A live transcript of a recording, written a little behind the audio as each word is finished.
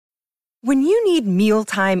When you need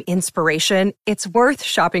mealtime inspiration, it's worth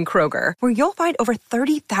shopping Kroger, where you'll find over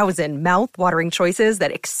 30,000 mouth-watering choices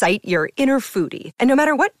that excite your inner foodie. And no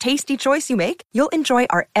matter what tasty choice you make, you'll enjoy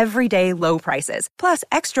our everyday low prices, plus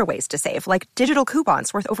extra ways to save, like digital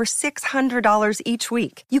coupons worth over $600 each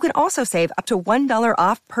week. You can also save up to $1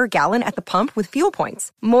 off per gallon at the pump with fuel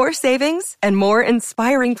points. More savings and more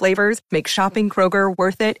inspiring flavors make shopping Kroger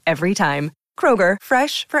worth it every time. Kroger,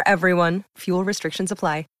 fresh for everyone. Fuel restrictions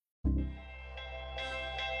apply.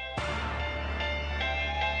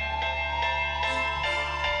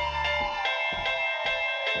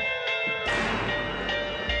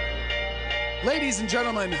 Ladies and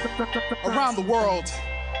gentlemen, around the world,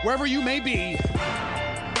 wherever you may be,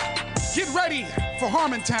 get ready for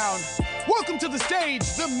Harmontown. Welcome to the stage,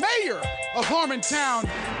 the mayor of Harmontown.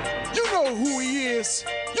 You know who he is.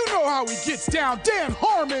 You know how he gets down. Dan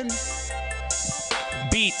Harmon.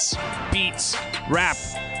 Beats,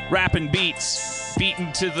 rapping beats,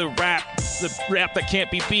 beaten to the rap that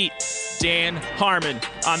can't be beat. Dan Harmon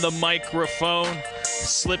on the microphone,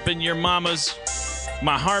 slipping your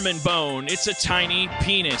my Harmon bone. It's a tiny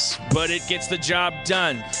penis, but it gets the job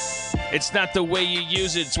done. It's not the way you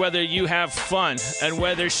use it, it's whether you have fun, and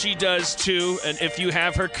whether she does too, and if you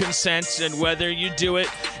have her consent, and whether you do it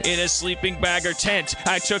in a sleeping bag or tent.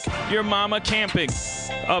 I took your mama camping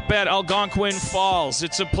up at Algonquin Falls.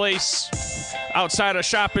 It's a place outside a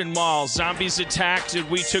shopping mall. Zombies attacked, and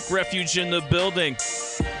we took refuge in the building.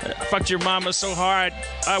 I fucked your mama so hard,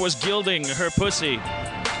 I was gilding her pussy.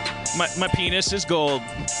 My penis is gold.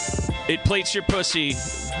 It plates your pussy,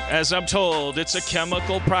 as I'm told. It's a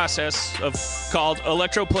chemical process called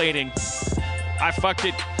electroplating. I fuck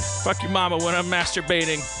your mama when I'm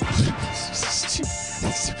masturbating.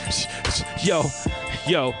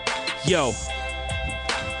 Yo.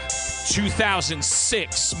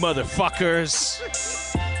 2006, motherfuckers.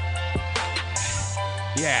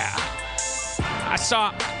 Yeah. I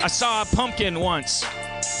saw a pumpkin once.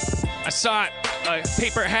 I saw a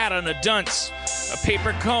paper hat on a dunce. A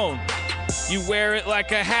paper cone. You wear it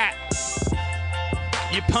like a hat.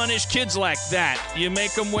 You punish kids like that. You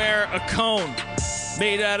make them wear a cone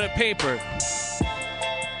made out of paper.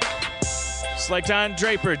 It's like Don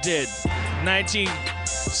Draper did.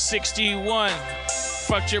 1961.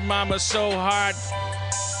 Fucked your mama so hard,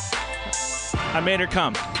 I made her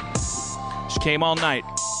come. She came all night.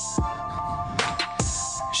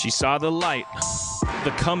 She saw the light, the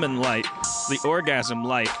coming light, the orgasm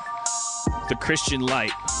light, the Christian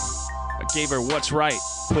light. I gave her what's right,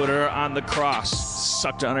 put her on the cross,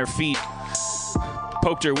 sucked on her feet,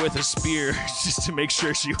 poked her with a spear just to make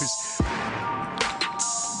sure she was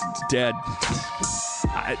dead.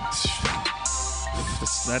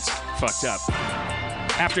 That's fucked up.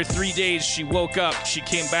 After 3 days, she woke up. She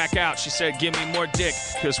came back out. She said, give me more dick,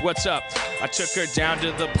 because what's up? I took her down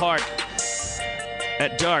to the park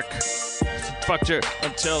at dark. Fucked her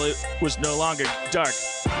until it was no longer dark.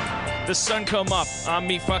 The sun come up on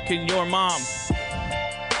me fucking your mom.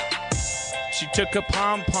 She took a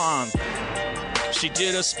pom-pom. She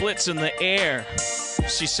did a splits in the air.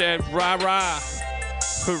 She said, rah-rah,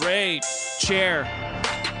 hooray, chair.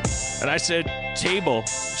 And I said, table.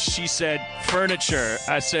 She said, furniture.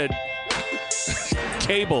 I said,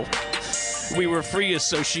 cable. We were free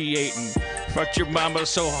associating. Fucked your mama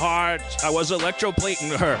so hard, I was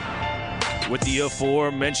electroplating her with the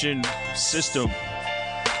aforementioned system.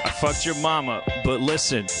 I fucked your mama, but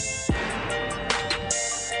listen,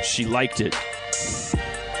 she liked it.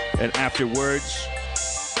 And afterwards,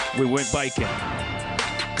 we went biking.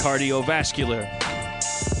 Cardiovascular.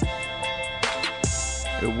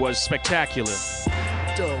 It was spectacular.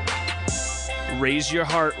 Dope. Raise your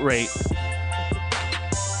heart rate.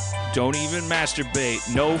 Don't even masturbate.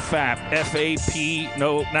 No FAP. F-A-P.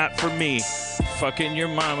 No, not for me. Fucking your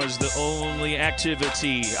mama's the only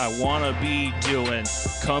activity I want to be doing.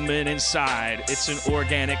 Coming inside. It's an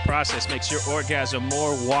organic process. Makes your orgasm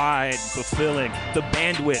more wide, fulfilling. The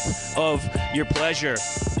bandwidth of your pleasure.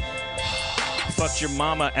 Fucked your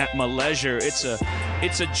mama at my leisure. It's a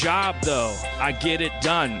job, though. I get it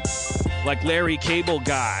done. Like Larry Cable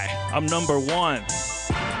Guy. I'm number one.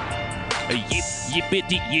 Yip, yip, it,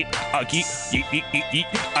 yip, yip, yip, yip,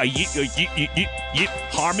 yip, yip.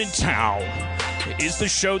 Harmontown is the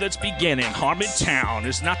show that's beginning. Harmontown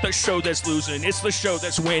is not the show that's losing. It's the show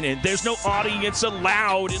that's winning. There's no audience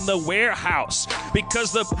allowed in the warehouse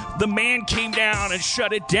because the man came down and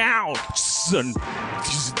shut it down.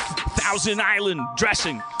 Thousand Island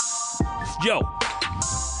dressing. Yo.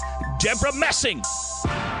 Deborah Messing.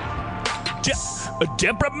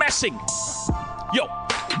 Deborah Messing. Yo.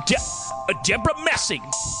 Deborah Messing.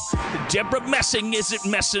 Deborah Messing isn't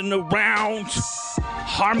messing around.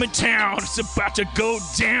 Harmontown, it's about to go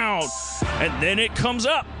down. And then it comes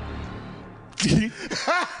up. All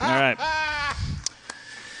right.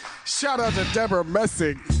 Shout out to Deborah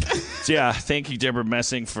Messing. Yeah, thank you, Deborah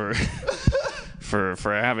Messing, for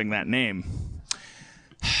having that name.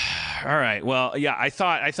 All right. Well, yeah, I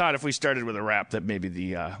thought if we started with a rap that maybe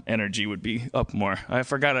the energy would be up more. I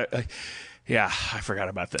forgot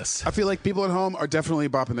about this. I feel like people at home are definitely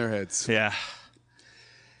bopping their heads. Yeah.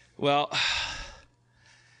 Well,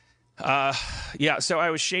 yeah, so I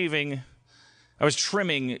was shaving. I was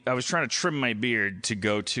trying to trim my beard to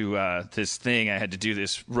go to this thing. I had to do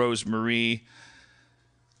this Rose Marie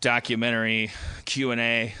documentary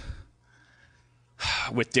Q&A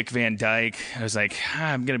with Dick Van Dyke. I was like,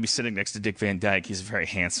 I'm going to be sitting next to Dick Van Dyke. He's a very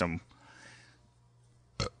handsome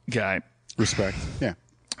guy. Respect. Yeah.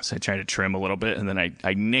 So I tried to trim a little bit, and then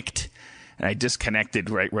I nicked and I disconnected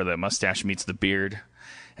right where the mustache meets the beard.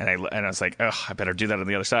 And I was like, oh, I better do that on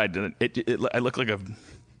the other side. I look like a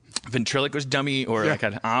ventriloquist dummy or like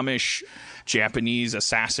an Amish Japanese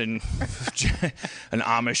assassin, an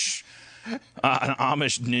Amish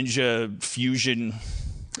ninja fusion.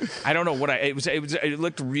 I don't know what it was. It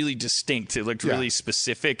looked really distinct. It looked really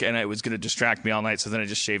specific, and it was going to distract me all night. So then I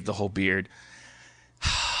just shaved the whole beard,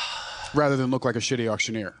 rather than look like a shitty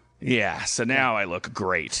auctioneer. Yeah. So now I look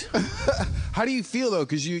great. How do you feel though?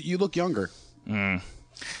 Because you look younger.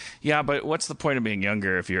 Yeah, but what's the point of being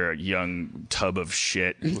younger if you're a young tub of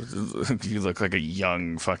shit? You look like a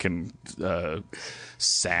young fucking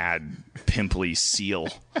sad, pimply seal.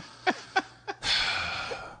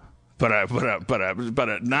 But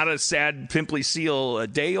not a sad, pimply seal a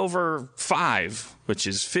day over 5, which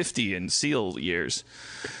is 50 in seal years.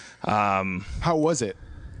 How was it?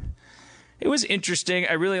 It was interesting.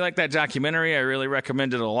 I really like that documentary. I really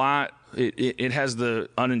recommend it a lot. It has the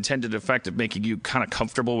unintended effect of making you kind of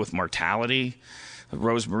comfortable with mortality.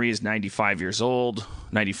 Rose Marie is 95 years old,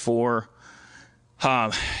 94.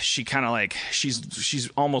 She kind of like she's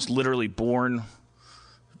almost literally born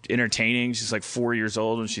entertaining. She's like 4 years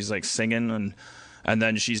old and she's like singing, and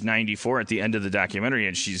then she's 94 at the end of the documentary,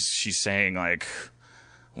 and she's saying like,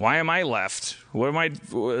 why am I left?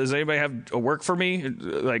 Does anybody have a work for me?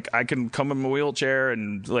 Like, I can come in my wheelchair,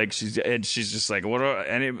 and like she's just like,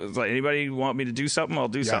 anybody want me to do something? I'll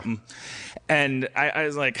do something. And I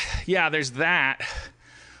was like, yeah, there's that.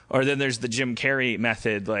 Or then there's the Jim Carrey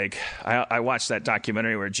method. Like, I watched that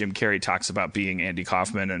documentary where Jim Carrey talks about being Andy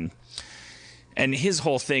Kaufman, and his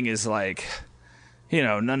whole thing is like,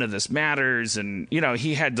 none of this matters. And,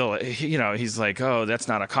 he had to, he's like, oh, that's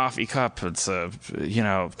not a coffee cup. It's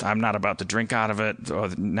I'm not about to drink out of it. Oh,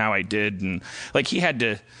 now I did. And like, he had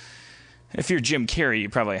to, if you're Jim Carrey, you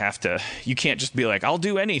probably have to, you can't just be like, I'll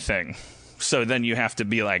do anything. So then you have to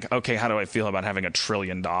be like, okay, how do I feel about having $1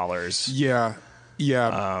 trillion? Yeah.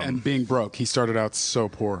 Yeah. And being broke. He started out so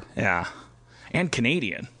poor. Yeah. And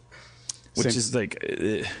Canadian, which is like,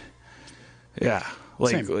 yeah.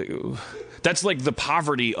 Like, that's like the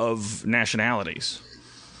poverty of nationalities.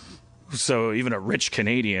 So even a rich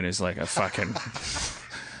Canadian is like a fucking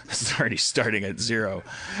it's already starting at zero.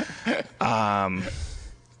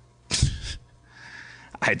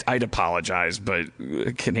 I'd apologize, but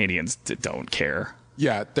Canadians don't care.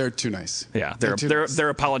 Yeah, they're too nice. Yeah, they're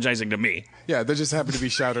apologizing to me. Yeah, they just happen to be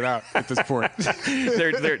shouted out at this point.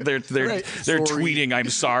 they're tweeting, "I'm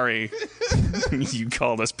sorry, you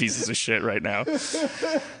called us pieces of shit right now."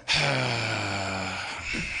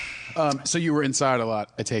 So you were inside a lot,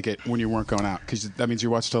 I take it, when you weren't going out, because that means you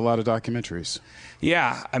watched a lot of documentaries.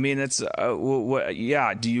 Yeah, I mean it's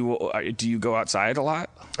yeah. Do you go outside a lot?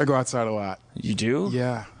 I go outside a lot. You do?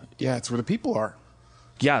 Yeah, it's where the people are.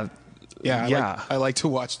 Yeah. I like to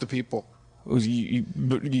watch the people.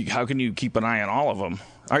 How can you keep an eye on all of them?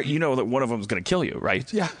 You know that one of them is going to kill you,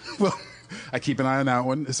 right? Yeah. Well, I keep an eye on that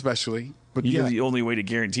one especially. But the only way to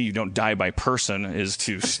guarantee you don't die by person is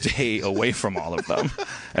to stay away from all of them,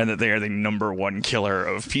 and that they are the number one killer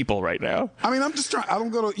of people right now. I mean, I'm just trying. I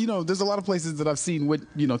don't go to, there's a lot of places that I've seen when,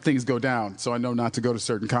 things go down. So I know not to go to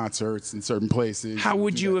certain concerts in certain places. How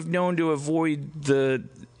would you have known to avoid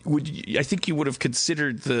I think you would have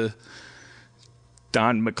considered the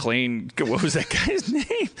Don McLean, what was that guy's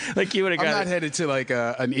name? Like you would have got. I'm not headed to like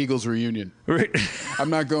an Eagles reunion. Right. I'm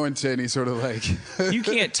not going to any sort of like. You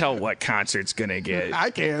can't tell what concert's gonna get. I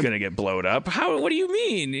can. Gonna get blowed up. How? What do you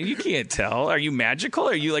mean? You can't tell. Are you magical?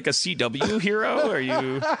 Are you like a CW hero? Are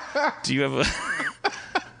you? Do you have a?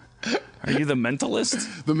 Are you the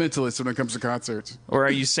mentalist? The mentalist when it comes to concerts. Or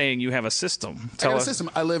are you saying you have a system? I got a system.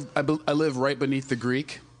 I live right beneath the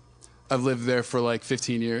Greek. I've lived there for like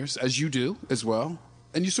 15 years, as you do as well.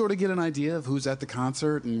 And you sort of get an idea of who's at the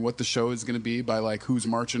concert and what the show is going to be by like who's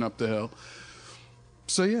marching up the hill.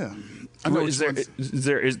 So yeah, I know. Is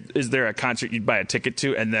there a concert you'd buy a ticket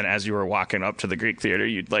to, and then as you were walking up to the Greek Theater,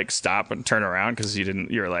 you'd like stop and turn around because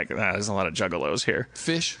you were like, there's a lot of juggalos here.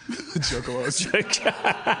 Fish, juggalos,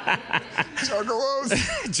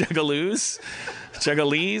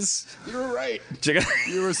 juggalees. You were right.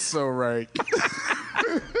 You were so right.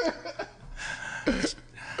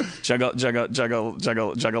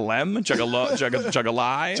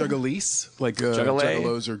 Juggalese, like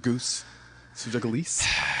juggalos or goose. So juggalese.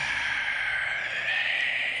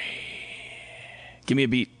 Give me a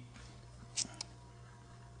beat.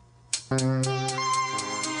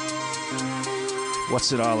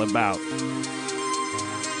 What's it all about?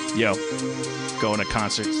 Yo, going to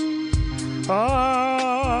concerts.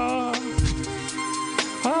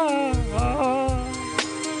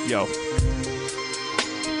 Yo,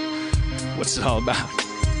 what's it all about?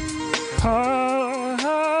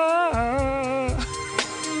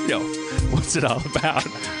 Yo, what's it all about?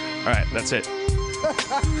 All right, that's it.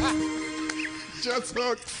 Just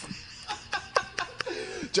hooks.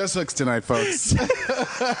 Just hooks tonight, folks.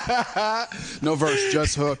 No verse,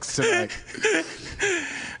 just hooks tonight.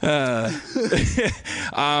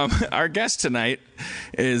 Our guest tonight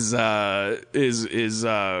is Rob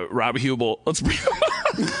Hubel. Let's bring him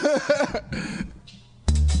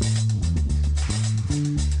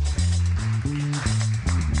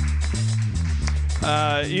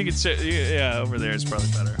on. You can sit, yeah, over there is probably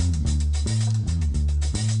better.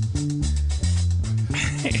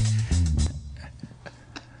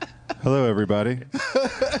 Hello, everybody.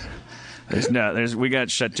 We got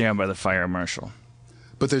shut down by the fire marshal.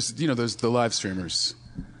 But there's the live streamers,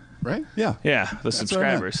 right? Yeah. Yeah, the That's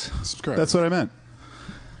subscribers. That's what I meant.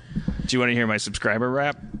 Do you want to hear my subscriber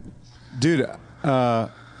rap? Dude,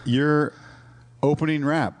 your opening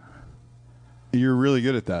rap, you're really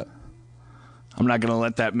good at that. I'm not going to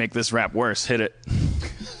let that make this rap worse. Hit it.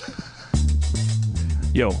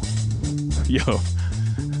 Yo.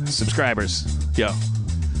 Subscribers. Yo.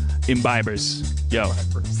 Imbibers. Yo.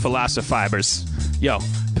 Philosophizers. Yo.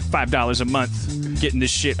 $5 a month. Getting this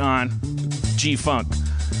shit on. G-Funk.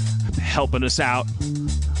 Helping us out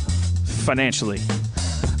financially.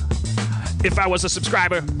 If I was a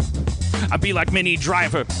subscriber, I'd be like Minnie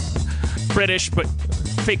Driver. British, but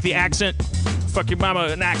fake the accent. Fuck your mama,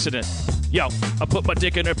 an accident. Yo, I put my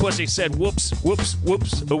dick in her pussy, said whoops, whoops,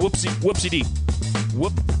 whoops, a whoopsie, whoopsie-dee.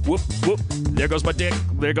 Whoop, whoop, whoop. There goes my dick,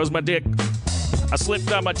 there goes my dick. I slipped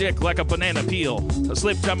on my dick like a banana peel. I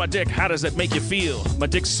slipped on my dick, how does that make you feel? My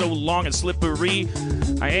dick's so long and slippery,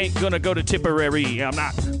 I ain't gonna go to Tipperary. I'm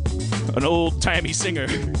not an old-timey singer.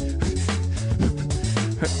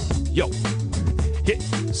 Yo, hit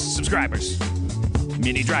subscribers,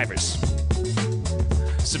 mini drivers.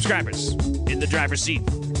 Subscribers in the driver's seat.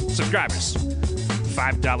 Subscribers,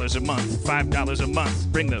 $5 a month. $5 a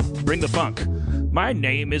month. Bring the funk. My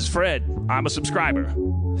name is Fred. I'm a subscriber.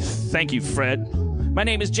 Thank you, Fred. My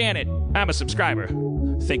name is Janet. I'm a subscriber.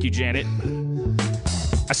 Thank you, Janet.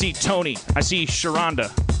 I see Tony. I see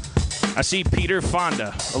Sharonda. I see Peter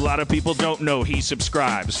Fonda. A lot of people don't know he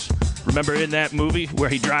subscribes. Remember in that movie where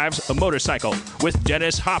he drives a motorcycle with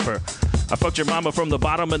Dennis Hopper? I fucked your mama from the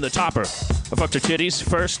bottom and the topper. I fucked her titties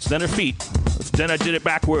first, then her feet. Then I did it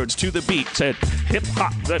backwards to the beat. Said hip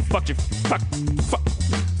hop, then fucked your fuck.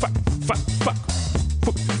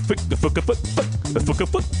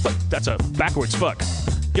 That's a backwards fuck.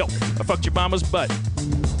 Yo, I fucked your mama's butt.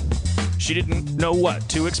 She didn't know what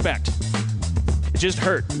to expect. It just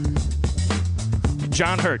hurt.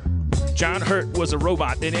 John Hurt. John Hurt was a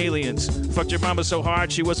robot in Aliens. Fucked your mama so hard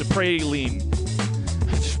she was a praline.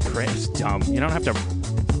 It's dumb. You don't have to.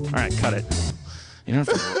 All right, cut it. You don't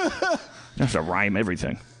have to rhyme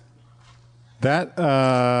everything. That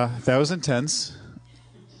was intense.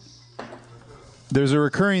 There's a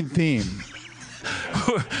recurring theme.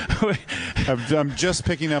 I'm just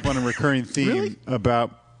picking up on a recurring theme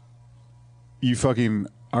about you fucking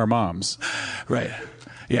our moms. Right.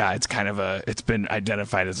 Yeah, it's kind of it's been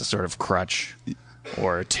identified as a sort of crutch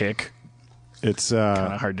or a tick. It's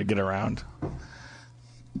kind of hard to get around.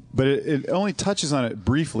 But it only touches on it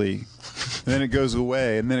briefly, and then it goes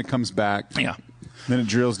away, and then it comes back. Yeah. Then it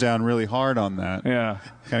drills down really hard on that. Yeah.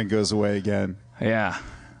 Kind of goes away again. Yeah.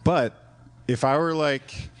 But if I were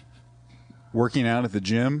like working out at the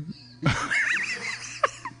gym,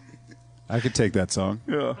 I could take that song.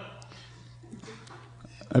 Yeah.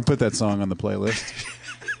 I'd put that song on the playlist.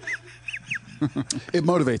 It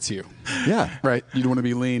motivates you. Yeah. Right? You don't want to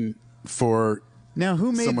be lean for Now,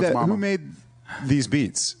 who made someone's that? mama. Who made these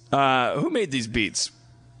beats? Who made these beats?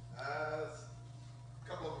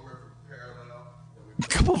 A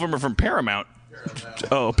couple of them are from Paramount.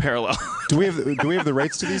 Oh, Parallel. Do we have the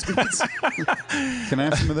rights to these beats? Can I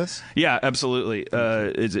have some of this? Yeah, absolutely.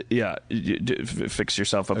 Fix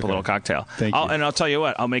yourself up a little cocktail. Thank you. And I'll tell you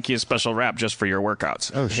what, I'll make you a special rap just for your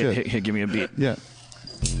workouts. Oh, shit. Hey, give me a beat. Yeah.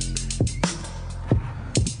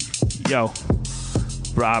 Yo,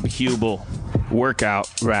 Rob Hubel, workout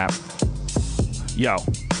rap. Yo,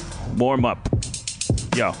 warm up.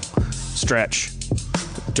 Yo, stretch.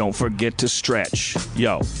 Don't forget to stretch.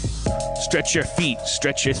 Yo, stretch your feet,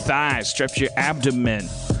 stretch your thighs, stretch your abdomen.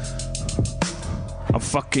 I'm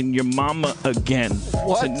fucking your mama again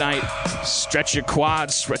tonight. Stretch your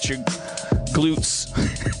quads, stretch your glutes.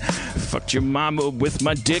 Fucked your mama with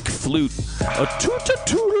my dick flute. A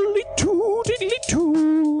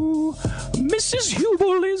toot-a-toodly-too-diddly-too. Mrs.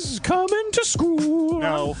 Hubel is coming to school.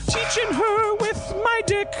 No. Teaching her with my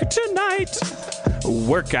dick tonight.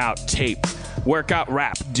 Workout tape, workout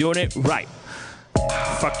rap, doing it right.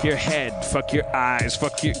 Fuck your head, fuck your eyes,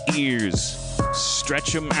 fuck your ears.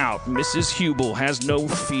 Stretch them out. Mrs. Hubel has no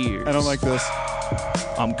fears. I don't like this.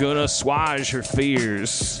 I'm gonna swage her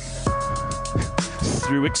fears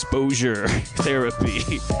through exposure therapy.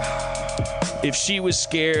 If she was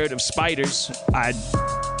scared of spiders, I'd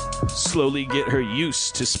slowly get her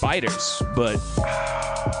used to spiders. But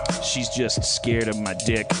she's just scared of my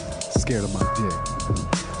dick. Scared of my dick.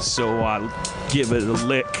 So I give it a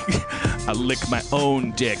lick. I lick my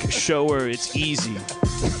own dick. Show her it's easy.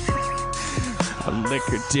 I lick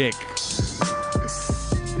her dick.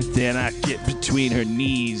 Then I get between her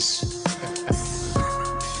knees.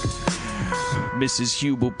 Mrs.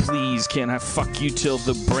 Hubel, please, can I fuck you till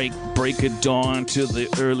the break of dawn, till the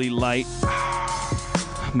early light?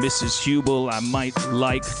 Mrs. Hubel, I might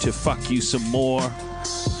like to fuck you some more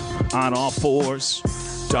on all fours.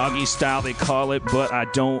 Doggy style they call it, but I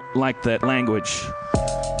don't like that language.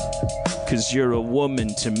 'Cause you're a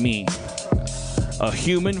woman to me. A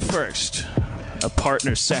human first, a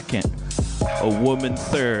partner second, a woman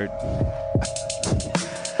third,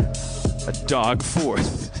 a dog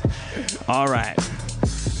fourth. All right,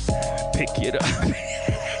 pick it up.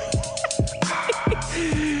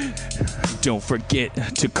 Don't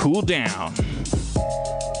forget to cool down.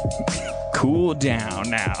 Cool down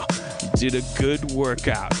now. You did a good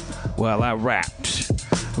workout while I rapped.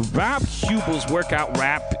 Rob Hubel's workout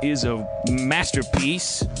rap is a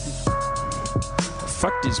masterpiece.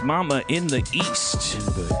 Fucked his mama in the East.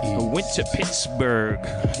 Went to Pittsburgh,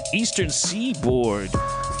 Eastern Seaboard.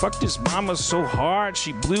 Fucked his mama so hard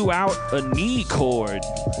she blew out a knee cord.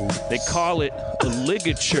 They call it a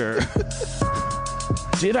ligature.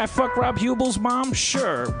 Did I fuck Rob Hubel's mom?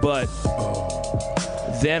 Sure, but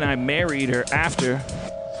then I married her after,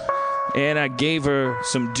 and I gave her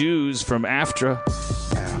some dues from AFTRA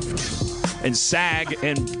and SAG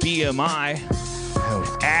and BMI.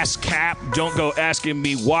 Ass cap, don't go asking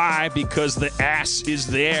me why, because the ass is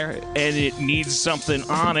there and it needs something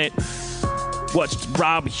on it. What's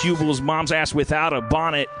Rob Hubel's mom's ass without a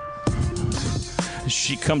bonnet?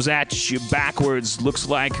 She comes at you backwards, looks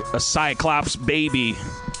like a Cyclops baby.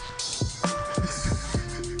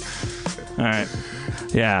 All right.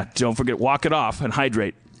 Yeah, don't forget, walk it off and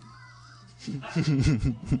hydrate.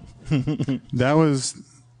 That was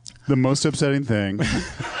the most upsetting thing.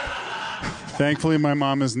 Thankfully, my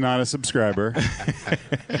mom is not a subscriber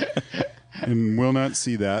and will not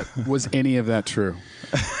see that. Was any of that true?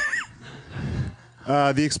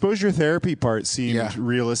 The exposure therapy part seemed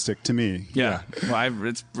realistic to me. Yeah. Well,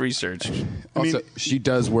 it's researched. Also, she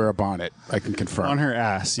does wear a bonnet, I can confirm. On her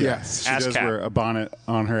ass, yeah. Yes. She Ass does cap. wear a bonnet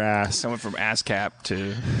on her ass. Someone from ass cap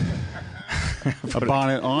to... A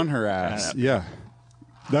bonnet on her ass. Yeah.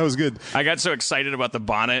 That was good. I got so excited about the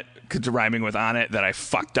bonnet rhyming with on it that I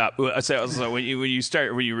fucked up. So when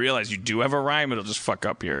you realize you do have a rhyme, it'll just fuck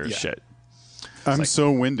up your shit. I'm so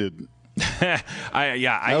winded. I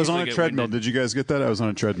was on usually a get treadmill. winded. Did you guys get that? I was on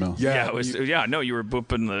a treadmill. Yeah, you were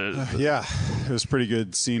booping the... Yeah. It was pretty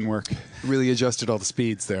good scene work. Really adjusted all the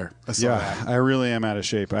speeds there. I saw that. I really am out of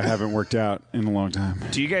shape. I haven't worked out in a long time.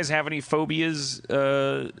 Do you guys have any phobias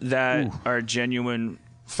that are genuine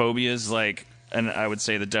phobias? Like, and I would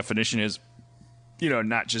say the definition is,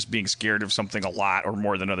 not just being scared of something a lot or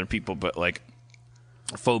more than other people, but like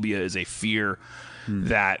phobia is a fear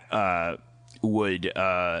that would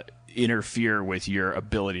interfere with your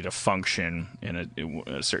ability to function in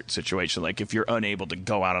a certain situation. Like if you're unable to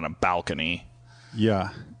go out on a balcony. Yeah.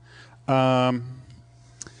 I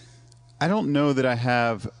don't know that I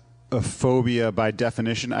have a phobia by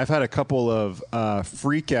definition. I've had a couple of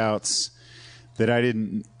freakouts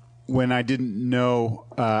that when I didn't know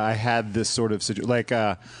I had this sort of situation. Like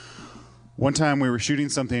one time we were shooting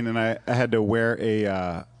something, and I had to wear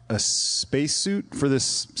a spacesuit for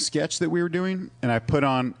this sketch that we were doing, and I put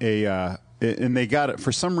on and they got it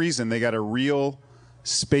for some reason. They got a real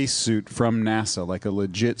spacesuit from NASA, like a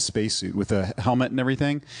legit spacesuit with a helmet and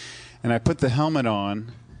everything. And I put the helmet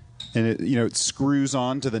on, and it screws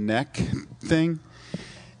on to the neck thing,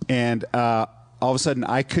 and all of a sudden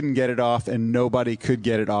I couldn't get it off, and nobody could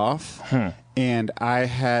get it off. And I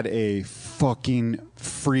had a fucking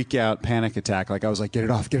freak out panic attack. Like I was like, get it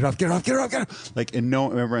off. Like, and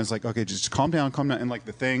everyone's like, okay, just calm down. And like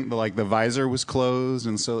the visor was closed,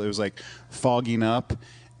 and so it was like fogging up.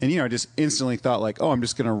 And I just instantly thought like, oh, I'm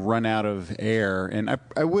just gonna run out of air, and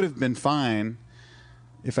I would have been fine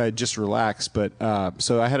if I had just relaxed. But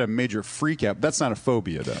so I had a major freak out. That's not a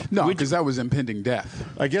phobia though. No, because that was impending death.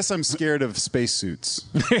 I guess I'm scared of spacesuits.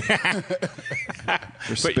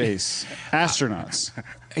 For space astronauts.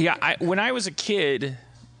 Yeah, when I was a kid,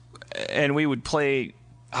 and we would play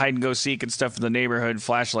hide and go seek and stuff in the neighborhood,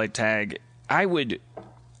 flashlight tag, I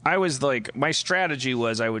was like, my strategy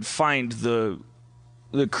was I would find the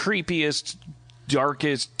creepiest,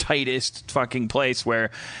 darkest, tightest fucking place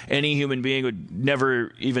where any human being would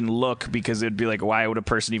never even look, because it'd be like, why would a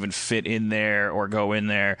person even fit in there or go in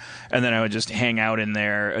there? And then I would just hang out in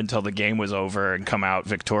there until the game was over and come out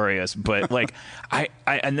victorious. But like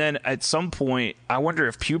and then at some point I wonder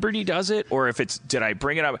if puberty does it, or if it's, did I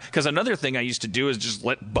bring it up? Because another thing I used to do is just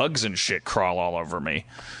let bugs and shit crawl all over me.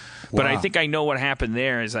 But I think I know what happened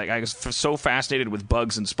there is like I was so fascinated with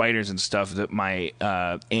bugs and spiders and stuff that my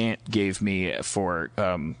aunt gave me for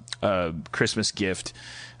a Christmas gift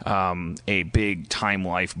a big Time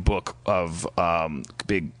Life book of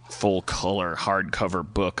big full color hardcover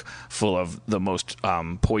book full of the most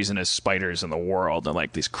poisonous spiders in the world, and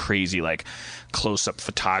like these crazy like close up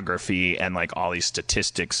photography and like all these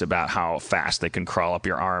statistics about how fast they can crawl up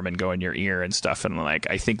your arm and go in your ear and stuff. And like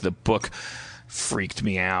I think the book freaked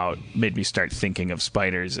me out, made me start thinking of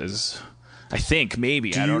spiders as, I think,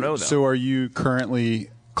 maybe, I don't know though. So are you currently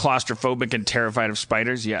claustrophobic and terrified of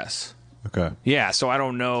spiders? Yes. Okay. Yeah, so I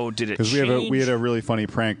don't know, did it change? Because we had a really funny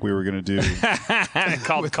prank we were going to do.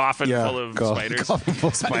 Called Coffin Full of Spiders. Coffin Full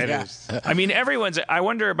of Spiders. I mean, I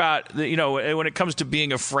wonder about, when it comes to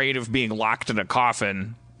being afraid of being locked in a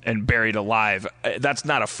coffin and buried alive, that's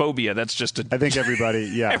not a phobia. That's just I think everybody,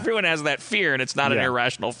 yeah. Everyone has that fear, and it's not an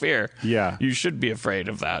irrational fear. Yeah. You should be afraid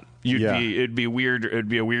of that. It'd be weird. It'd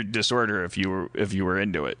be a weird disorder if you were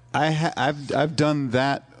into it. I've done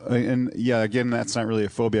that, and yeah, again, that's not really a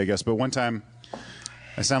phobia, I guess. But one time,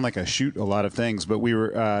 I sound like I shoot a lot of things, but we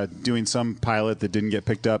were doing some pilot that didn't get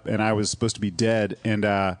picked up, and I was supposed to be dead, and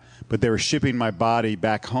but they were shipping my body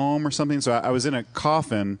back home or something. So I was in a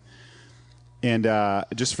coffin. And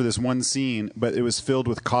just for this one scene, but it was filled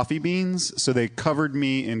with coffee beans. So they covered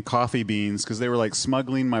me in coffee beans because they were like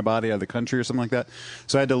smuggling my body out of the country or something like that.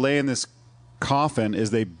 So I had to lay in this coffin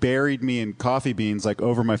as they buried me in coffee beans like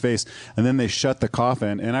over my face. And then they shut the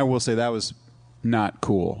coffin. And I will say that was not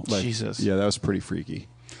cool. Like, Jesus. Yeah, that was pretty freaky.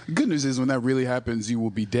 Good news is when that really happens, you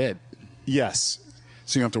will be dead. Yes.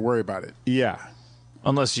 So you don't have to worry about it. Yeah.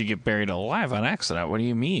 Unless you get buried alive on accident. What do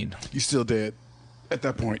you mean? You're still dead. At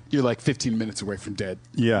that point, you're like 15 minutes away from dead.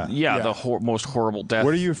 Yeah. Yeah, the most horrible death.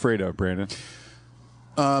 What are you afraid of, Brandon?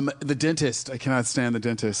 The dentist. I cannot stand the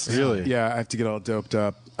dentist. Really? Yeah, I have to get all doped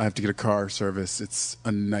up. I have to get a car service. It's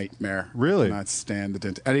a nightmare. Really? I cannot stand the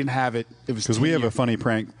dentist. I didn't have it. It was because we have a funny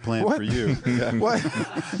prank planned for you. Yeah. What?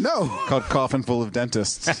 No. Called Coffin Full of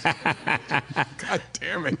Dentists. God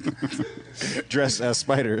damn it. Dressed as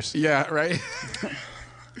spiders. Yeah, right?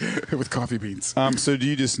 With coffee beans. So do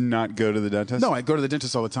you just not go to the dentist? No, I go to the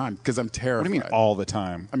dentist all the time because I'm terrified. What do you mean all the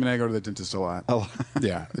time? I mean, I go to the dentist a lot. A lot.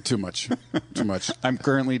 Yeah, too much. Too much. I'm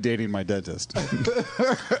currently dating my dentist.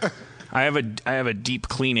 I have a deep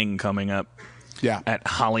cleaning coming up. Yeah. At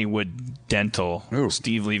Hollywood Dental. Ooh.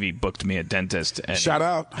 Steve Levy booked me a dentist. Shout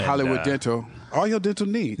out Hollywood Dental. All your dental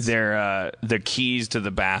needs. The keys to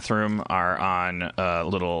the bathroom are on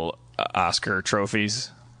little Oscar trophies.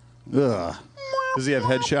 Ugh. Does he have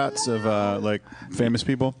headshots of like famous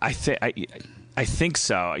people? I think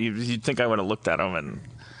so. You'd think I would have looked at them,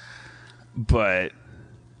 but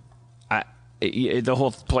the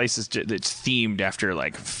whole place is it's themed after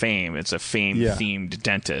like fame. It's a fame themed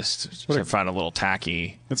dentist. So I found a little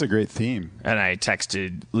tacky. That's a great theme. And I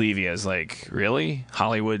texted Levy as like, really?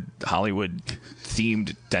 Hollywood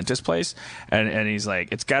themed dentist place? And he's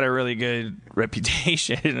like, it's got a really good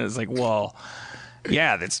reputation. And it's like, well,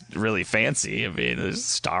 yeah, that's really fancy. I mean, there's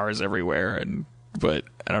stars everywhere, but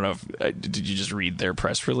I don't know if did you just read their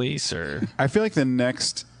press release or? I feel like the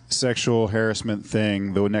next sexual harassment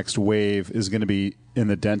thing, the next wave is going to be in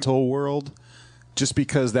the dental world, just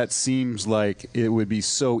because that seems like it would be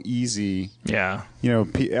so easy. Yeah.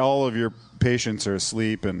 All of your patients are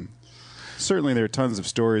asleep, and certainly there are tons of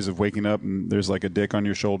stories of waking up and there's like a dick on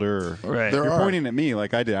your shoulder. Right. You're pointing at me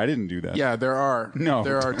like I did. I didn't do that. Yeah, there are. No.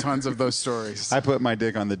 There are tons of those stories. I put my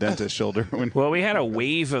dick on the dentist's shoulder. Well, we had a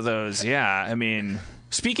wave of those. Yeah. I mean,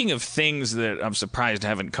 speaking of things that I'm surprised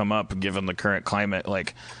haven't come up given the current climate,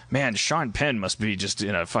 like, man, Sean Penn must be just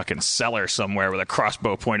in a fucking cellar somewhere with a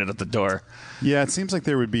crossbow pointed at the door. Yeah, it seems like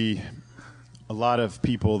there would be a lot of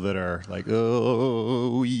people that are like,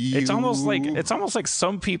 oh, It's almost like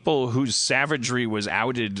some people whose savagery was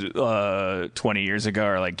outed 20 years ago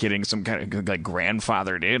are like getting some kind of like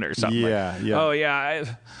grandfathered in or something. Yeah, like, yeah. Oh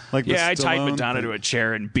yeah, Like the I tied Stallone Madonna thing. to a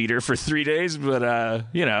chair and beat her for 3 days, but that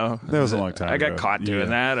was a long time I got ago. caught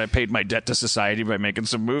doing that. I paid my debt to society by making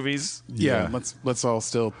some movies. Yeah, let's all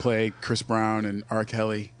still play Chris Brown and R.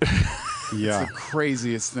 Kelly. Yeah. It's the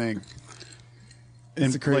craziest thing.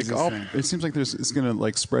 And the craziest thing. it seems like it's going to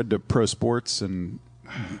like spread to pro sports and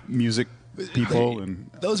music people, and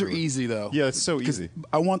Those are easy though. yeah, it's so 'Cause easy.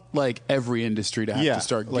 I want like every industry to have Yeah, to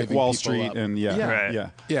start like giving Wall people Street up. and yeah, Right. yeah,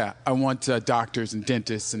 Yeah, I want doctors and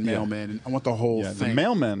dentists and Yeah. mailmen, and I want the whole yeah. thing. The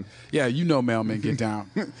mailman. Yeah, mailmen get down.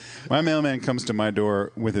 My mailman comes to my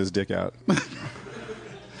door with his dick out.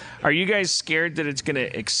 Are you guys scared that it's going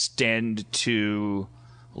to extend to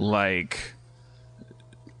like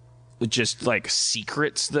just like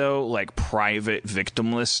secrets though, like private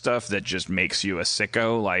victimless stuff that just makes you a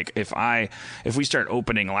sicko? Like if we start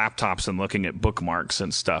opening laptops and looking at bookmarks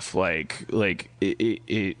and stuff, do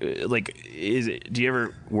you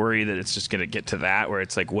ever worry that it's just going to get to that where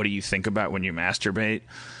it's like, what do you think about when you masturbate?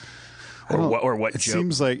 Or what It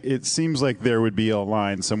joke? seems like there would be a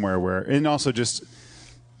line somewhere where, and also just,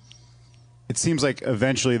 it seems like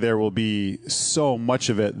eventually there will be so much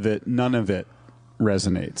of it that none of it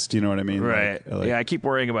resonates. Do you know what I mean? Right. Like, yeah, I keep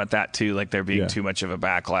worrying about that too, like there being Yeah. too much of a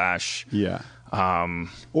backlash. Yeah.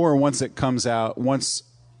 Or once it comes out, once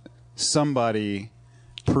somebody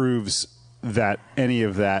proves that any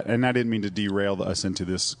of that, and I didn't mean to derail us into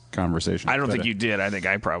this conversation. I don't but, think you did. I think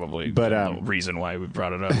I probably But, am the reason why we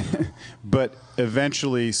brought it up. But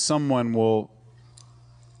eventually someone will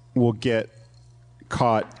get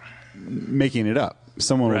caught making it up.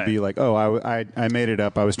 Someone will Right. be like, oh, I made it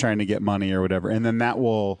up. I was trying to get money or whatever. And then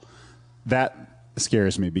that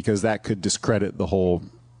scares me because that could discredit the whole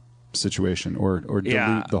situation or dilute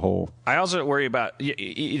Yeah. the whole. I also worry about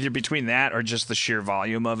either between that or just the sheer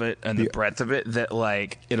volume of it and the breadth of it that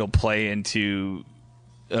like it'll play into,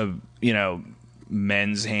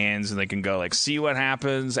 men's hands and they can go like, see what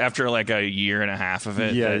happens after like a year and a half of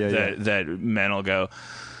it. That men will go,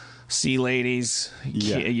 see, ladies,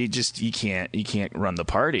 you can't run the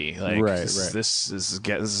party. Like this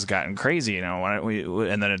has gotten crazy. Why don't we?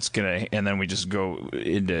 And then we just go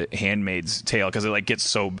into Handmaid's Tale because it like gets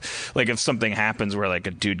so like if something happens where like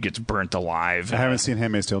a dude gets burnt alive. I haven't seen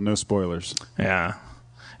Handmaid's Tale. No spoilers. Yeah.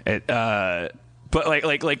 But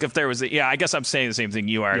like if there was I guess I'm saying the same thing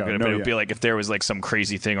you are. Yeah, But it would be like if there was like some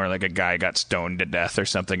crazy thing or like a guy got stoned to death or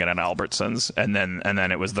something at an Albertsons, and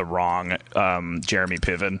then it was the wrong Jeremy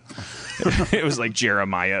Piven. It was like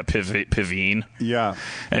Jeremiah Pivine. Yeah.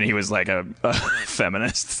 And he was like a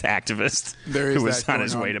feminist activist There is who was that on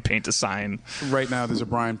his going way on. to paint a sign. Right now, there's a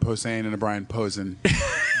Brian Posehn and a Brian Posen.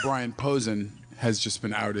 Brian Posen has just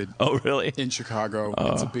been outed Oh, really? in Chicago.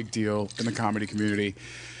 It's a big deal in the comedy community.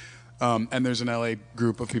 And there's an LA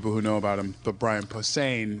group of people who know about him, but Brian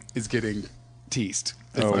Posehn is getting teased.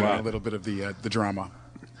 It's wow. a little bit of the drama.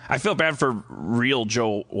 I feel bad for real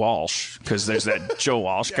Joe Walsh because there's that Joe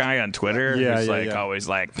Walsh guy on Twitter who's always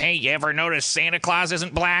like, hey, you ever notice Santa Claus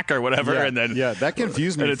isn't black or whatever? Yeah, And then that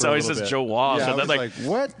confused me. and it's for a always little says bit. Joe Walsh. Yeah, And I then was like,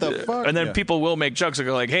 what the fuck? And then Yeah. people will make jokes and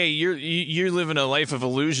go like, "Hey, you're living a life of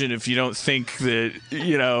illusion if you don't think that the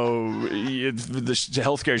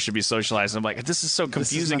healthcare should be socialized." I'm like, this is so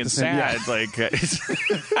confusing not and the same. sad. Like,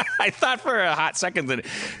 I thought for a hot second that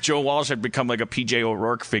Joe Walsh had become like a PJ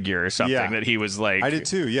O'Rourke figure or something. Yeah. That he was like, I did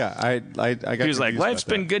too. Yeah, I got. he was like, confused life's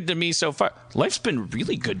about been that. good to me so far. Life's been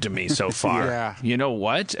really good to me so far. Yeah. You know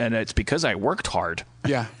what? And it's because I worked hard.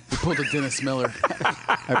 Yeah, we pulled a Dennis Miller.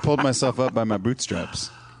 I pulled myself up by my bootstraps.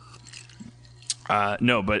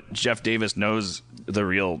 No, but Jeff Davis knows the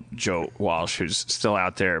real Joe Walsh, who's still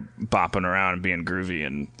out there bopping around and being groovy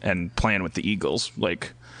and playing with the Eagles.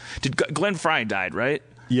 Like, Glenn Fry died, right?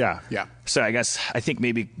 Yeah, Yeah. So I think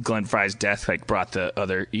maybe Glenn Fry's death like brought the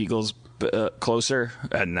other Eagles closer,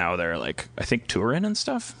 and now they're like I think touring and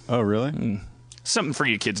stuff. Oh, really? Something for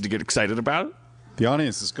you kids to get excited about. The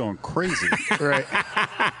audience is going crazy. Right.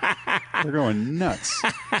 They're going nuts.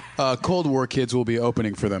 Cold War Kids will be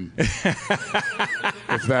opening for them.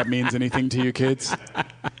 If that means anything to you kids.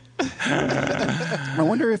 I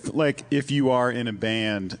wonder if you are in a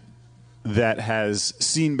band that has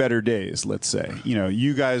seen better days, let's say.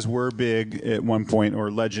 You guys were big at one point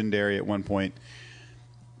or legendary at one point,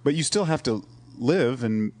 but you still have to live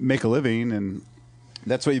and make a living, and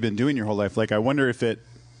that's what you've been doing your whole life. I wonder if it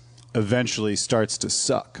eventually starts to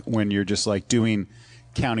suck when you're just doing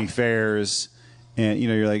county fairs and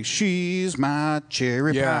you're like, she's my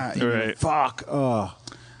cherry pie. Right. Fuck. Oh.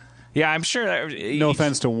 Yeah, I'm sure that. No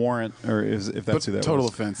offense to Warrant, or if that's who that total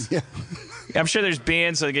was. offense. Yeah. I'm sure there's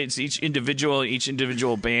bands it's each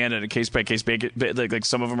individual band and a case by case basis. Like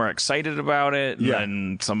some of them are excited about it,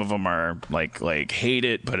 and some of them are like hate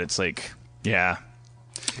it. But it's yeah,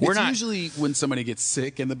 It's usually when somebody gets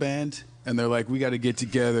sick in the band and they're like, we got to get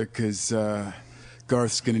together because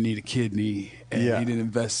Garth's going to need a kidney, and he didn't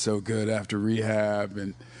invest so good after rehab,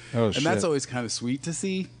 and that's always kind of sweet to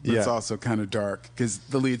see, but it's also kind of dark because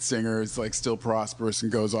the lead singer is still prosperous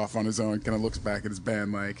and goes off on his own, kind of looks back at his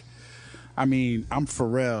band I'm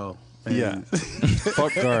Pharrell. Yeah.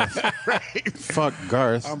 Fuck Garth. Right. Fuck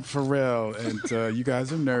Garth. I'm Pharrell, and you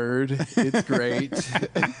guys are nerd. It's great.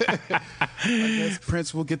 I guess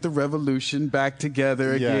Prince will get the revolution back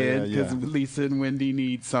together again because Lisa and Wendy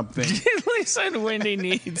need something. Lisa and Wendy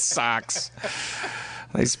need socks.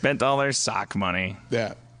 They spent all their sock money.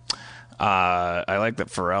 Yeah. I like that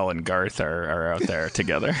Pharrell and Garth are out there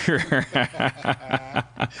together.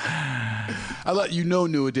 I let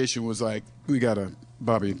New Edition was like, we got to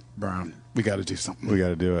Bobby Brown. We got to do something. We got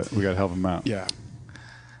to do it. We got to help him out. Yeah.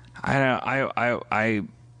 I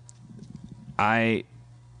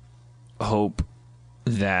hope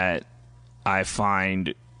that I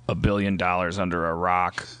find $1 billion under a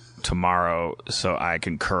rock tomorrow so I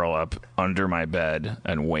can curl up under my bed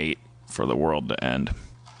and wait for the world to end.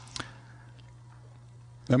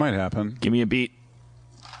 That might happen. Give me a beat.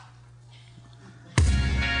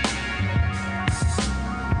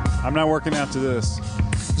 I'm not working out to this.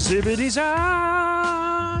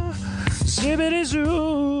 Zibbity-za,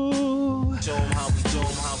 zibbity-zoo.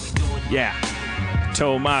 Yeah.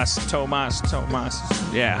 Tomas.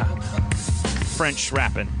 Yeah. French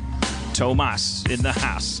rapping. Tomas in the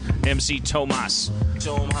house. MC Tomas.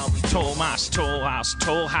 Toll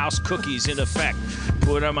House cookies in effect.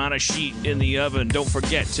 Put them on a sheet in the oven. Don't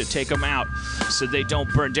forget to take them out so they don't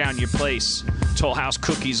burn down your place. Toll House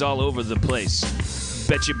cookies all over the place.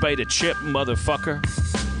 Bet you bite a chip, motherfucker.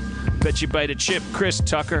 Bet you bite a chip, Chris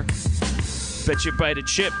Tucker. Bet you bite a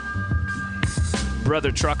chip,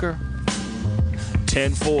 brother trucker.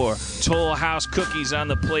 10-4. Toll House cookies on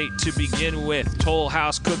the plate to begin with. Toll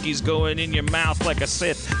House cookies going in your mouth like a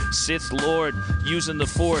Sith Lord using the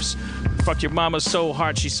Force. Fuck your mama so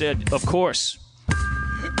hard, she said, of course.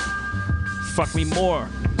 Fuck me more.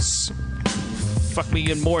 Fuck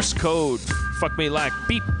me in Morse code. Fuck me like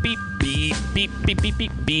beep, beep, beep, beep, beep, beep,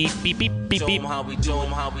 beep, beep, beep, beep, beep, beep.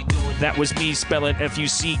 That was me spelling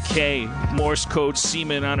F-U-C-K. Morse code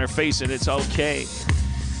semen on her face and it's okay.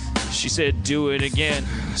 She said, do it again.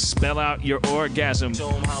 Spell out your orgasm.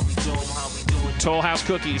 Toll House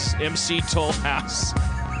cookies. MC Toll House.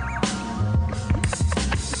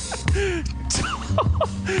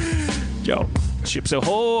 Yo, Chips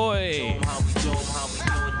Ahoy.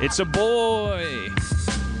 It's a boy.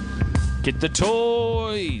 Get the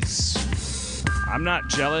toys. I'm not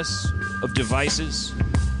jealous of devices.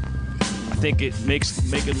 I think it makes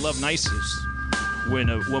making love nicest when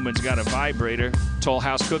a woman's got a vibrator. Toll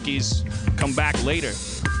House cookies come back later.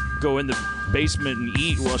 Go in the basement and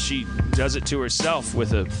eat while she does it to herself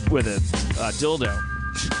with a dildo.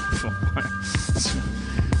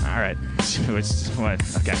 All right.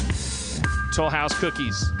 Okay. Toll House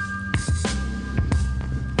cookies.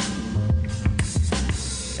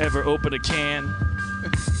 Ever open a can?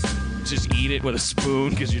 Just eat it with a spoon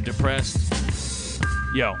because you're depressed?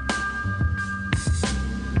 Yo.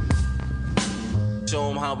 Show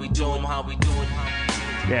them how we do it.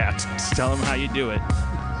 Yeah, tell them how you do it.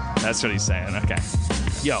 That's what he's saying. Okay.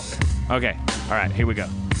 Yo. Okay. All right, here we go.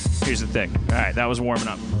 Here's the thing. All right, that was warming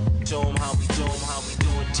up. Show them how we do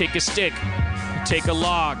it. Take a stick. Take a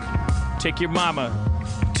log. Take your mama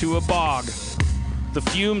to a bog. The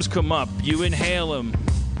fumes come up. You inhale them.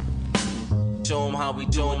 Show them how we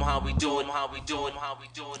do it.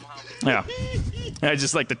 Yeah. I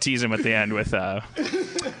just like to tease him at the end with an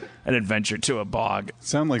adventure to a bog.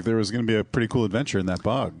 Sounded like there was going to be a pretty cool adventure in that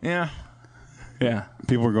bog. Yeah.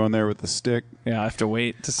 People were going there with the stick. Yeah, I have to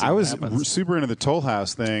wait to see I what was happens. super into the Toll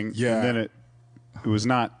House thing. Yeah. And then it was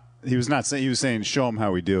not He was not saying. He was saying, "Show him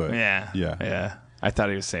how we do it." Yeah. I thought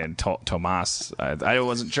he was saying Tomas. I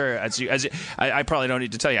wasn't sure. I probably don't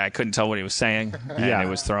need to tell you. I couldn't tell what he was saying, and it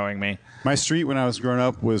was throwing me. My street when I was growing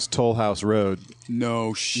up was Toll House Road.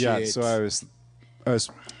 No shit. Yeah, so I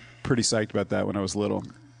was pretty psyched about that when I was little.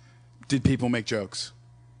 Did people make jokes?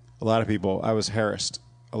 A lot of people. I was harassed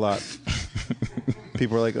a lot.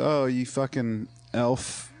 People were like, "Oh, you fucking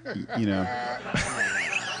elf," you know.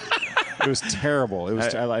 It was terrible. It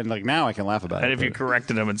was like now I can laugh about it. And if you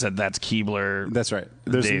corrected him and said that's Keebler, that's right.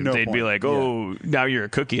 They'd be like, "Oh, now you're a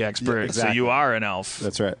cookie expert, exactly. so you are an elf."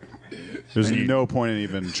 That's right. There's no point in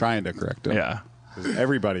even trying to correct him. Yeah.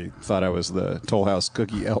 Everybody thought I was the Toll House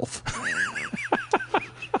cookie elf.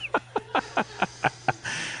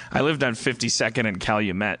 I lived on 52nd and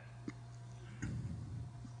Calumet.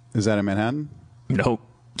 Is that in Manhattan? Nope.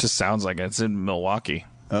 Just sounds like it's in Milwaukee.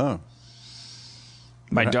 Oh.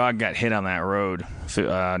 My dog got hit on that road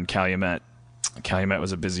on Calumet. Calumet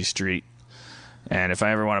was a busy street. And if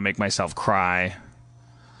I ever want to make myself cry,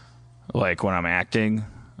 like when I'm acting,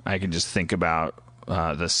 I can just think about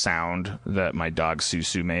the sound that my dog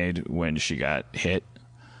Susu made when she got hit.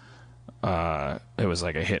 It was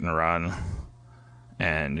like a hit and run.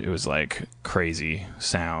 And it was like crazy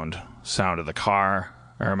sound of the car,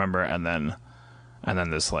 I remember. And then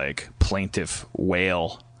this like plaintive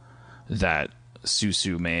wail that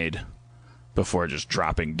Susu made before just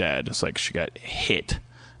dropping dead. It's like she got hit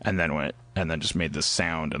and then just made this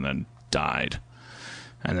sound and then died.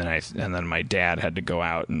 And then my dad had to go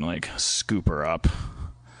out and like scoop her up.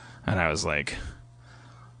 And I was like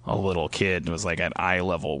a little kid and was like at eye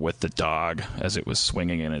level with the dog as it was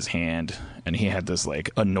swinging in his hand. And he had this like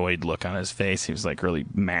annoyed look on his face. He was like really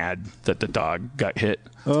mad that the dog got hit.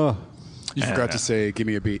 Oh, you forgot to say, "Give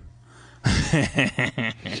me a beat."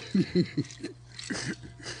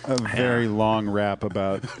 A very long rap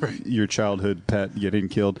about your childhood pet getting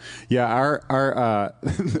killed. Yeah, our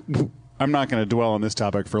I'm not going to dwell on this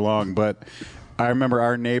topic for long, but I remember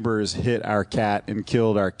our neighbors hit our cat and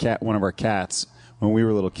killed one of our cats when we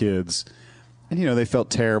were little kids. And they felt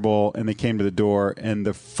terrible and they came to the door and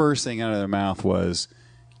the first thing out of their mouth was,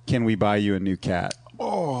 "Can we buy you a new cat?"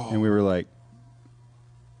 Oh. And we were like,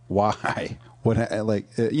 "Why?" What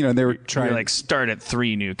they were trying to like start at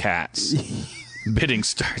 3 new cats. Bidding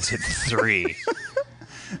starts at 3.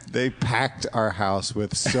 They packed our house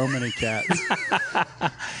with so many cats,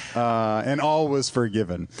 and all was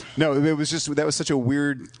forgiven. No, it was just that was such a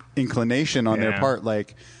weird inclination on their part.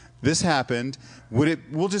 Like, this happened.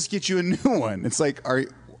 We'll just get you a new one. It's like, are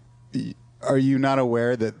you not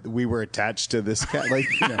aware that we were attached to this cat? Like,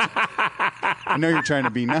 I know you're trying to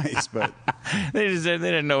be nice, but they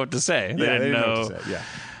didn't know what to say. They didn't know what to say. Yeah.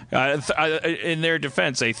 In their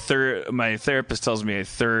defense, my therapist tells me a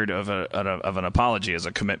third of an apology is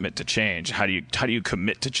a commitment to change. How do you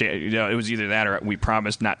commit to change? It was either that or we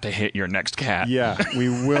promise not to hit your next cat. Yeah, we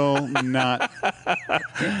will not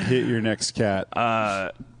hit your next cat.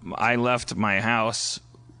 I left my house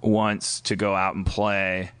once to go out and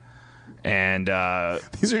play, and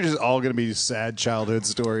these are just all going to be sad childhood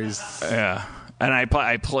stories. Yeah, and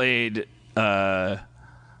I played.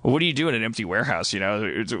 What do you do in an empty warehouse? We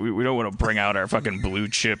don't want to bring out our fucking blue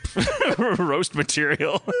chip roast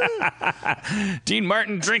material. Dean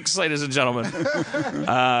Martin drinks, ladies and gentlemen.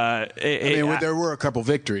 There were a couple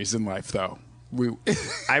victories in life, though.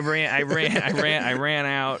 I ran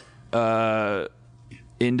out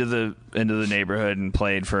into the neighborhood and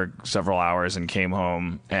played for several hours and came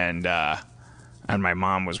home and my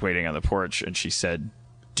mom was waiting on the porch and she said,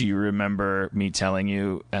 "Do you remember me telling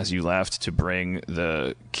you as you left to bring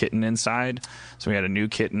the kitten inside?" So we had a new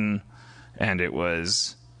kitten, and it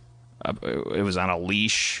was on a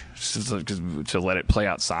leash to let it play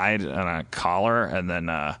outside on a collar, and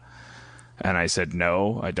I said,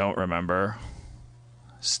 "No, I don't remember.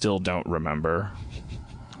 Still don't remember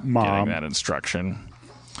Mom. Getting that instruction.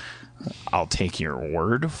 I'll take your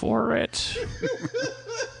word for it."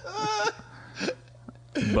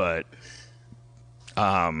 But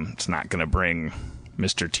it's not going to bring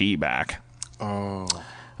Mr. T back. Oh.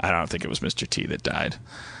 I don't think it was Mr. T that died.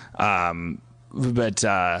 But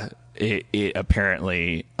it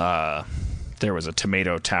apparently there was a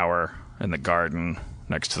tomato tower in the garden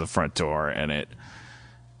next to the front door, and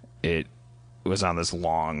it was on this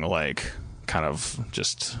long, like, kind of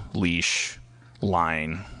just leash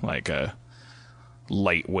line, like a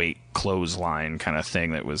lightweight clothesline kind of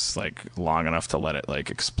thing that was like long enough to let it like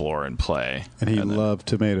explore and play. And he loved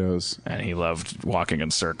tomatoes. And he loved walking in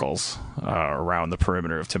circles around the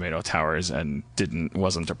perimeter of tomato towers, and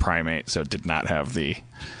wasn't a primate, so did not have the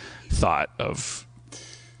thought of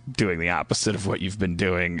doing the opposite of what you've been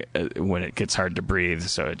doing when it gets hard to breathe.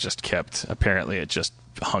 So it just apparently it just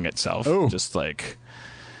hung itself. Oh. Just like,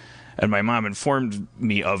 and my mom informed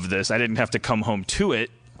me of this. I didn't have to come home to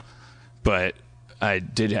it, but I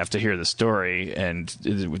did have to hear the story,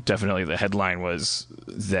 and definitely the headline was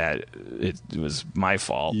that it was my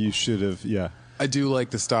fault. You should have, yeah. I do like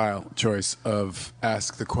the style choice of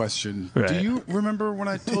ask the question. Right. Do you remember when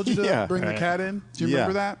I told you to Yeah. bring the cat in? Do you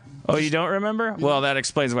remember that? Oh, you don't remember? Well, that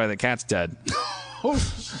explains why the cat's dead. Oh,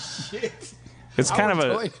 shit. It's kind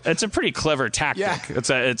of it's a pretty clever tactic. Yeah.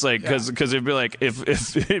 It's like, because it'd be like, if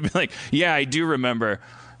it'd be like, yeah, I do remember.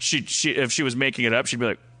 She if she was making it up, she'd be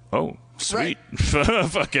like, oh, sweet. Right.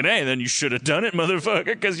 Fucking A. Then you should have done it, motherfucker,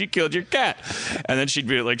 because you killed your cat. And then she'd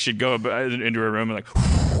be like, she'd go into her room and like,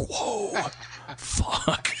 whoa,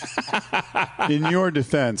 fuck. In your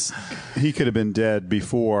defense, he could have been dead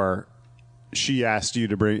before she asked you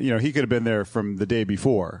to bring, he could have been there from the day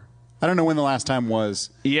before. I don't know when the last time was.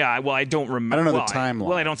 Yeah, well, I don't remember. I don't know the timeline.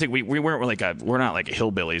 Well, I don't think we weren't like we're not like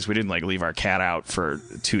hillbillies. We didn't like leave our cat out for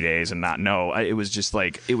 2 days and not know. It was just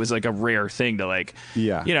like, it was like a rare thing to like,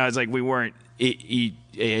 yeah. It's like we weren't,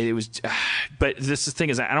 it was, but this thing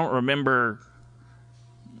is, I don't remember.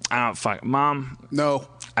 Mom. No.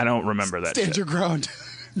 I don't remember that Stand shit. your ground.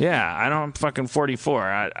 Yeah, I'm fucking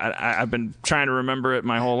 44. I've been trying to remember it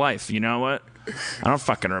my whole life. You know what? I don't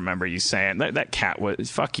fucking remember you saying that cat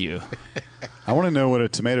was. Fuck you. I want to know what a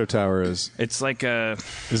tomato tower is. It's like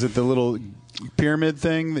Is it the little pyramid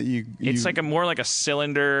thing that you? It's like more like a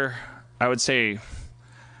cylinder. I would say,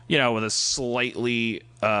 with a slightly.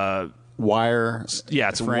 Wire. Yeah,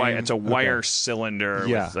 it's frame. It's a wire cylinder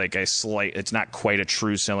Yeah. with like a slight. It's not quite a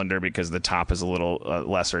true cylinder because the top is a little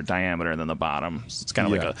lesser diameter than the bottom. So it's kind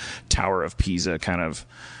of like a Tower of Pisa kind of.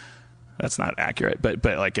 That's not accurate, but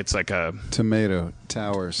like it's like a tomato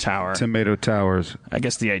towers. Tower. Tomato towers. I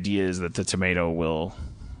guess the idea is that the tomato will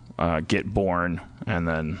get born and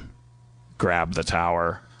then grab the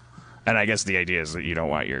tower. And I guess the idea is that you don't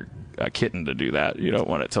want your kitten to do that. You don't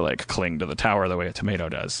want it to like cling to the tower the way a tomato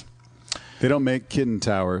does. They don't make kitten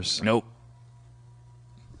towers. Nope.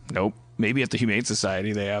 Maybe at the Humane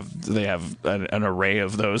Society they have an array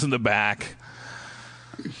of those in the back.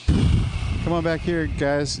 Come on back here,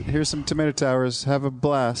 guys. Here's some tomato towers. Have a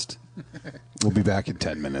blast. We'll be back in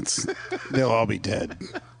 10 minutes. They'll all be dead.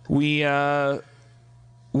 We love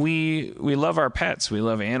our pets. We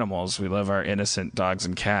love animals. We love our innocent dogs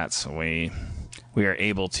and cats. We are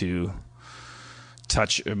able to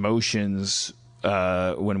touch emotions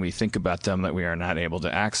when we think about them that we are not able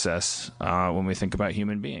to access when we think about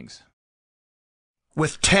human beings.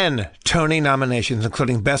 With 10 Tony nominations,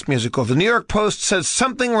 including Best Musical, the New York Post says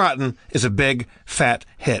Something Rotten is a big, fat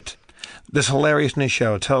hit. This hilarious new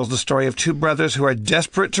show tells the story of two brothers who are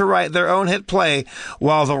desperate to write their own hit play,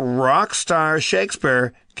 while the rock star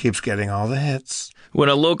Shakespeare keeps getting all the hits. When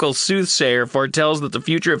a local soothsayer foretells that the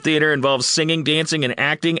future of theater involves singing, dancing, and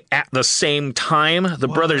acting at the same time, the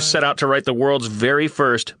brothers set out to write the world's very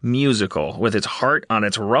first musical. With its heart on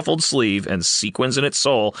its ruffled sleeve and sequins in its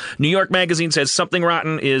soul, New York Magazine says Something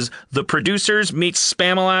Rotten is The Producers meets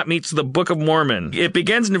Spamalot meets the Book of Mormon. It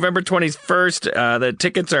begins November 21st. The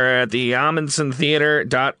tickets are at the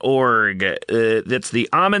AmundsenTheater.org. That's the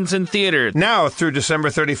Amundsen Theater. Now through December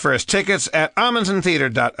 31st, tickets at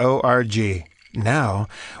AmundsenTheater.org. Now,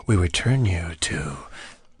 we return you to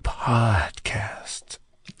podcast.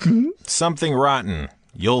 Something Rotten.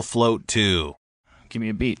 You'll float too. Give me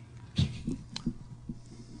a beat.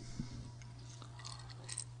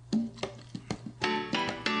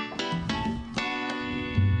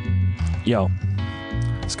 Yo,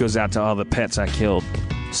 this goes out to all the pets I killed.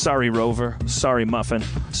 Sorry, Rover. Sorry, Muffin.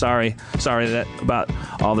 Sorry that about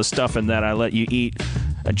all the stuffing that I let you eat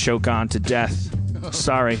and choke on to death.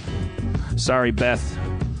 Sorry, Beth,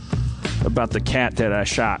 about the cat that I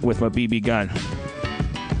shot with my BB gun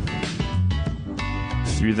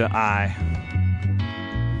through the eye.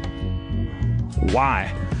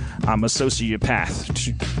 Why? I'm a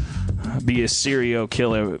sociopath, be a serial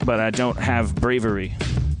killer, but I don't have bravery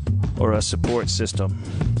or a support system.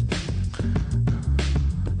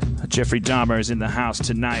 Jeffrey Dahmer is in the house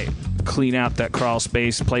tonight. Clean out that crawl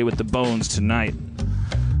space, play with the bones tonight.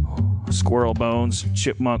 Squirrel bones,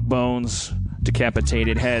 chipmunk bones,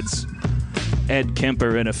 decapitated heads. Ed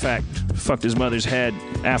Kemper, in effect, fucked his mother's head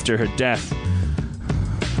after her death.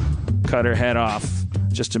 Cut her head off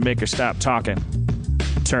just to make her stop talking.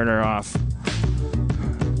 Turn her off.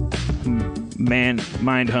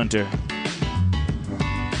 Mindhunter.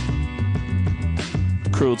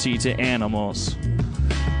 Cruelty to animals.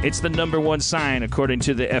 It's the number one sign, according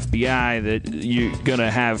to the FBI, that you're going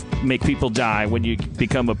to make people die when you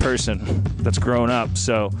become a person that's grown up.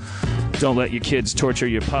 So don't let your kids torture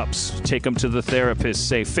your pups. Take them to the therapist.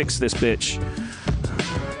 Say, fix this bitch.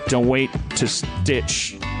 Don't wait to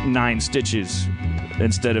stitch 9 stitches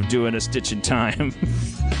instead of doing a stitch in time.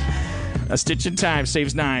 A stitch in time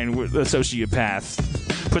saves 9 with a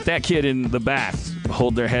sociopath. Put that kid in the bath.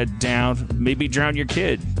 Hold their head down. Maybe drown your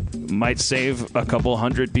kid. Might save a couple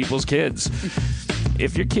hundred people's kids.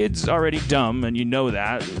 If your kid's already dumb and you know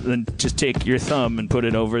that, then just take your thumb and put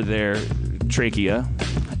it over their trachea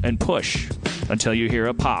and push until you hear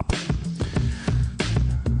a pop.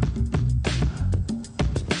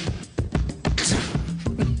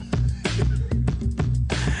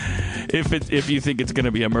 If you think it's going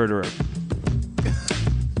to be a murderer.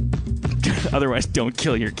 Otherwise, don't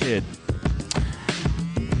kill your kid.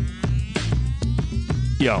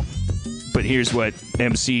 Yo, but here's what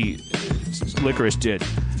MC Licorice did.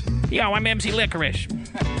 Yo, I'm MC Licorice.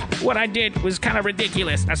 What I did was kind of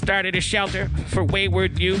ridiculous. I started a shelter for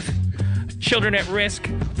wayward youth, children at risk.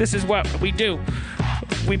 This is what we do.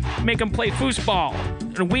 We make them play foosball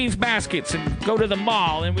and weave baskets and go to the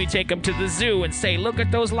mall, and we take them to the zoo and say, look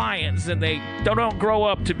at those lions. And they don't grow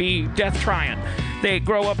up to be death trying. They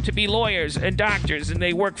grow up to be lawyers and doctors, and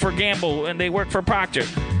they work for Gamble and they work for Procter.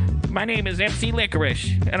 My name is MC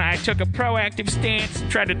Licorice, and I took a proactive stance and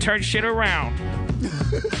tried to turn shit around.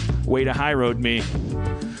 Way to high road me,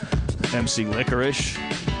 MC Licorice.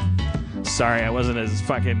 Sorry, I wasn't as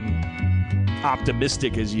fucking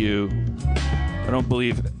optimistic as you. I don't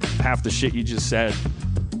believe half the shit you just said.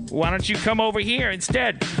 Why don't you come over here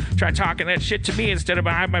instead? Try talking that shit to me instead of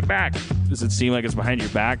behind my back. Does it seem like it's behind your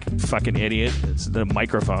back? Fucking idiot. It's the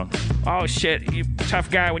microphone. Oh, shit. You tough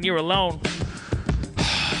guy when you're alone.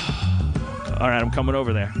 All right, I'm coming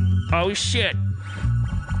over there. Oh, shit.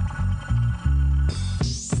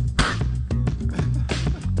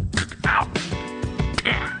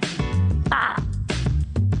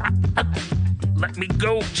 Let me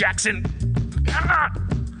go, Jackson.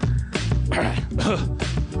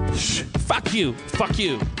 Fuck you. Fuck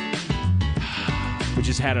you. We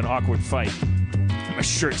just had an awkward fight. My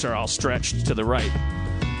shirts are all stretched to the right.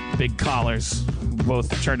 Big collars.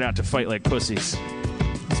 Both turned out to fight like pussies.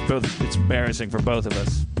 It's embarrassing for both of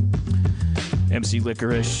us. MC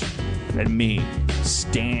Licorice and me,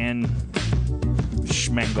 Stan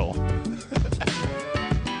Schmengel.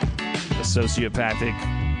 A sociopathic,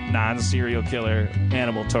 non-serial killer,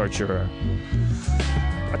 animal torturer.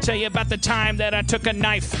 I'll tell you about the time that I took a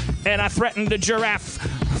knife and I threatened a giraffe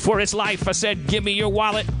for his life. I said, give me your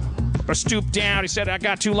wallet or stoop down. He said, I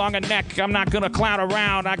got too long a neck. I'm not going to clown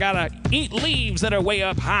around. I got to eat leaves that are way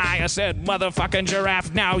up high. I said, motherfucking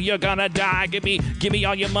giraffe, now you're going to die. Give me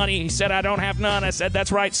all your money. He said, I don't have none. I said,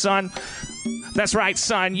 that's right, son. That's right,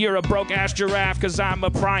 son. You're a broke-ass giraffe because I'm a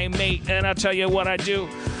primate. And I'll tell you what I do.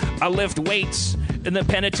 I lift weights in the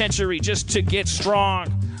penitentiary just to get strong.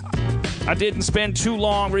 I didn't spend too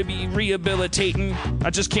long rehabilitating. I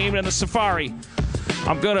just came in a safari.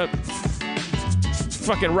 I'm gonna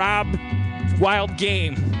fucking rob wild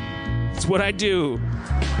game. That's what I do.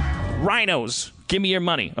 Rhinos, give me your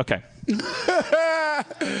money. Okay.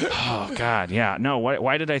 Oh, God, yeah. No,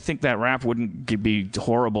 why did I think that rap wouldn't be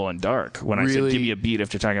horrible and dark when I said give me a beat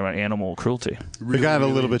after talking about animal cruelty? It got a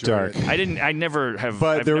little bit dark. I never have.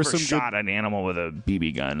 But I've there never was some shot an animal with a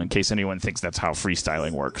BB gun. In case anyone thinks that's how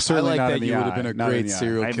freestyling works. Certainly I like not that in the you would have eye, been a not in great the eye.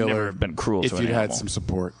 serial I've killer never been cruel if to an you'd had animal. some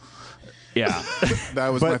support. Yeah. That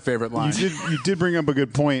was But my favorite line. You did bring up a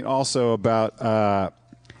good point also about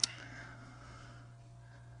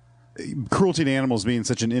cruelty to animals being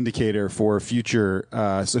such an indicator for future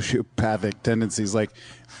sociopathic tendencies. Like,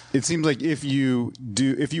 it seems like if you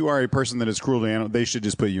are a person that is cruel to animals, they should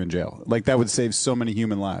just put you in jail. Like, that would save so many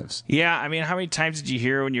human lives. Yeah, I mean, how many times did you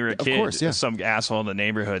hear when you were a kid course, yeah. some asshole in the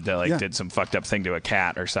neighborhood that did some fucked up thing to a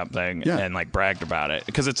cat or something and bragged about it?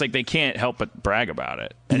 Because it's like they can't help but brag about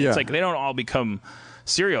it. And it's like they don't all become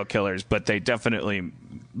serial killers, but they definitely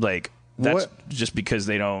that's just because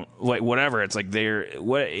they don't whatever. It's like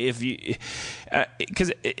because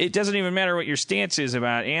it doesn't even matter what your stance is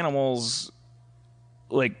about animals.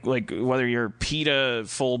 Like whether you're PETA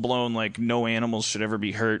full blown no animals should ever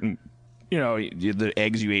be hurt, and the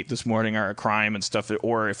eggs you ate this morning are a crime and stuff,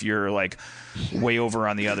 or if you're way over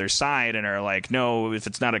on the other side and are no, if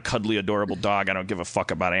it's not a cuddly adorable dog, I don't give a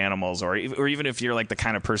fuck about animals, or even if you're the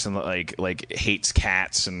kind of person that hates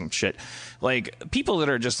cats and shit, people that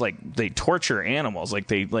are just they torture animals,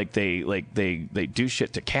 they do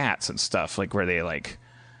shit to cats and stuff, where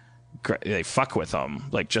they fuck with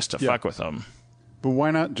them just to fuck with them. But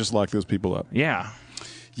why not just lock those people up? Yeah.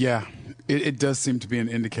 Yeah, it does seem to be an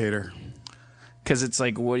indicator. Because it's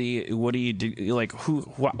like, what do you do? Like,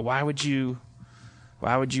 why would you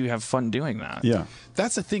have fun doing that? Yeah.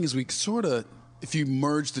 That's the thing is we sort of, if you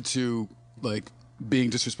merge the two, like being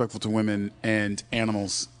disrespectful to women and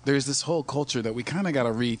animals, there's this whole culture that we kind of got to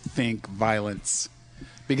rethink violence.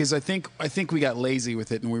 Because I think we got lazy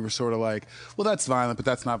with it and we were sort of like, well, that's violent, but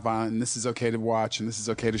that's not violent, and this is okay to watch and this is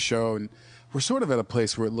okay to show. And we're sort of at a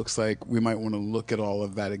place where it looks like we might want to look at all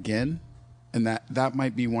of that again. And that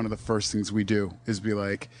might be one of the first things we do is be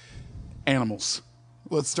like, animals.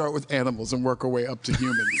 Let's start with animals and work our way up to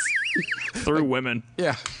humans. Through women.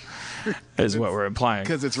 Yeah. Is what we're implying.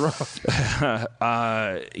 Because it's rough.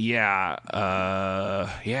 Yeah.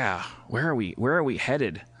 Where are we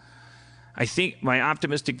headed? I think my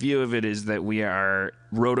optimistic view of it is that we are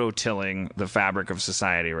rototilling the fabric of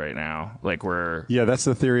society right now. Like Yeah, that's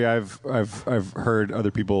the theory I've heard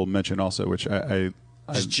other people mention also, which I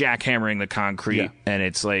just jackhammering the concrete. Yeah. And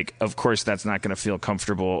it's like, of course, that's not going to feel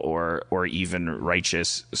comfortable or even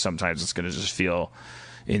righteous. Sometimes it's going to just feel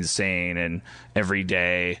insane. And every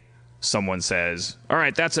day someone says, all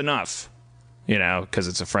right, that's enough, because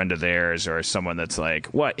it's a friend of theirs or someone that's like,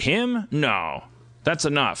 what, him? No, that's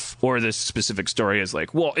enough. Or this specific story is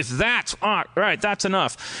like, well, if that's all right, that's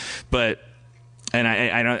enough. But and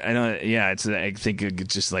I don't yeah, I think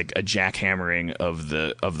it's just like a jackhammering of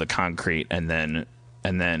the concrete, and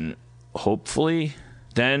then hopefully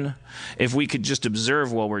then if we could just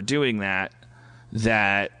observe while we're doing that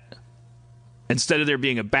instead of there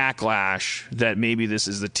being a backlash, that maybe this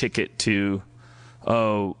is the ticket to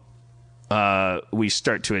we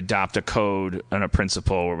start to adopt a code and a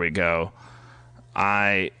principle where we go,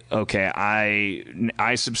 I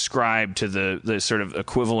subscribe to the sort of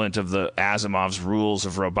equivalent of the Asimov's rules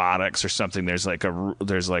of robotics or something. There's like a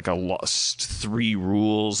 3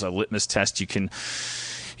 rules, a litmus test you can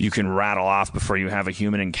rattle off before you have a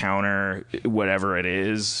human encounter, whatever it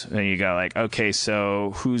is. And you go like, okay,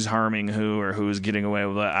 so who's harming who or who's getting away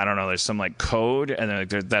with it? I don't know. There's some like code, and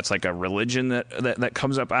then that's like a religion that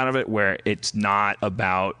comes up out of it, where it's not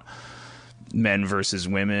about men versus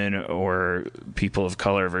women or people of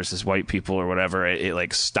color versus white people or whatever. It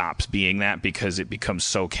like stops being that because it becomes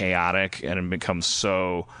so chaotic and it becomes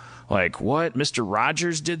so like, what? Mr.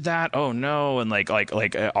 Rogers did that? Oh no. And like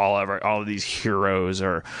all of these heroes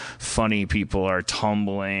or funny people are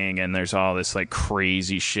tumbling, and there's all this like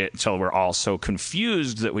crazy shit until we're all so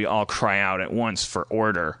confused that we all cry out at once for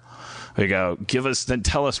order. We go,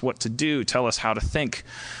 tell us what to do. Tell us how to think.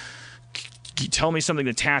 Tell me something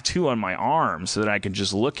to tattoo on my arm so that I can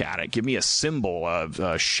just look at it. Give me a symbol,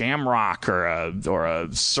 a shamrock or a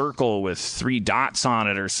circle with 3 dots on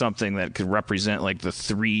it or something that could represent like the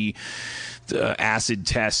 3 acid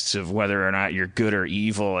tests of whether or not you're good or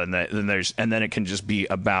evil. And then it can just be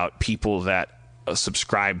about people that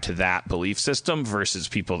subscribe to that belief system versus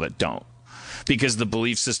people that don't. Because the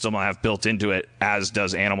belief system I have built into it, as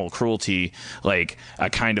does animal cruelty, like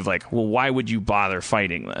a kind of like, well, why would you bother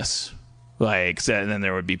fighting this? Like, and then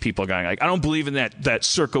there would be people going like, I don't believe in that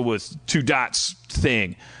circle with 2 dots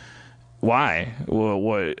thing. Why?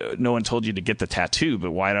 Well, no one told you to get the tattoo, but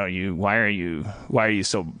why are you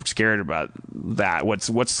so scared about that?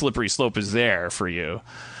 What slippery slope is there for you?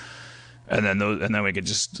 And then we could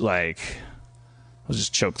just like, we'll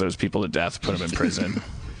just choke those people to death, put them in prison.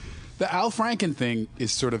 The Al Franken thing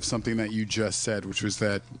is sort of something that you just said, which was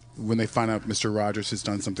that when they find out Mr. Rogers has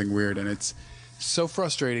done something weird, and it's so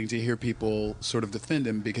frustrating to hear people sort of defend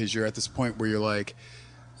him, because you're at this point where you're like,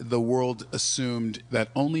 the world assumed that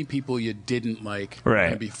only people you didn't like were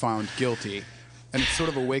going to be found guilty. And it's sort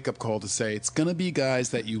of a wake-up call to say it's going to be guys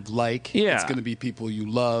that you like. Yeah. It's going to be people you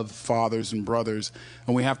love, fathers and brothers.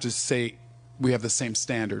 And we have to say we have the same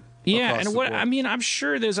standard. Yeah, and I'm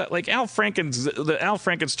sure there's the Al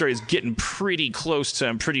Franken story is getting pretty close to,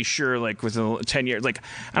 I'm pretty sure, like within 10 years, like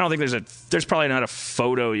I don't think there's probably not a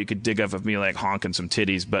photo you could dig up of me like honking some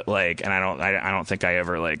titties, but like, and I don't think I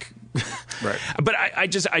ever like, right. But I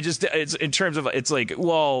just it's in terms of, it's like,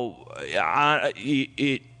 well,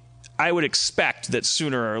 I would expect that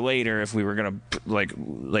sooner or later, if we were going to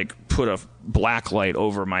like put a black light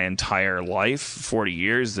over my entire life, 40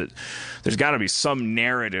 years, that there's got to be some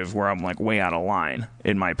narrative where I'm like way out of line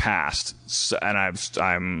in my past. So,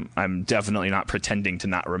 and I'm definitely not pretending to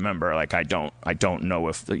not remember. Like I don't know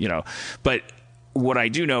if, but what I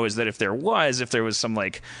do know is that if there was some,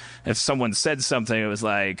 like, if someone said something, it was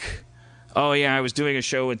like, oh yeah, I was doing a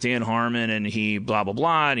show with Dan Harmon and he blah blah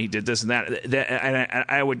blah and he did this and that. And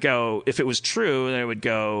I would go, if it was true, then I would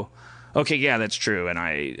go, okay, yeah, that's true, and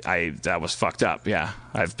I that was fucked up. Yeah,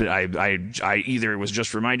 I either was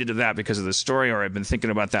just reminded of that because of the story, or I've been thinking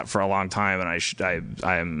about that for a long time,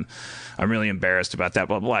 and I'm really embarrassed about that.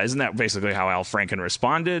 Blah blah. Isn't that basically how Al Franken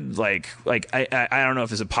responded? Like I don't know if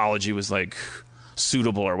his apology was like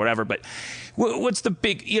suitable or whatever, but what's the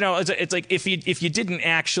big, it's like if you didn't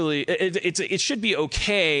actually, it should be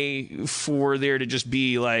okay for there to just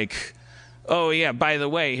be like, oh yeah, by the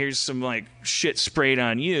way, here's some like shit sprayed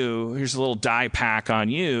on you, here's a little dye pack on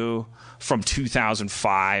you from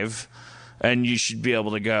 2005, and you should be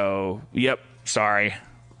able to go, yep, sorry.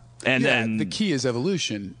 And then the key is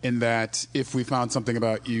evolution, in that if we found something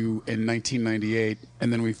about you in 1998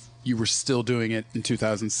 and then you were still doing it in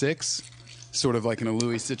 2006, sort of like in a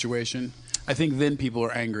Louis situation, I think then people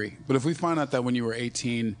are angry. But if we find out that when you were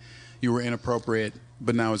 18, you were inappropriate,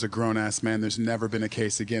 but now as a grown-ass man, there's never been a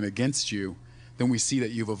case again against you, then we see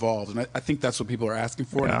that you've evolved. And I think that's what people are asking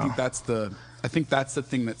for. Yeah. And I think that's the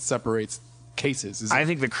thing that separates cases. I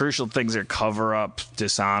think the crucial things are cover-up,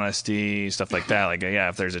 dishonesty, stuff like that. Like, yeah,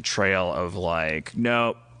 if there's a trail of like,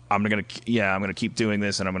 no, I'm gonna keep doing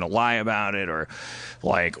this, and I'm gonna lie about it, or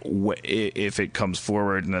like if it comes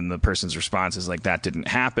forward and then the person's response is like, that didn't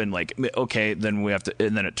happen, like, okay, then we have to,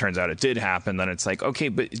 and then it turns out it did happen, then it's like, okay,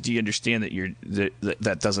 but do you understand that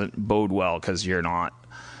that doesn't bode well, because you're not.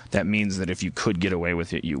 That means that if you could get away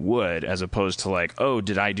with it, you would, as opposed to like, oh,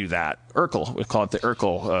 did I do that? Urkel, we call it the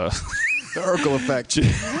Urkel. The Urkel effect.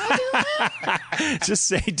 Just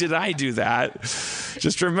say, did I do that?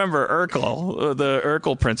 Just remember Urkel, the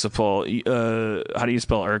Urkel principle. How do you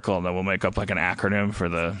spell Urkel? And then we'll make up like an acronym for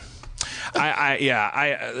the. I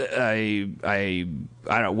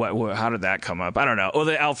don't what. How did that come up? I don't know. Oh,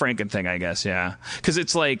 the Al Franken thing, I guess. Yeah, because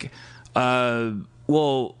it's like,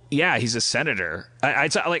 well, yeah, he's a senator. I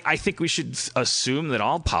think we should assume that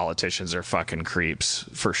all politicians are fucking creeps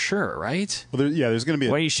for sure, right? Well, there's going to be.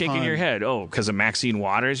 Why are you shaking your head? Oh, because of Maxine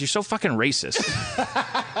Waters? You're so fucking racist.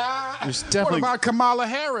 There's What definitely about Kamala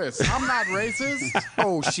Harris? I'm not racist.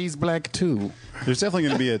 Oh, she's black too. there's definitely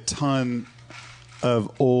going to be a ton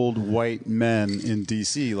of old white men in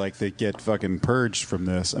D.C. like that get fucking purged from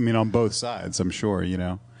this. I mean, on both sides, I'm sure.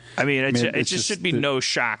 I mean, it it's just should be no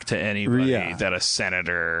shock to anybody Yeah. that a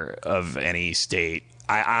senator of any state.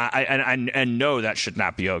 I know that should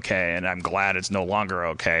not be okay, and I'm glad it's no longer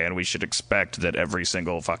okay. And we should expect that every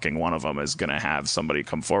single fucking one of them is going to have somebody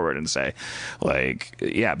come forward and say, like,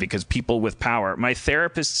 yeah, because people with power. My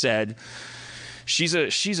therapist said she's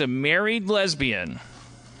a married lesbian.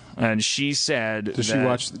 And she said, Does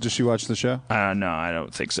she watch the show? No, I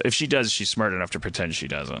don't think so. If she does, she's smart enough to pretend she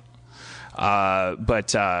doesn't. But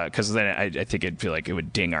because then I think it'd feel like it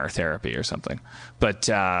would ding our therapy or something. But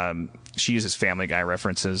she uses Family Guy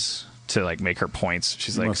references to like make her points.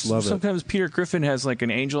 She's like, must love it. sometimes Peter Griffin has like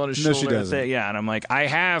an angel on his No, shoulder. she doesn't. Yeah, and I'm like, I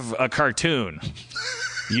have a cartoon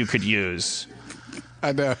you could use.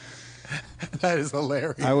 I know. That is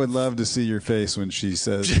hilarious. I would love to see your face when she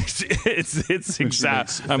says. it's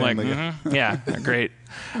exact. I'm like, yeah, great.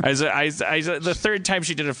 The third time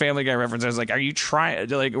she did a Family Guy reference, I was like, "Are you trying?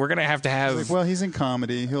 Like, we're gonna have to have." Like, well, he's in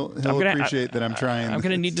comedy. He'll appreciate that I'm trying. I'm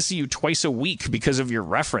gonna need to see you twice a week because of your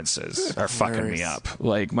references are fucking me up.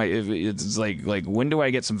 Like it's like when do I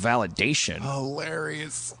get some validation?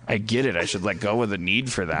 Hilarious. I get it. I should let go of the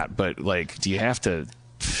need for that, but like, do you have to?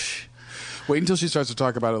 Wait until she starts to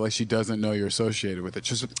talk about it like she doesn't know you're associated with it.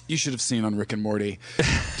 You should have seen on Rick and Morty.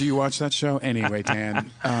 Do you watch that show? Anyway, Dan,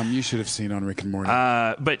 you should have seen on Rick and Morty.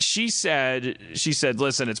 But she said,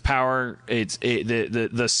 listen, it's power.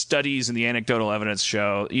 The studies and the anecdotal evidence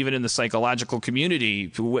show, even in the psychological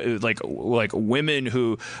community, like women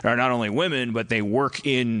who are not only women, but they work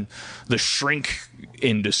in the shrink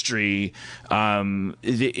industry.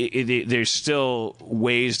 There's still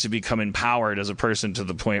ways to become empowered as a person to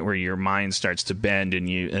the point where your mind starts to bend, and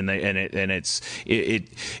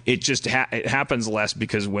it just happens less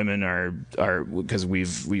because women are because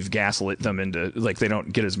we've gaslit them into like they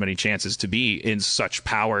don't get as many chances to be in such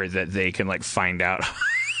power that they can like find out.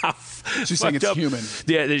 She's saying it's human.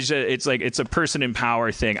 Yeah, it's like it's a person in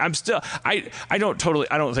power thing. I don't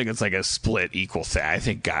think it's like a split equal thing. I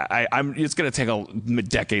think it's going to take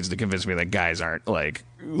decades to convince me that guys aren't like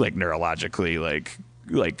neurologically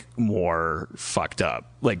like more fucked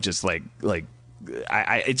up. Like just like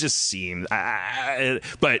it just seems.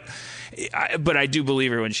 But I do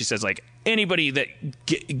believe her when she says like anybody that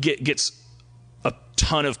gets a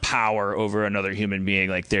ton of power over another human being.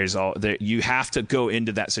 Like you have to go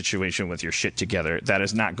into that situation with your shit together. That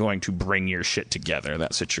is not going to bring your shit together,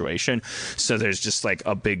 that situation. So there's just like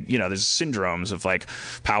a big, there's syndromes of like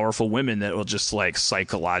powerful women that will just like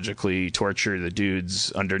psychologically torture the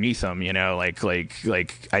dudes underneath them, like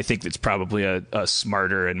I think it's probably a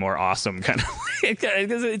smarter and more awesome kind of,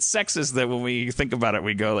 because it's sexist that when we think about it,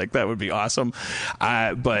 we go like, that would be awesome.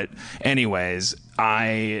 But anyways,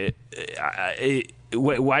 why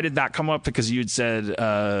did that come up? Because you'd said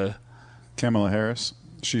Kamala Harris,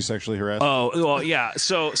 she's sexually harassed. Oh, well, yeah.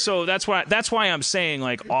 So that's why I'm saying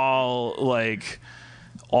like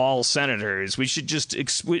all senators, we should just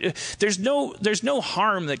there's no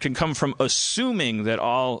harm that can come from assuming that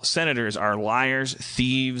all senators are liars,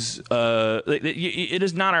 thieves. It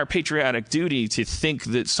is not our patriotic duty to think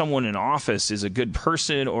that someone in office is a good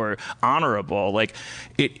person or honorable. Like,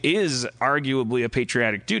 it is arguably a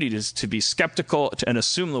patriotic duty to be skeptical and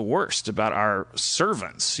assume the worst about our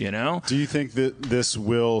servants, Do you think that this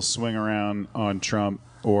will swing around on Trump,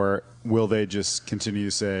 or will they just continue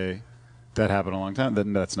to say that happened a long time?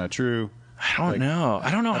 That's not true. I don't know.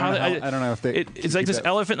 I don't know how. I don't know if they. It's like this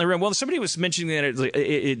elephant in the room. Well, somebody was mentioning that.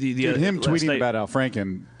 Him tweeting about Al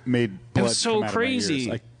Franken made blood it was so come out of my ears.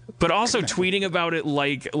 crazy. But also tweeting about it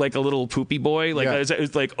like a little poopy boy. Like, it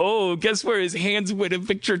was like, oh, guess where his hands went in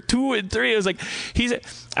picture 2 and 3. I was like,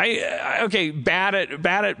 bad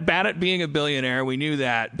at being a billionaire. We knew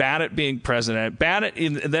that. Bad at being president.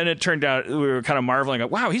 Then it turned out we were kind of marveling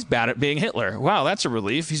at, wow, he's bad at being Hitler. Wow, that's a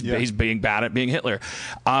relief. He's being bad at being Hitler.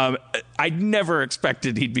 I never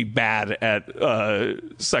expected he'd be bad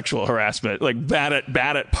at sexual harassment. Like bad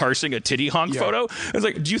at parsing a titty honk photo. I was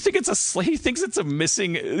like, do you think he thinks it's a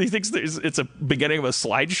missing? He thinks it's a beginning of a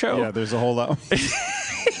slideshow. Yeah, there's a whole lot.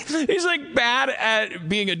 He's like bad at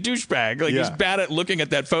being a douchebag. Like he's bad at looking at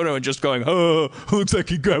that photo and just going, oh, looks like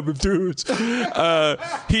he grabbed him dudes.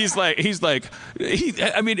 He's like, it's like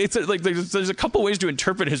there's a couple ways to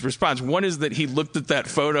interpret his response. One is that he looked at that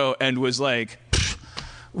photo and was like,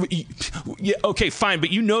 yeah, okay, fine, but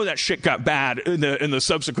that shit got bad in the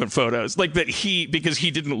subsequent photos. Like that because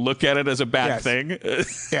he didn't look at it as a bad thing.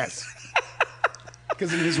 Yes.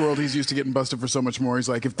 Because in his world, he's used to getting busted for so much more. He's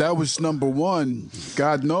like, if that was number 1,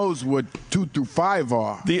 God knows what 2 through 5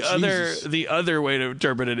 are. The other way to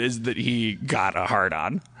interpret it is that he got a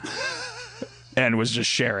hard-on and was just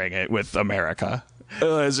sharing it with America. It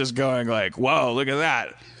was just going like, whoa, look at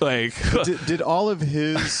that. Like, did all of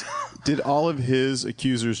his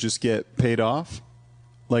accusers just get paid off?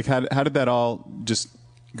 Like, how did that all just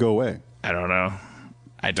go away? I don't know.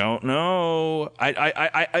 I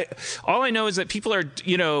all I know is that people are,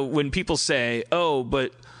 when people say, oh,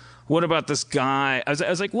 but what about this guy? I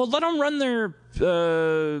was like, well, let them run their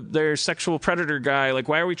sexual predator guy. Like,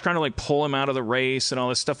 why are we trying to like pull him out of the race and all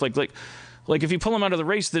this stuff? Like if you pull him out of the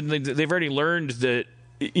race, then they've already learned that,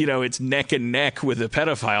 it's neck and neck with a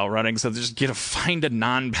pedophile running. So they're just find a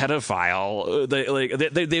non-pedophile.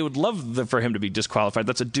 They would love for him to be disqualified.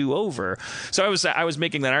 That's a do-over. So I was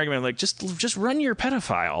making that argument like just run your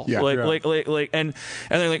pedophile. Yeah, and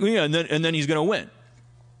they're like, yeah, and then he's gonna win.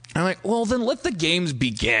 I'm like, well, then let the games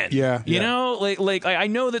begin. Yeah. You know, like I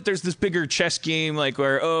know that there's this bigger chess game, like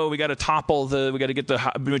where, we got to we got to get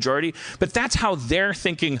the majority. But that's how they're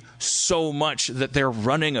thinking so much that they're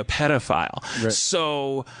running a pedophile. Right.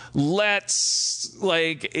 So let's,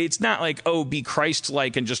 it's not like, be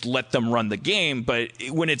Christ-like and just let them run the game. But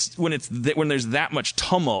when there's that much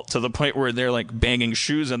tumult to the point where they're like banging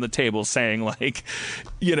shoes on the table saying like,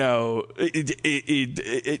 it's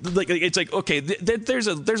like, okay, there's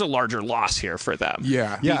a larger loss here for them.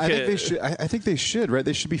 Yeah. I think they should. I think they should. Right?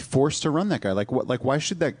 They should be forced to run that guy. Like what? Like why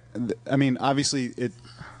should that? I mean, obviously,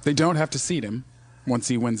 they don't have to seat him once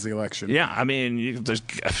he wins the election. Yeah. I mean, there's.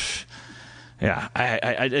 Yeah.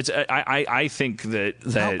 I think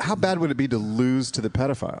that. How bad would it be to lose to the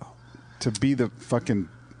pedophile? To be the fucking.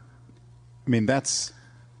 I mean, that's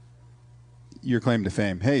your claim to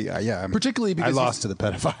fame. Hey, particularly because I lost to the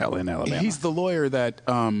pedophile in Alabama. He's the lawyer that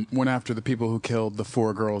went after the people who killed the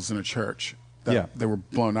 4 girls in a church that they were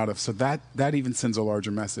blown out of. So that even sends a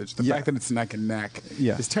larger message. The fact that it's neck and neck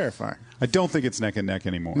is terrifying. I don't think it's neck and neck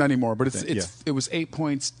anymore. Not anymore, but it was 8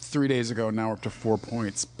 points 3 days ago. Now we're up to 4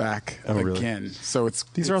 points back again. So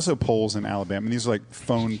these are also polls in Alabama. These are like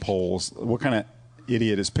phone polls. What kind of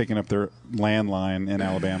idiot is picking up their landline in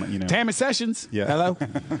Alabama? Tammy Sessions. Yeah. Hello.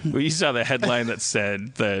 Well, you saw the headline that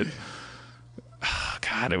said that. Oh,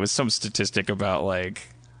 God, it was some statistic about like.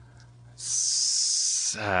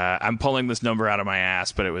 I'm pulling this number out of my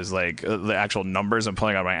ass, but it was like the actual numbers I'm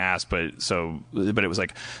pulling out of my ass. But it was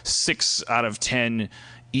like 6 out of 10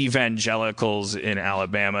 evangelicals in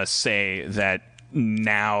Alabama say that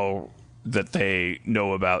now that they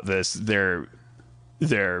know about this, they're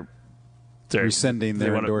rescinding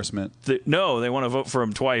their endorsement. No, they want to vote for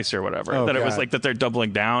him twice or whatever. Oh, that God. It was like that they're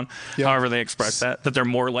doubling down, however they express that they're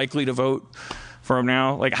more likely to vote for him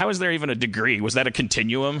now. Like, how is there even a degree? Was that a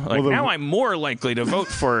continuum? Like, now I'm more likely to vote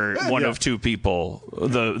for one of two people.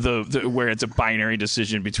 The where it's a binary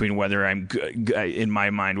decision between whether I'm good, in my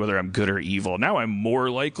mind, whether I'm good or evil. Now I'm more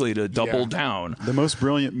likely to double down. The most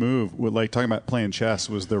brilliant move, with like talking about playing chess,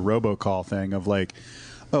 was the robocall thing of like,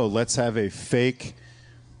 oh, let's have a fake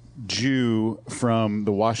Jew from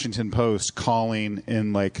the Washington Post calling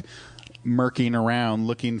and like murking around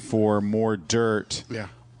looking for more dirt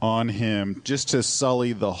on him just to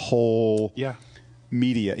sully the whole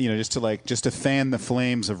media, just to fan the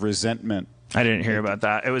flames of resentment. I didn't hear about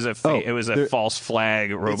that. It was a false flag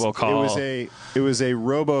robocall. It was a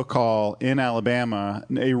robocall in Alabama,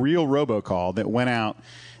 a real robocall that went out,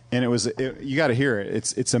 and you got to hear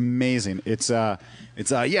it. It's amazing. It's a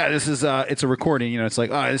recording. It's like,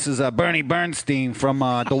 this is Bernie Bernstein from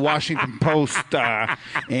the Washington Post,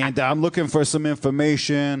 and I'm looking for some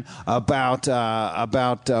information about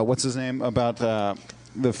what's his name, about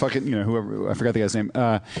the fucking, whoever, I forgot the guy's name.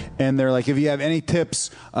 And they're like, if you have any tips,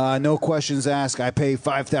 no questions asked. I pay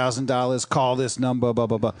 $5,000. Call this number. Blah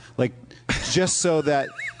blah blah. Like, just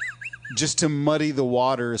to muddy the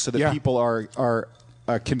waters so that people are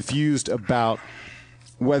confused about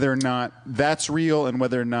whether or not that's real and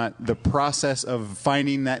whether or not the process of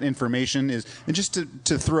finding that information is, and just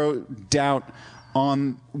to throw doubt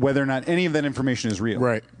on whether or not any of that information is real.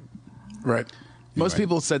 Right. Most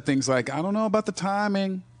people said things like, I don't know about the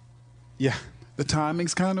timing. Yeah. The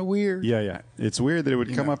timing's kind of weird. Yeah. It's weird that it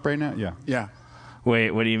would come up right now. Yeah. Yeah.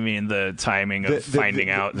 Wait, what do you mean the timing of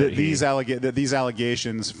finding out that these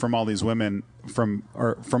allegations from all these women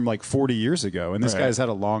are from like 40 years ago, and this guy's had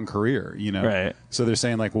a long career, Right. So they're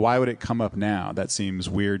saying like, why would it come up now? That seems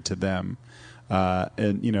weird to them,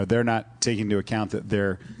 and they're not taking into account that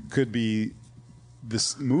there could be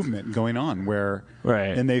this movement going on where,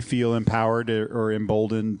 and they feel empowered or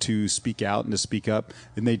emboldened to speak out and to speak up,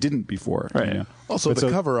 and they didn't before. Right. Also,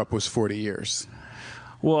 the cover-up was 40 years.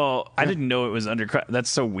 Well, I didn't know it was undercut. That's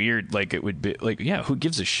so weird. Like, it would be like, who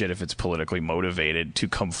gives a shit if it's politically motivated to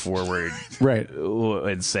come forward,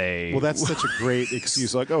 and say, well, that's such a great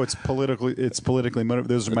excuse. Like, oh, it's politically motivated.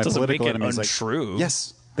 Those are my political enemies. Like, untrue.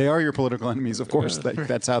 Yes, they are your political enemies. Of course,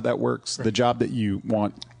 that's how that works. The job that you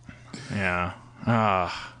want. Yeah.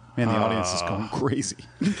 Man, the audience is going crazy.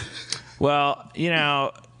 Well, you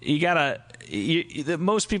gotta.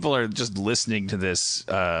 Most people are just listening to this.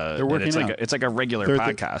 They're working out. It's like a regular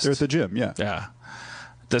podcast. They're at the gym, yeah. Yeah.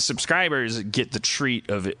 The subscribers get the treat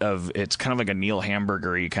of it's kind of like a Neil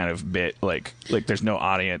Hamburger-y kind of bit. Like there's no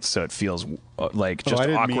audience, so it feels like just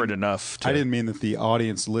awkward enough. I didn't mean that the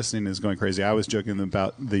audience listening is going crazy. I was joking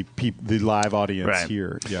about the live audience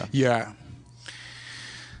here. Yeah. Yeah.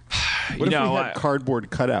 What if we had cardboard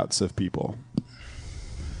cutouts of people?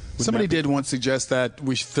 Somebody did once suggest that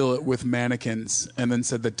we should fill it with mannequins, and then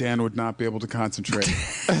said that Dan would not be able to concentrate.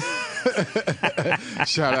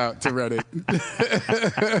 Shout out to Reddit.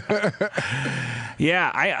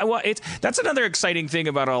 Yeah, that's another exciting thing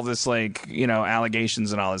about all this,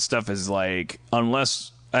 allegations and all this stuff is like,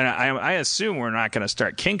 unless. And I assume we're not going to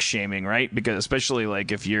start kink shaming, right? Because especially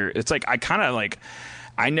if it's like I kind of like.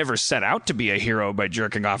 I never set out to be a hero by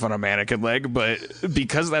jerking off on a mannequin leg, but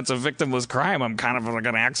because that's a victimless crime, I'm kind of like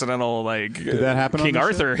an accidental Did that happen King on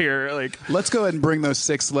Arthur here. Let's go ahead and bring those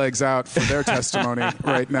 6 legs out for their testimony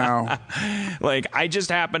right now. I just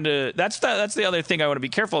happen to. That's the other thing I want to be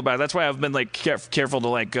careful about. That's why I've been careful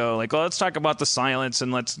to go let's talk about the silence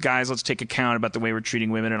and let's take account about the way we're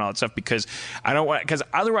treating women and all that stuff, because I don't want, because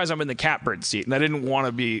otherwise I'm in the catbird seat, and I didn't want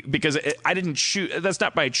to be, because I didn't choose. That's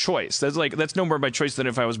not by choice. That's no more by choice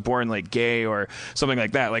than if I was born gay or something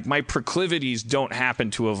like that. My proclivities don't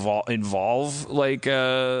happen to involve living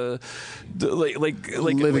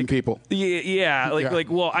people. Yeah.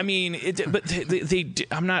 Well, I mean, but they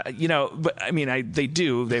I'm not, but I mean, they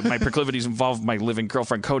do. My proclivities involve my living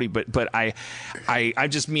girlfriend Cody, but I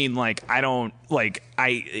just mean I don't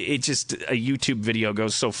it just, a YouTube video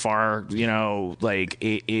goes so far,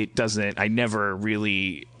 it doesn't. I never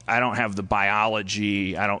really. I don't have the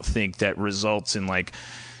biology, I don't think, that results in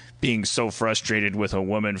being so frustrated with a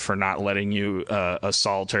woman for not letting you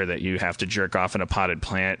assault her that you have to jerk off in a potted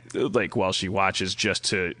plant while she watches just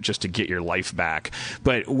to get your life back.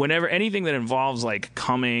 But whenever anything that involves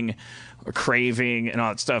coming or craving and all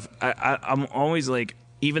that stuff, I'm always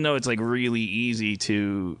even though it's really easy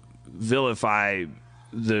to vilify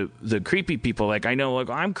the creepy people. Like, I know, like,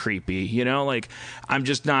 I'm creepy, you know, like, I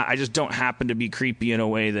just don't happen to be creepy in a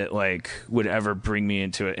way that, like, would ever bring me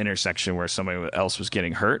into an intersection where somebody else was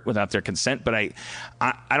getting hurt without their consent. But I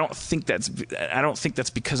don't think that's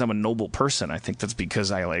because I'm a noble person. I think that's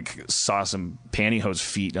because I, like, saw some pantyhose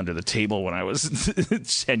feet under the table when I was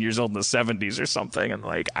 10 years old in the 70s or something. And,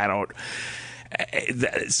 like, I don't.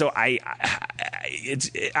 So I'm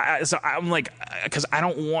like, because I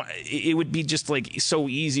don't want. It would be just like so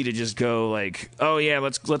easy to just go like, oh yeah,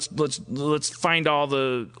 let's find all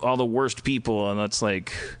the worst people and let's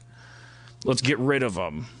get rid of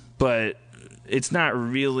them. But it's not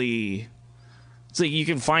really. It's like you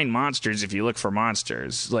can find monsters if you look for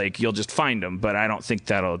monsters. Like, you'll just find them, but I don't think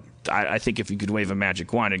that'll. I think if you could wave a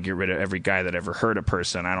magic wand and get rid of every guy that ever hurt a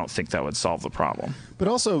person, I don't think that would solve the problem. But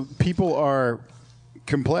also, people are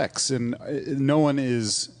complex, and no one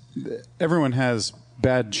is. Everyone has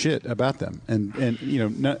bad shit about them, and you know,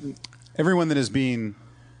 not everyone that is being.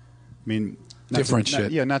 I mean, different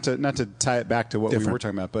shit. Not to tie it back to what we were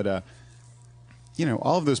talking about, but. You know,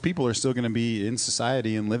 all of those people are still going to be in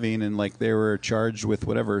society and living, and like they were charged with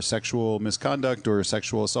whatever sexual misconduct or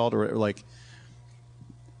sexual assault, or like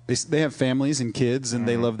they have families and kids, and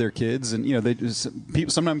they love their kids, and you know,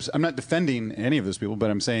 people. Sometimes I'm not defending any of those people,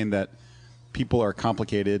 but I'm saying that people are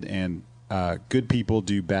complicated, and good people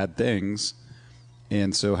do bad things,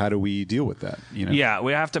 and so how do we deal with that? You know? Yeah,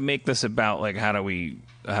 we have to make this about like how do we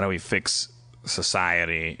fix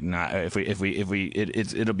society. Not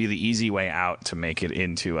it'll be the easy way out to make it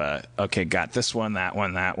into okay, got this one, that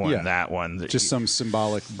one, that one, just some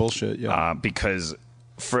symbolic bullshit. Because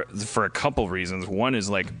for a couple reasons. One is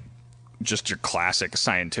like just your classic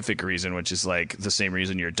scientific reason, which is like the same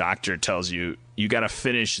reason your doctor tells you got to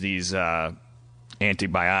finish these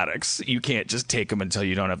antibiotics. You can't just take them until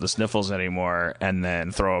you don't have the sniffles anymore and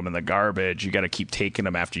then throw them in the garbage. You got to keep taking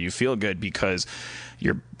them after you feel good, because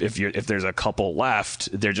if there's a couple left,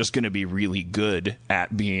 they're just going to be really good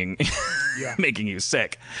at being making you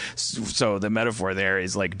sick. So the metaphor there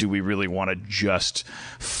is like, do we really want to just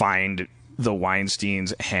find the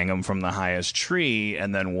Weinsteins, hang them from the highest tree,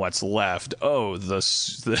 and then what's left? Oh, the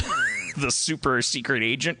super secret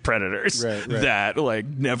agent predators that like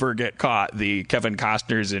never get caught. The Kevin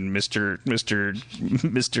Costners and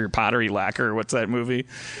Mr. Pottery Lacquer. What's that movie?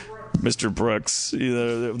 Mr. Brooks. You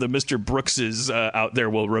know, the Mr. Brookses out there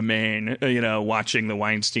will remain, you know, watching the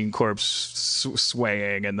Weinstein corpse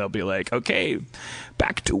swaying, and they'll be like, okay,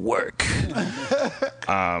 back to work.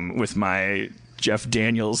 With my Jeff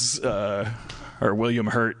Daniels or William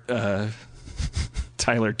Hurt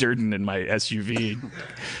Tyler Durden in my SUV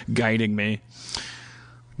guiding me.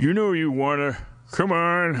 You know you want to. Come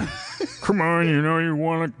on, you know you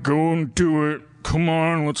want to go and do it. Come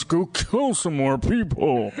on, let's go kill some more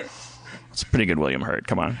people. It's a pretty good William Hurt.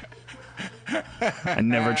 Come on. I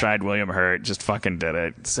never tried William Hurt. Just fucking did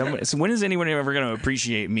it. So when is anyone ever going to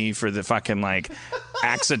appreciate me for the fucking like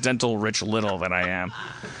accidental Rich Little that I am?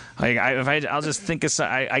 Like I'll just think of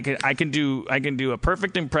I can do a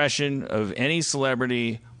perfect impression of any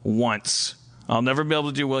celebrity once. I'll never be able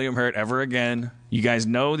to do William Hurt ever again. You guys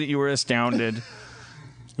know that you were astounded. It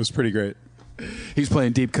was pretty great. He's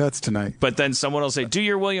playing deep cuts tonight. But then someone will say, "Do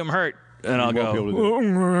your William Hurt," and I'll go.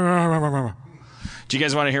 Do you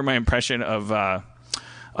guys want to hear my impression of the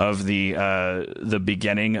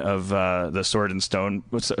beginning of the Sword and Scale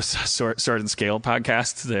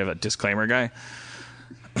podcast? They have a disclaimer guy.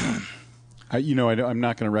 I'm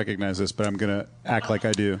not going to recognize this, but I'm going to act like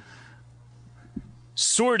I do.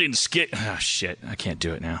 Sword and Scale. Oh shit! I can't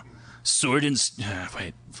do it now. Sword and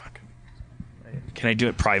wait, fuck. Can I do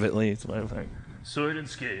it privately? Sword and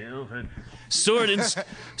Scale. Sword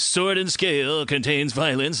and Scale contains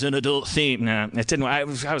violence and adult theme. Nah, it didn't. I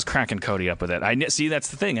was cracking Cody up with it. See, that's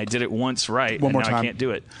the thing. I did it once right. One more now time. I can't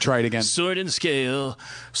do it. Try it again. Sword and Scale.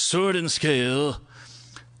 Sword and Scale.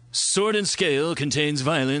 Sword and Scale contains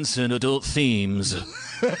violence and adult themes.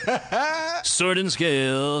 Sword and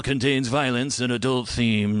Scale contains violence and adult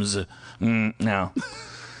themes. No.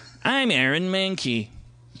 I'm Aaron Mankey,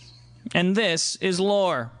 and this is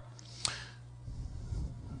Lore.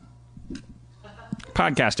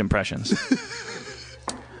 Podcast impressions.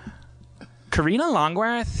 Karina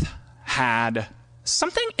Longworth had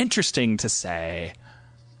something interesting to say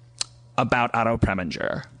about Otto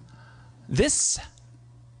Preminger. This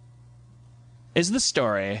is the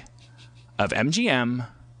story of MGM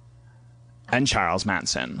and Charles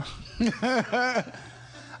Manson. I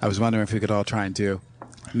was wondering if we could all try and do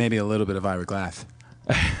maybe a little bit of Ira Glass.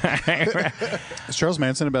 Is Charles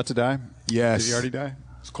Manson about to die? Yes. Did he already die?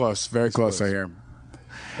 It's close. Very close, I hear.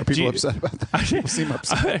 Are people upset about that? People seem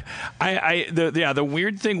upset. The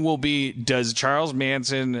weird thing will be, does Charles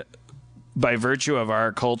Manson, by virtue of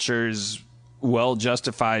our culture's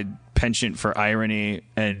well-justified penchant for irony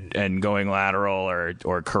and going lateral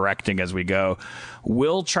or correcting as we go,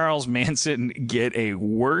 will Charles Manson get a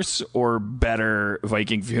worse or better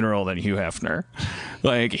Viking funeral than Hugh Hefner?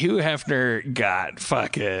 Like, Hugh Hefner got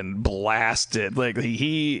fucking blasted. Like,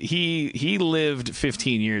 he lived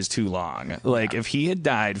 15 years too long. Like, if he had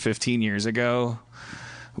died 15 years ago,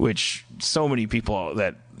 which so many people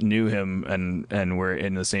that knew him and were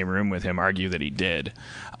in the same room with him argue that he did,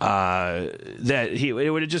 that it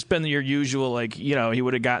would have just been your usual, like, you know, he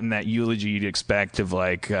would have gotten that eulogy you'd expect of,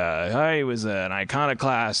 like, he was an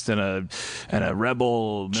iconoclast and a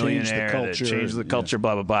rebel millionaire that changed the culture,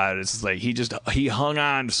 blah blah blah. It's just like he hung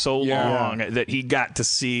on so long that he got to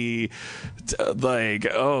see, like,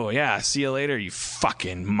 oh yeah, see you later, you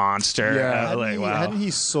fucking monster. Hadn't he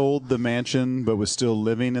sold the mansion but was still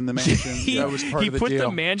living in the mansion? That was part of the put deal.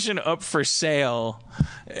 the mansion up for sale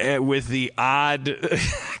with the odd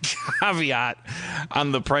caveat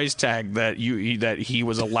on the price tag that he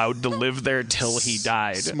was allowed to live there till he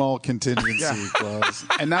died. Small contingency clause.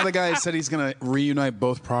 And now the guy said he's going to reunite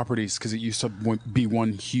both properties because it used to be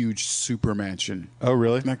one huge super mansion. Oh,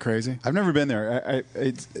 really? Isn't that crazy? I've never been there.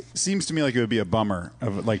 It seems to me like it would be a bummer.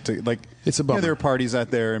 It's a bummer. There are parties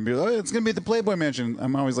out there and be like, oh, it's going to be at the Playboy Mansion.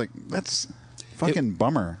 I'm always like, that's fucking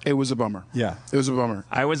bummer. It was a bummer. Yeah, it was a bummer.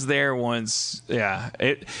 I was there once. Yeah,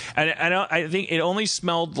 I think it only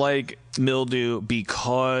smelled like mildew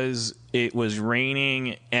because it was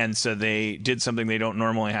raining, and so they did something they don't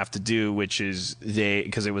normally have to do, which is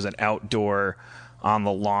because it was an outdoor on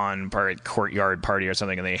the lawn courtyard party or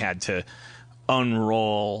something, and they had to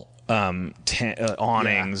unroll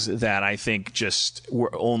awnings that I think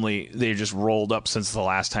they just rolled up since the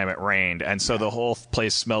last time it rained, and so the whole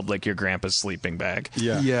place smelled like your grandpa's sleeping bag.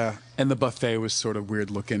 Yeah. And the buffet was sort of weird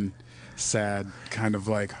looking, sad, kind of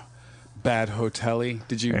like bad hotel-y.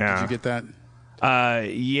 Did you get that?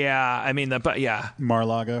 Yeah. I mean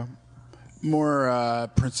Mar-a-Lago, more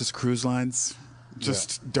Princess Cruise Lines,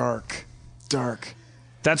 just dark.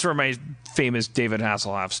 That's where my famous David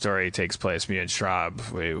Hasselhoff story takes place. Me and Schraub,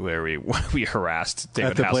 where we harassed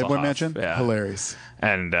David at the Hasselhoff. Playboy Mansion. Yeah. Hilarious.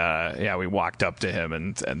 And we walked up to him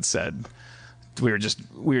and said we were just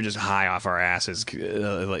high off our asses, and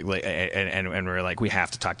we were like, we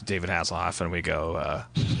have to talk to David Hasselhoff, and we go,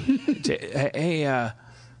 hey.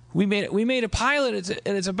 We made a pilot,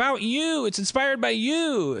 and it's about you. It's inspired by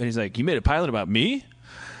you. And he's like, you made a pilot about me?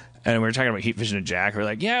 And we were talking about Heat Vision and Jack. We were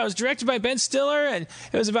like, yeah, it was directed by Ben Stiller, and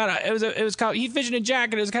it was called Heat Vision and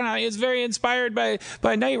Jack, and it was very inspired by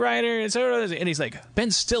Knight Rider, and so. And he's like,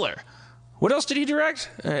 Ben Stiller, what else did he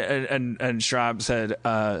direct? And Schraub said,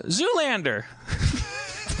 Zoolander.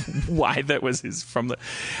 Why that was his from the,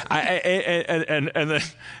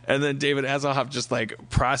 and then David Hasselhoff just like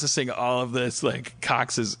processing all of this like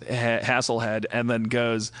Cox's Hasselhead, and then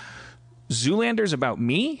goes, Zoolander's about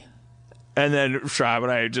me. And then Schraub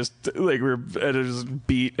and I just like we were at a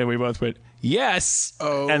beat, and we both went yes,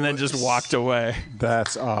 and then just walked away.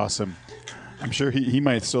 That's awesome. I'm sure he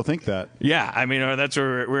might still think that. Yeah, I mean that's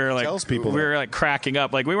where we were like tells people we were like cracking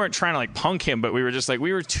up. Like we weren't trying to like punk him, but we were just like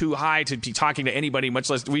we were too high to be talking to anybody.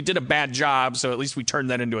 Much less we did a bad job, so at least we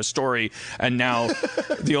turned that into a story. And now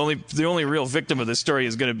the only real victim of this story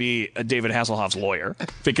is going to be David Hasselhoff's lawyer,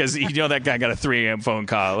 because that guy got a 3 a.m. phone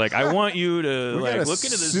call. Like, I want you to like look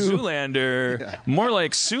into this Zoolander, more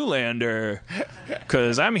like Zoolander,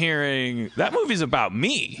 because I'm hearing that movie's about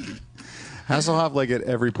me. Hasselhoff, like at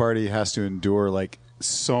every party, has to endure like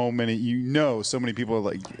so many people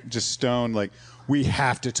like just stoned. Like, we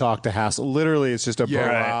have to talk to Hassel. Literally, it's just a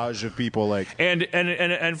barrage of people. Like,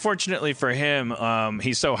 and fortunately for him,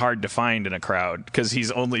 he's so hard to find in a crowd because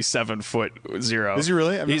he's only 7'0". Is he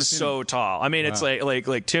really? He's so tall. I mean, it's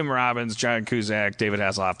like Tim Robbins, John Cusack, David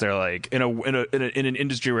Hasselhoff. They're like in an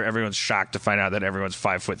industry where everyone's shocked to find out that everyone's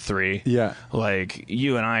 5'3". Yeah, like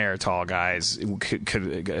you and I are tall guys,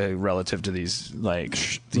 could relative to these like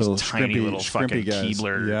these tiny little fucking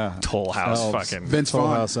Keebler Toll House elves. Fucking Vince Toll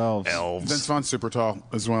Vaughn House elves. Vince Vaughn's super tall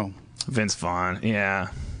as well. Vince Vaughn, yeah,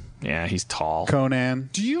 he's tall. Conan.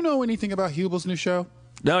 Do you know anything about Hubel's new show?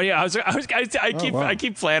 No, yeah, I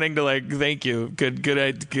keep planning to like thank you.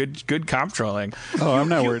 Good comp trolling. Oh, I'm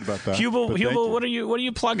not worried about that. Hubel, what are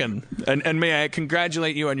you plugging? And may I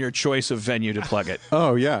congratulate you on your choice of venue to plug it.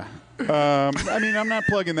 Oh yeah. I mean, I'm not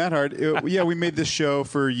plugging that hard. We made this show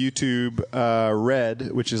for YouTube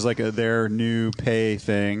Red, which is like their new pay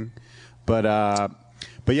thing. But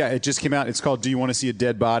But yeah, it just came out. It's called "Do You Want to See a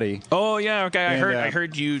Dead Body?" Oh yeah, okay. I And,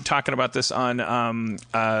 heard you talking about this on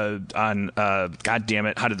God damn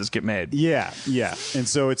it, how did this get made? Yeah. And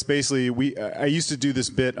so it's basically I used to do this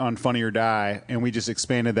bit on Funny or Die, and we just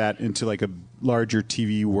expanded that into like a larger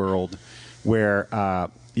TV world where I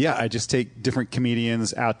just take different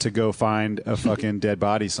comedians out to go find a fucking dead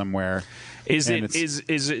body somewhere. Is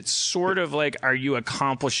it sort of like, are you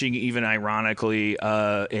accomplishing, even ironically,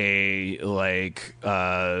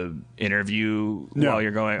 interview while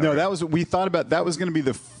you're going? No, that was we thought about. That was going to be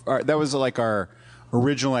that was like our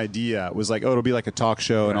original idea. It was like, it'll be like a talk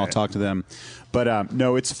show, and I'll talk to them. But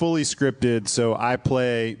no, it's fully scripted. So I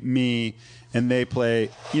play me, and they play,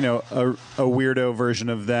 a weirdo version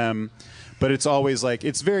of them. But it's always like,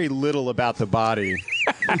 it's very little about the body.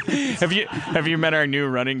 Have you met our new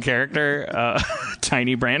running character,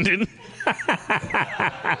 Tiny Brandon?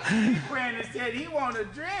 Brandon said he want a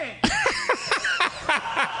drink.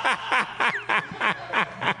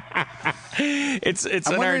 It's I'm in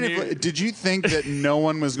our wondering new... if, did you think that no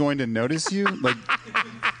one was going to notice you? Like,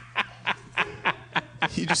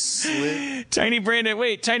 he just slid. Tiny Brandon,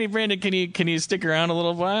 can you stick around a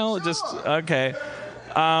little while? Sure. Just okay.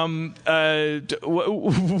 I don't. We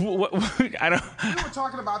were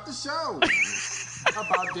talking about the show,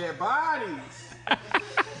 about dead bodies.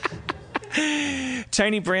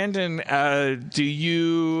 Tiny Brandon, are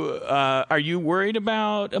you worried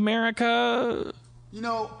about America?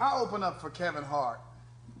 I open up for Kevin Hart,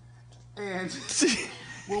 and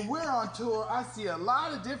when we're on tour, I see a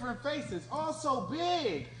lot of different faces, all so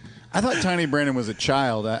big. I thought Tiny Brandon was a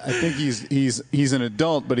child. I think he's an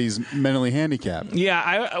adult, but he's mentally handicapped.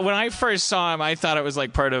 Yeah, when I first saw him, I thought it was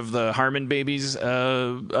like part of the Harmon Babies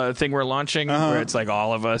thing we're launching, where it's like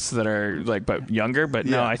all of us that are like but younger. But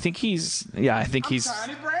no, I think he's Tiny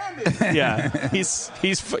Brandon. Yeah, he's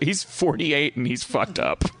 48 and he's fucked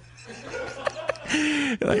up.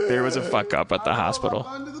 Like there was a fuck up at the hospital.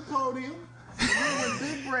 Under the podium, and then when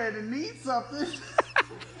Big Brandon needs something,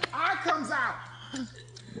 I comes out.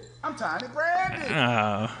 I'm Tiny Brandon.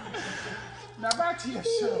 Now back to your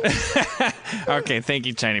show. Okay, thank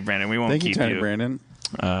you, Tiny Brandon. We won't Thank keep you, Tiny Brandon.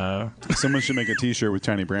 Someone should make a T-shirt with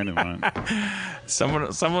Tiny Brandon on it.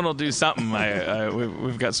 Someone will do something.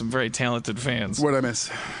 We've got some very talented fans. What did I miss?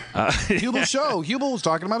 Hubel's show. Hubel was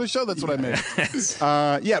talking about his show. That's what I missed.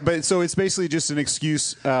 But so it's basically just an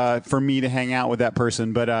excuse for me to hang out with that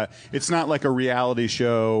person. But it's not like a reality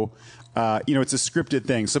show. It's a scripted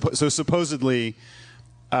thing. So supposedly,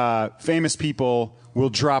 famous people will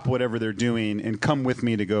drop whatever they're doing and come with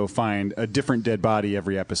me to go find a different dead body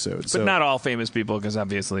every episode. But not all famous people, because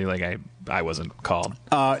obviously, like I wasn't called.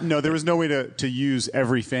 No, there was no way to use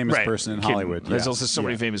every famous person in Hollywood. There's also so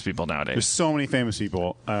many famous people nowadays. There's so many famous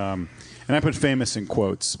people, and I put famous in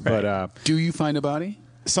quotes. Right. But Do you find a body?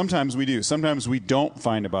 sometimes we do. Sometimes we don't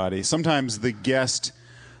find a body. Sometimes the guest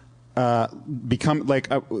become like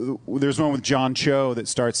there's one with John Cho that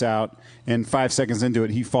starts out, and 5 seconds into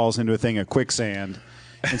it, he falls into a thing of quicksand,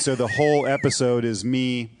 and so the whole episode is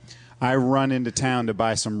me. I run into town to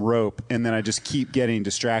buy some rope, and then I just keep getting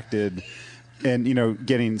distracted, and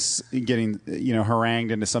getting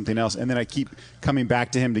harangued into something else, and then I keep coming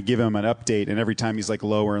back to him to give him an update, and every time he's like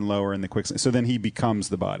lower and lower in the quicksand. So then he becomes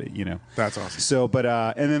the body. That's awesome. So, but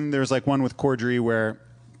and then there's like one with Cordry where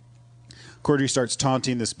Cordry starts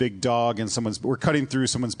taunting this big dog, and we're cutting through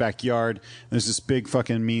someone's backyard. And there's this big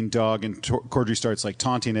fucking mean dog, and Cordry starts like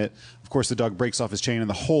taunting it. Of course, the dog breaks off his chain, and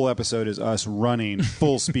the whole episode is us running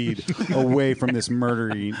full speed away from this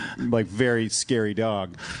murdery, like very scary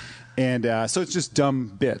dog. And so it's just dumb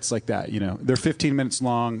bits like that. They're 15 minutes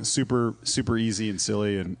long, super super easy and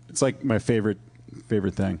silly, and it's like my favorite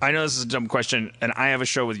thing. I know this is a dumb question, and I have a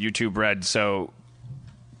show with YouTube Red, so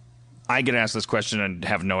I get asked this question and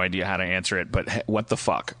have no idea how to answer it, but what the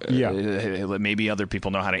fuck? Yeah. Maybe other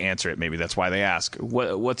people know how to answer it. Maybe that's why they ask.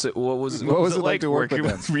 What was it like to work working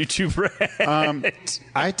with them? YouTube Red?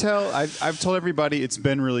 I've told everybody it's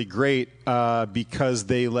been really great because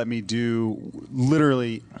they let me do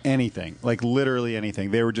literally anything. Like literally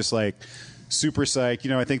anything. They were just like super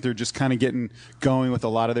psyched. I think they're just kind of getting going with a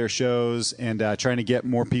lot of their shows and trying to get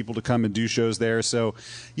more people to come and do shows there. So,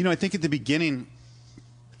 I think at the beginning,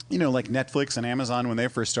 like Netflix and Amazon, when they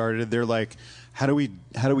first started, they're like, how do we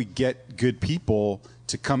get good people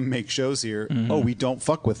to come make shows here? Mm-hmm. Oh, we don't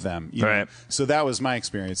fuck with them. Right. So that was my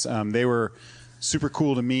experience. They were super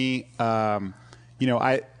cool to me. I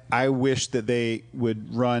wish that they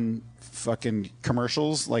would run fucking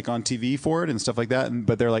commercials like on TV for it and stuff like that.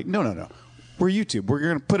 But they're like, no. we're YouTube. We're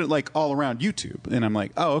going to put it like all around YouTube. And I'm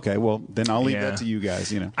like, oh, okay, well, then I'll leave that to you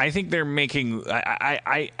guys, I think they're making,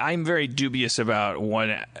 I'm very dubious about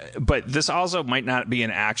one, but this also might not be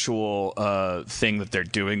an actual thing that they're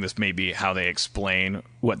doing. This may be how they explain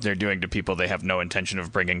what they're doing to people they have no intention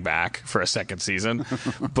of bringing back for a second season.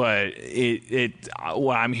 But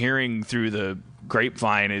what I'm hearing through the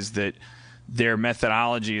grapevine is that their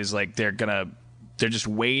methodology is like they're just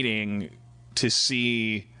waiting to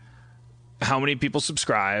see how many people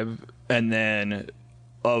subscribe, and then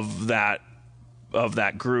of that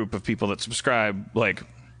group of people that subscribe, like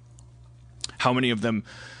how many of them,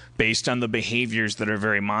 based on the behaviors that are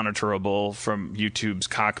very monitorable from YouTube's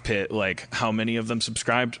cockpit, like how many of them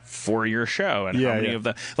subscribed for your show, and how many of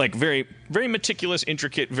them, like very, very meticulous,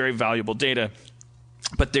 intricate, very valuable data.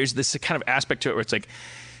 But there's this kind of aspect to it where it's like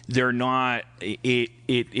they're not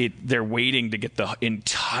they're waiting to get the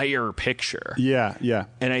entire picture. Yeah.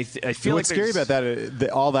 And I feel what's scary about that,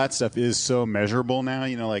 all that stuff is so measurable now,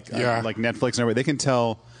 like Netflix and everything. They can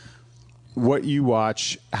tell what you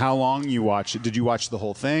watch, how long you watch it. Did you watch the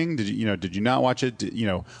whole thing? Did you not watch it?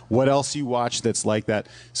 What else you watch that's like that.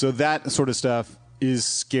 So that sort of stuff is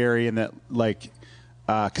scary, and that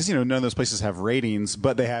because none of those places have ratings,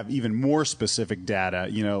 but they have even more specific data,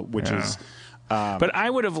 which is. But I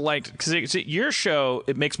would have liked, because your show,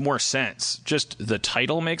 it makes more sense. Just the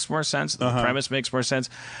title makes more sense. The premise makes more sense.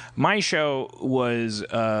 My show was,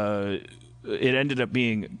 it ended up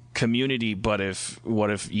being community, what if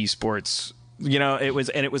esports,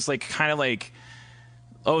 it was like kind of like,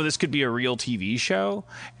 oh, this could be a real TV show.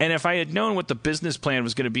 And if I had known what the business plan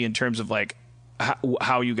was going to be in terms of like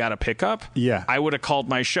how you got a pickup, I would have called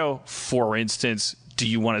my show, for instance, do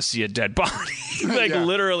you want to see a dead body?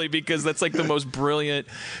 Literally, because that's like the most brilliant,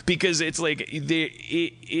 because it's like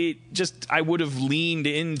I would have leaned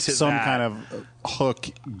into some kind of hook,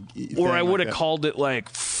 or I would have called it like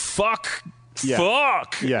fuck,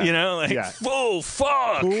 fuck, full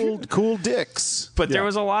fuck, cool dicks. But there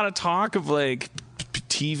was a lot of talk of like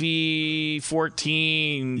TV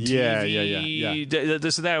 14,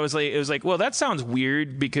 this and that. It was like, well, that sounds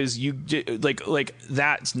weird, because you like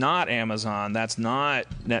that's not Amazon, that's not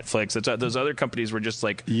Netflix, that's those other companies were just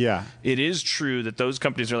like, it is true that those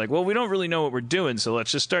companies are like, well, we don't really know what we're doing, so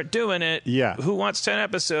let's just start doing it. Who wants 10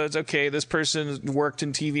 episodes? Okay, this person worked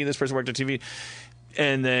in TV, this person worked in TV.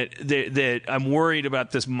 And that I'm worried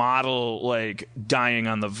about this model like dying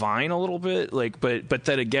on the vine a little bit, but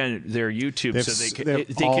then again, they're YouTube, they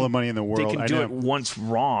can all the money in the world. They can do it once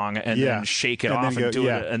wrong and then shake it off and do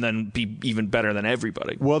it, and then be even better than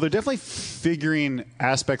everybody. Well, they're definitely figuring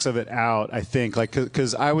aspects of it out, I think,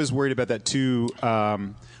 because I was worried about that too,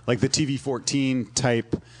 like the TV 14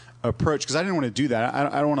 type approach, because I didn't want to do that. I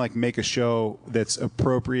don't want to like make a show that's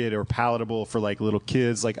appropriate or palatable for like little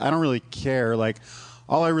kids. Like, I don't really care. Like,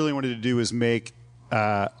 all I really wanted to do is make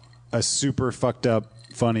a super fucked up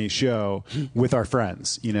funny show with our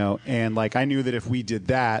friends, and like I knew that if we did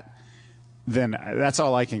that, then that's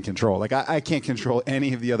all I can control. Like, I can't control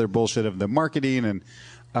any of the other bullshit of the marketing and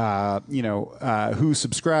who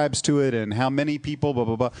subscribes to it and how many people, blah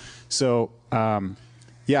blah blah. So I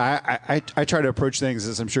try to approach things,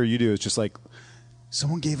 as I'm sure you do. It's just like,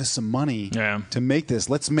 someone gave us some money to make this.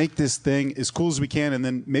 Let's make this thing as cool as we can, and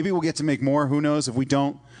then maybe we'll get to make more. Who knows? If we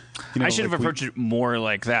don't, I should have approached it more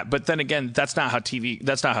like that. But then again, that's not how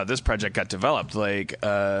this project got developed. Like,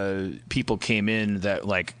 people came in that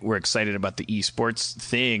like were excited about the esports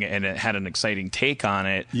thing, and it had an exciting take on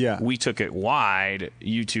it. We took it wide.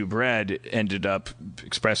 YouTube Red ended up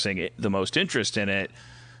expressing the most interest in it.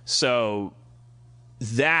 So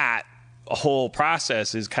that whole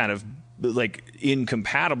process is kind of like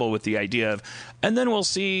incompatible with the idea of, and then we'll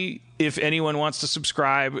see if anyone wants to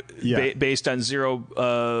subscribe based on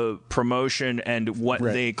zero promotion and what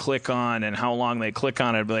they click on and how long they click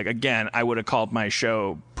on it. But like, again, I would have called my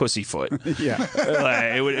show Pussyfoot.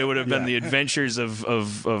 It would have been the adventures of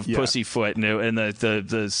Pussyfoot, and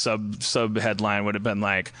the sub headline would have been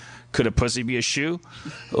like, could a pussy be a shoe?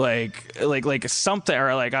 Like something,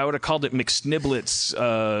 or like I would have called it McSniblets,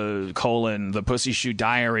 the Pussy Shoe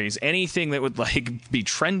Diaries. Anything that would like be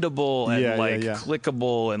trendable and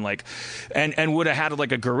clickable and like, and would have had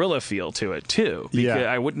like a guerrilla feel to it too. Because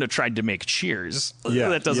I wouldn't have tried to make Cheers.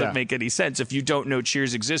 That doesn't make any sense. If you don't know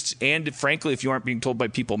Cheers exists, and frankly, if you aren't being told by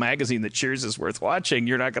People Magazine that Cheers is worth watching,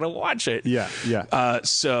 you're not going to watch it.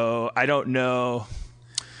 So I don't know.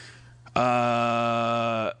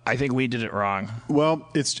 I think we did it wrong. Well,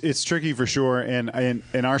 it's tricky for sure, and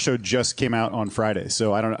our show just came out on Friday,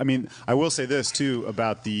 so I don't know. I mean, I will say this too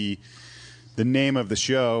about the the name of the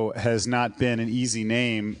show has not been an easy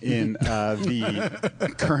name in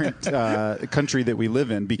the current country that we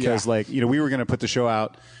live in because, we were going to put the show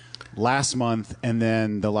out last month, and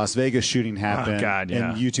then the Las Vegas shooting happened. Oh, God,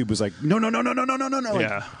 yeah. And YouTube was like, no.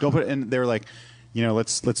 Like, don't put it. And they were like,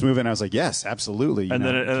 let's move in. I was like, yes, absolutely. And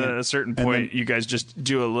then at a certain point, you guys just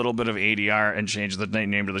do a little bit of ADR and change the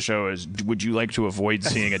name to the show as, would you like to avoid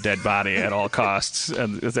seeing a dead body at all costs?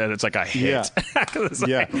 And it's like a hit. Yeah. It's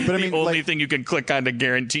yeah. But I mean, the only thing you can click on to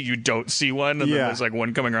guarantee you don't see one. And then there's like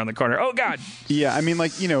one coming around the corner. Oh, God. Yeah. I mean,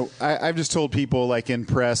 I've just told people like in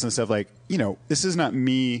press and stuff this is not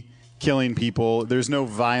me killing people. There's no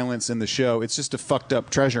violence in the show. It's just a fucked up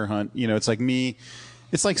treasure hunt. It's like me.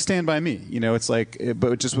 It's like Stand By Me, it's like,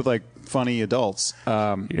 but just with like funny adults.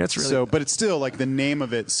 That's really so, but it's still like the name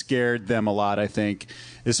of it scared them a lot. I think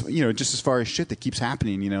is just as far as shit that keeps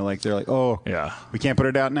happening. Like they're like, oh yeah, we can't put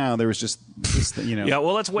it out now. There was just this, Yeah,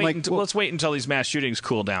 well, let's wait. Let's wait until these mass shootings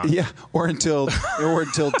cool down. Yeah, or until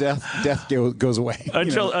death goes away.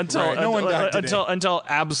 Until no one died today. until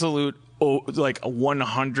absolute.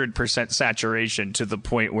 100% saturation to the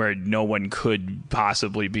point where no one could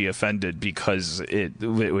possibly be offended because it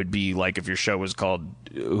would be like if your show was called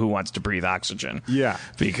Who Wants to Breathe Oxygen? Yeah.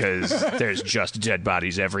 Because there's just dead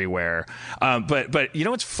bodies everywhere. But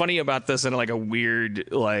what's funny about this in like a weird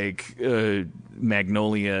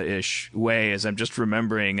Magnolia-ish way is I'm just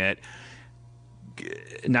remembering it,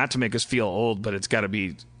 not to make us feel old, but it's got to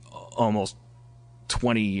be almost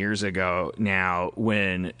 20 years ago now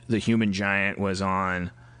when The Human Giant was on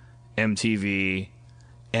MTV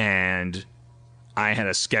and I had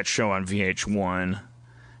a sketch show on VH1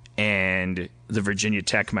 and the Virginia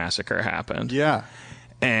Tech massacre happened. Yeah.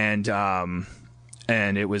 And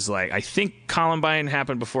it was like, I think Columbine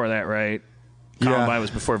happened before that, right? Columbine was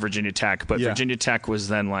before Virginia Tech, but Virginia Tech was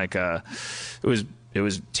then like it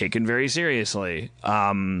was taken very seriously.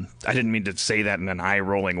 I didn't mean to say that in an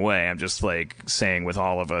eye-rolling way. I'm just like saying with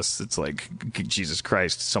all of us, it's like, Jesus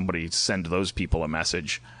Christ, somebody send those people a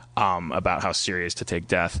message about how serious to take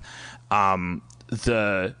death. But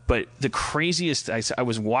the craziest, I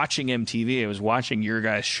was watching MTV, I was watching your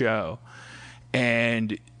guys' show,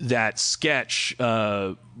 and that sketch,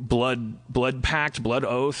 Blood Pact, Blood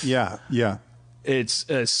Oath. Yeah, yeah. It's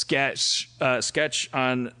a sketch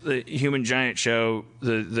on the Human Giant show.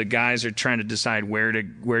 The guys are trying to decide where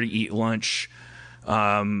to eat lunch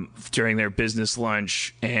during their business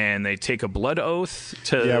lunch, and they take a blood oath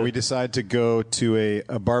to. Yeah, we decide to go to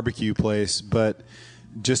a barbecue place, but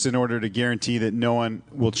just in order to guarantee that no one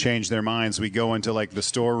will change their minds, we go into like the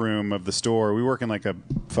storeroom of the store. We work in like a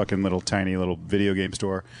fucking tiny little video game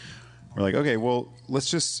store. We're like, okay, well, let's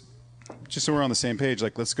just so we're on the same page,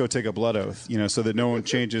 like, let's go take a blood oath, so that no one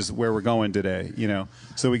changes where we're going today,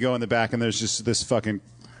 So we go in the back, and there's just this fucking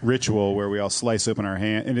ritual where we all slice open our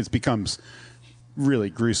hand, and it becomes really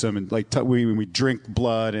gruesome, and like we drink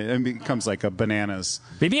blood, and it becomes like a bananas.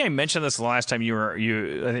 Maybe I mentioned this the last time were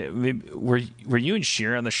you and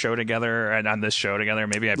Sheer on the show together and on this show together?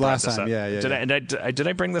 Maybe I brought last this time, up. Yeah. Did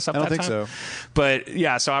I bring this up? I don't that think time? so. But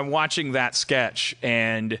yeah, so I'm watching that sketch,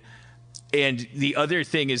 and the other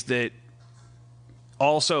thing is that.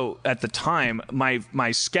 Also, at the time,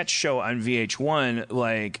 my sketch show on VH1,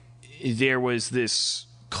 like, there was this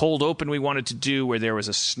cold open we wanted to do where there was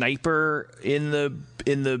a sniper in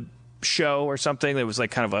the show or something. That was like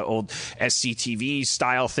kind of an old SCTV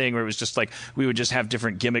style thing where it was just like we would just have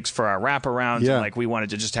different gimmicks for our wraparounds. Yeah. And like we wanted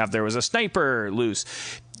to just have there was a sniper loose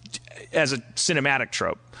as a cinematic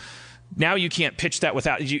trope. Now you can't pitch that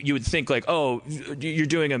without you would think like, oh, you're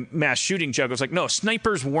doing a mass shooting joke. It's like, no,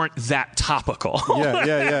 snipers weren't that topical.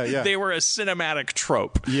 Yeah. They were a cinematic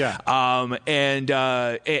trope. Yeah. And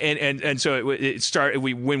so it started.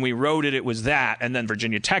 When we wrote it, it was that, and then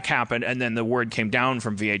Virginia Tech happened, and then the word came down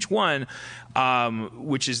from VH1,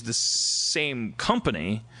 which is the same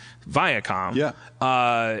company. Viacom,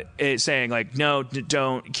 it's saying like, no,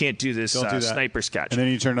 can't do this sniper sketch. And then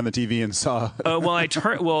you turned on the TV and saw.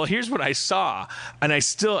 Well, here's what I saw, and I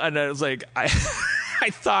was like, I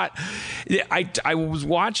thought, I was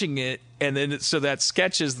watching it, and then so that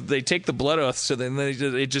sketch is they take the blood oath, so then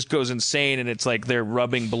it just goes insane, and it's like they're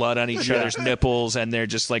rubbing blood on each other's nipples, and they're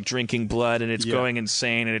just like drinking blood, and it's going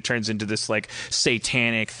insane, and it turns into this like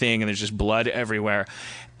satanic thing, and there's just blood everywhere,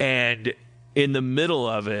 and. In the middle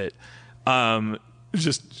of it,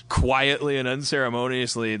 just quietly and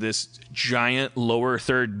unceremoniously, this giant lower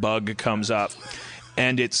third bug comes up,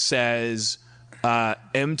 and it says,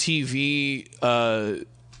 MTV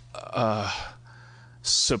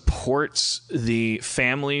supports the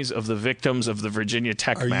families of the victims of the Virginia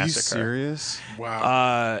Tech massacre. Are you serious?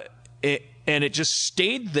 Wow. and it just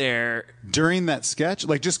stayed there during that sketch,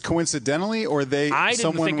 like just coincidentally, or they? I didn't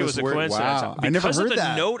someone think it was a coincidence. Wow, Because I never heard of the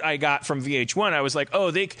that. note I got from VH1, I was like, oh,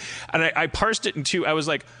 and I parsed it in two. I was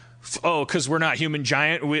like, oh, because we're not Human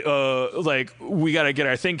Giant, we got to get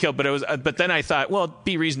our thing killed. But then I thought, well,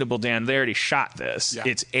 be reasonable, Dan. They already shot this. Yeah.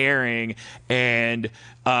 It's airing, and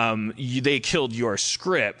they killed your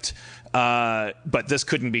script, but this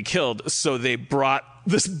couldn't be killed, so they brought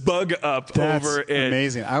this bug up That's over it.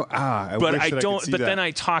 amazing. I But wish I that don't. could see But that. then I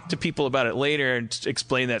talked to people about it later and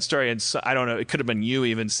explained that story. And so, I don't know. It could have been you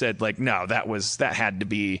even said like, no, that had to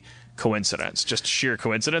be coincidence, just sheer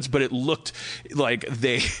coincidence. But it looked like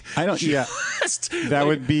they. I don't. Yeah, that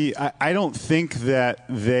would be. I don't think that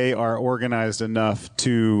they are organized enough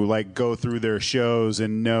to like go through their shows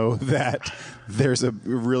and know that there's a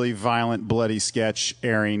really violent, bloody sketch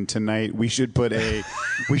airing tonight. We should put a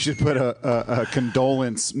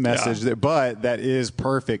condolence message there, but that is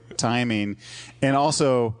perfect timing, and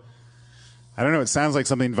also. I don't know. It sounds like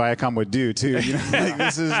something Viacom would do too. You know, like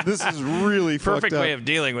this is really perfect fucked up. way of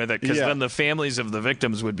dealing with it, because then the families of the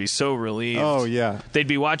victims would be so relieved. Oh yeah, they'd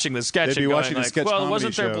be watching the sketch. They'd be and going watching like, a sketch well, comedy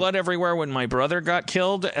wasn't there show. blood everywhere when my brother got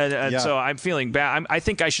killed? And so I'm feeling bad. I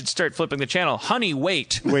think I should start flipping the channel. Honey,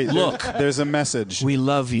 wait, look. There's a message. We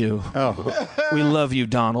love you. Oh, we love you,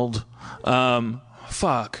 Donald.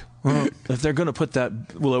 Fuck. If they're gonna put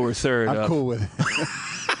that lower third, I'm up. cool with it.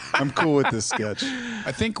 I'm cool with this sketch.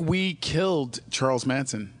 I think we killed Charles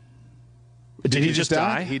Manson. Did he just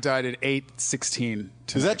die? He died at 8:16.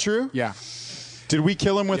 Is that true? Yeah. Did we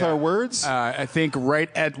kill him with Yeah. our words? I think right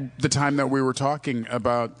at the time that we were talking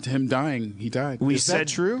about him dying, he died. We Is that said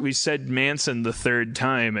true? We said Manson the third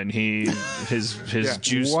time, and his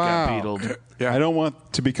juice Wow. got beetled. Yeah. I don't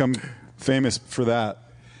want to become famous for that.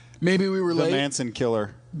 Maybe we were The late, Manson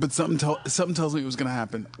killer. but something tells me it was going to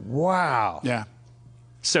happen. Wow. Yeah.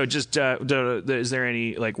 So just is there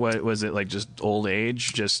any like what was it like just old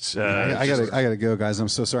age just I gotta go, guys. I'm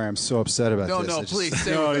so sorry. I'm so upset about No, this. no, I just- please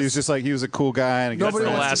stay No, with he was us. just like he was a cool guy and a good Nobody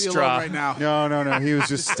friend. wants to be straw. alone right now. No. He was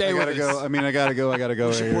just. Stay I gotta with go. us. I mean, I gotta go.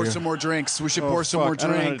 We should pour some more drinks. We should pour some more I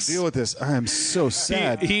don't know how to drinks. deal with this. I am so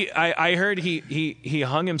sad. I heard he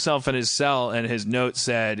hung himself in his cell, and his note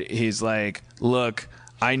said he's like, look,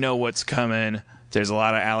 I know what's coming. There's a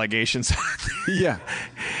lot of allegations. Yeah.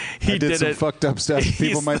 He I did some it. fucked up stuff. People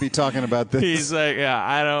He's might be talking about this. He's like, yeah,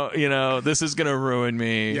 I don't, this is gonna ruin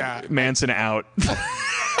me. Yeah. Manson out.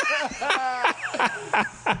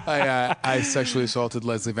 I sexually assaulted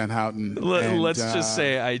Leslie Van Houten. and, Let's just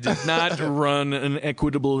say I did not run an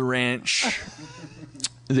equitable ranch.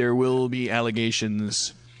 There will be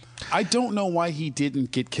allegations. I don't know why he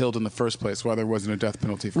didn't get killed in the first place, why there wasn't a death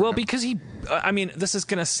penalty for Well, him. because this is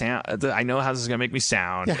going to sound, I know how this is going to make me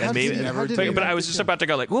sound. Yeah, how and maybe, did he but I not was get just killed? about to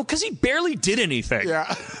go like, well, because he barely did anything.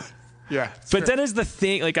 Yeah. Yeah. But that is the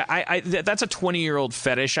thing. Like, that's a 20-year-old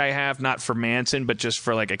fetish I have, not for Manson, but just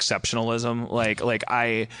for like exceptionalism. Like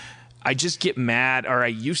I just get mad, or I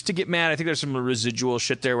used to get mad. I think there's some residual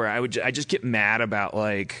shit there where I just get mad about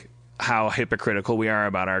like how hypocritical we are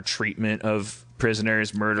about our treatment of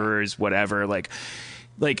prisoners, murderers, whatever. Like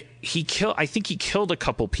I think he killed a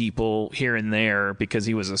couple people here and there because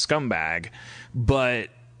he was a scumbag, but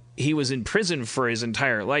he was in prison for his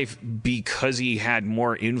entire life because he had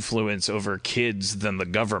more influence over kids than the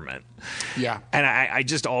government. Yeah. And I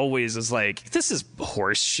just always was like, this is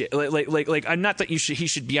horse shit. Like I'm not that he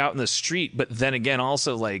should be out in the street, but then again,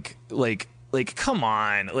 also like come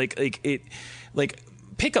on,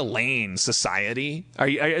 pick a lane, society.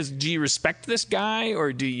 Do you respect this guy,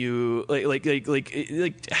 or do you like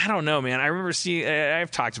I don't know, man. I remember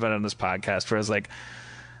I've talked about it on this podcast where I was like,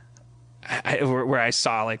 where I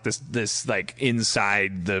saw like this like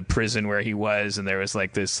inside the prison where he was, and there was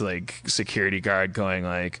like this like security guard going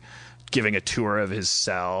like giving a tour of his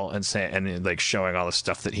cell and like showing all the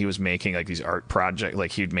stuff that he was making, like these art project,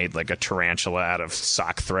 like he'd made like a tarantula out of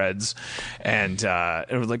sock threads, and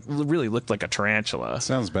it was like really looked like a tarantula.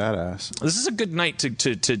 Sounds badass. This is a good night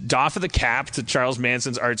to doff of the cap to Charles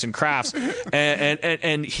Manson's arts and crafts,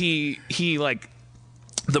 and he like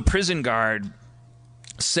the prison guard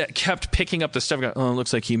kept picking up the stuff. Going, oh, it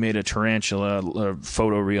looks like he made a tarantula, a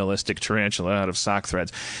photorealistic tarantula out of sock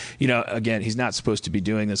threads. You know, again, he's not supposed to be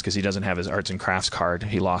doing this because he doesn't have his arts and crafts card.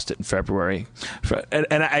 He lost it in February, and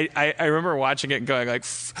I remember watching it and going like,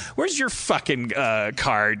 "Where's your fucking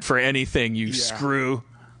card for anything, you screw?"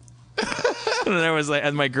 And there was like,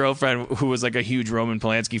 and my girlfriend, who was like a huge Roman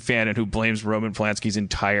Polanski fan and who blames Roman Polanski's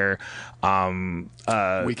entire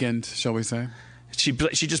Weekend, shall we say? She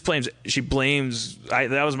just blames.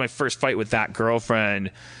 That was my first fight with that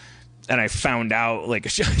girlfriend. I found out, like,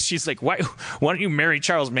 she's like, why don't you marry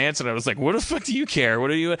Charles Manson? I was like, what the fuck do you care? What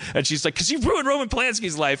are you? And she's like, because you ruined Roman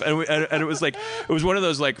Polanski's life. And it was like, it was one of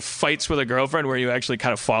those like fights with a girlfriend where you actually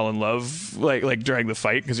kind of fall in love, like during the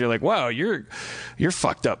fight, because you're like, wow, you're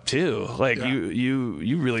fucked up too. Like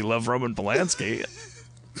you really love Roman Polanski.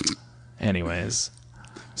 Anyways,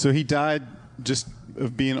 so he died just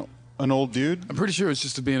of being an old dude. I'm pretty sure it was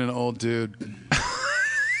just being an old dude.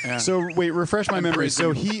 Yeah. So wait, refresh my memory.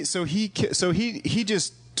 So he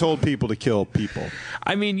just told people to kill people.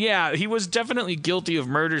 I mean, yeah, he was definitely guilty of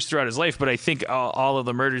murders throughout his life, but I think all of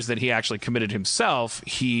the murders that he actually committed himself,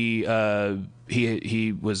 he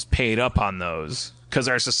was paid up on those. Because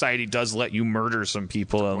our society does let you murder some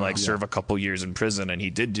people and serve a couple years in prison, and he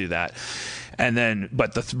did do that. And then,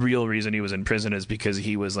 but the real reason he was in prison is because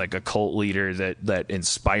he was like a cult leader that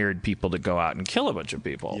inspired people to go out and kill a bunch of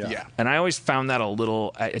people. Yeah. And I always found that a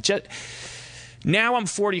little. Now I'm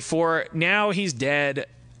 44. Now he's dead.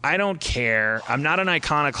 I don't care. I'm not an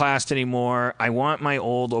iconoclast anymore. I want my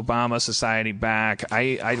old Obama society back.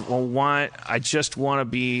 I just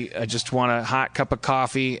want a hot cup of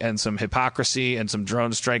coffee and some hypocrisy and some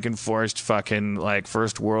drone strike enforced fucking like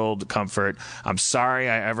first world comfort. I'm sorry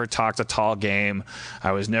I ever talked a tall game.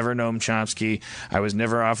 I was never Noam Chomsky. I was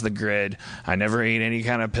never off the grid. I never ate any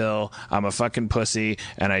kind of pill. I'm a fucking pussy,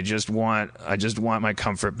 and I just want my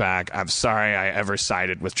comfort back. I'm sorry I ever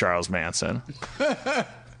sided with Charles Manson.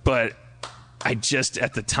 But I just,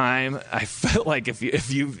 at the time, I felt like if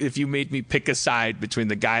you made me pick a side between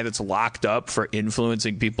the guy that's locked up for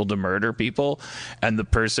influencing people to murder people and the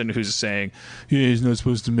person who's saying, yeah, he's not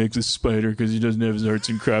supposed to make this spider because he doesn't have his arts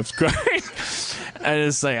and crafts card. I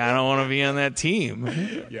just like, I don't want to be on that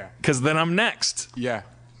team. Yeah. Because then I'm next. Yeah.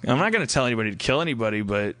 I'm not going to tell anybody to kill anybody,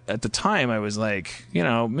 but at the time I was like,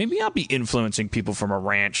 maybe I'll be influencing people from a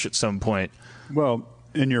ranch at some point. Well,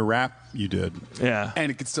 in your rap, you did. Yeah.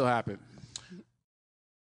 And it could still happen.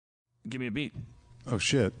 Give me a beat. Oh,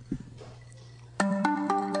 shit.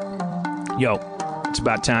 Yo, it's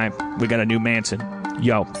about time. We got a new Manson.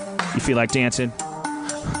 Yo, you feel like dancing?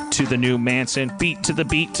 To the new Manson. Beat to the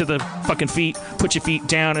beat, to the fucking feet. Put your feet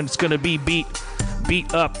down and it's gonna be beat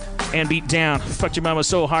up and beat down. Fucked your mama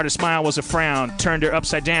so hard her smile was a frown. Turned her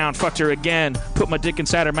upside down, fucked her again. Put my dick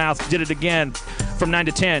inside her mouth, did it again. From 9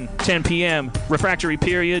 to 10 p.m. Refractory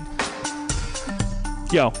period.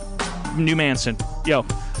 Yo, new Manson. Yo,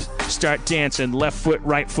 start dancing. Left foot,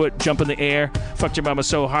 right foot, jump in the air. Fucked your mama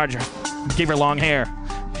so hard, gave her long hair.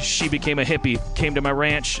 She became a hippie, came to my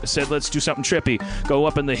ranch, said let's do something trippy. Go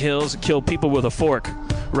up in the hills, kill people with a fork.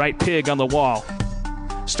 Write pig on the wall.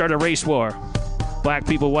 Start a race war. Black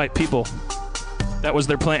people, white people. That was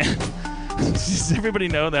their plan. Does everybody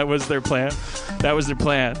know that was their plan? That was their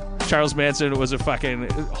plan. Charles Manson was a fucking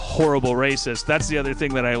horrible racist. That's the other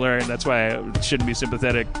thing that I learned. That's why I shouldn't be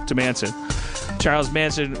sympathetic to Manson. Charles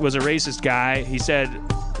Manson was a racist guy. He said,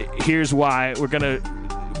 here's why. We're going to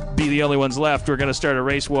be the only ones left. We're going to start a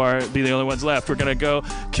race war, be the only ones left. We're going to go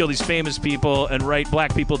kill these famous people and write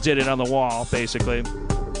black people did it on the wall, basically.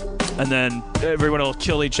 And then everyone will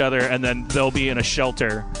kill each other, and then they'll be in a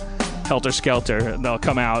shelter, helter-skelter, and they'll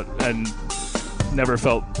come out and never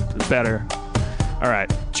felt better. All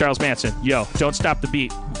right, Charles Manson, yo, don't stop the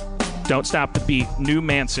beat. Don't stop the beat. New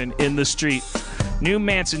Manson in the street. New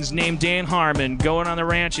Manson's named Dan Harmon. Going on the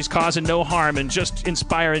ranch, he's causing no harm and just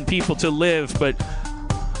inspiring people to live. But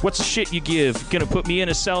what's the shit you give? Gonna put me in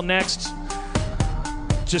a cell next?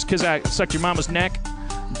 Just because I sucked your mama's neck?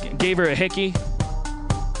 Gave her a hickey?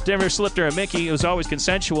 Never slipped her a Mickey. It was always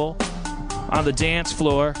consensual. On the dance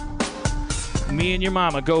floor. Me and your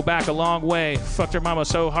mama go back a long way. Fucked her mama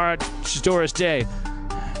so hard, she's Doris Day.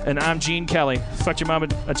 And I'm Gene Kelly. Fucked your mama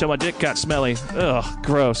until my dick got smelly. Ugh,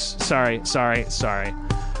 gross. Sorry.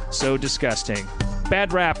 So disgusting.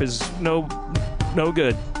 Bad rap is no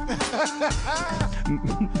good.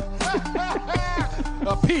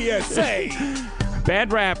 A PSA.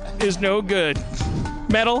 Bad rap is no good.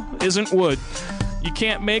 Metal isn't wood. You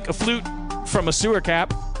can't make a flute from a sewer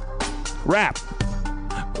cap. Rap.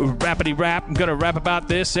 Rappity rap. I'm gonna rap about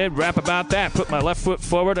this and rap about that. Put my left foot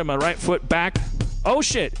forward and my right foot back. Oh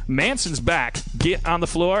shit, Manson's back. Get on the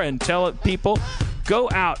floor and tell people, go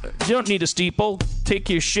out. You don't need a steeple. Take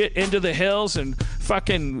your shit into the hills and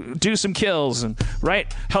fucking do some kills and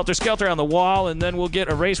write helter-skelter on the wall, and then we'll get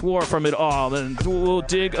a race war from it all. And we'll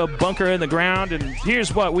dig a bunker in the ground, and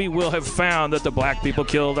here's what we will have found, that the black people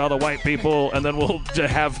killed all the white people, and then we'll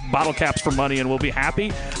have bottle caps for money and we'll be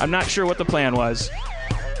happy. I'm not sure what the plan was.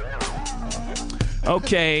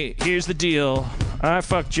 Okay, here's the deal. I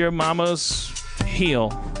fucked your mama's heel.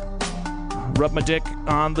 Rub my dick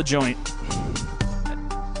on the joint.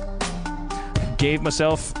 Gave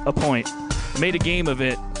myself a point. Made a game of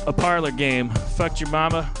it. A parlor game. Fucked your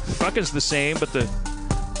mama. Fucking's the same, but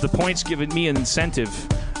the point's giving me an incentive.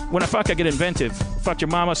 When I fuck, I get inventive. Fucked your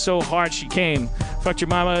mama so hard she came. Fucked your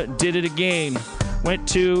mama, did it again. Went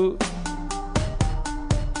to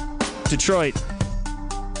Detroit.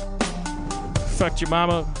 Fucked your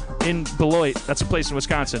mama in Beloit. That's a place in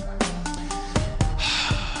Wisconsin.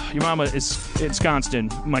 Your mama is ensconced in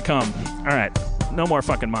my cum. All right. No more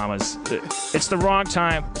fucking mamas. It's the wrong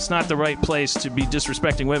time. It's not the right place to be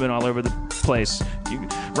disrespecting women all over the place. You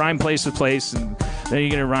rhyme place with place, and then you're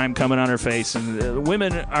going to rhyme coming on her face. And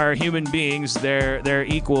women are human beings. They're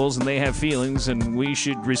equals, and they have feelings, and we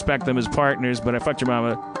should respect them as partners. But I fucked your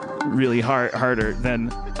mama really harder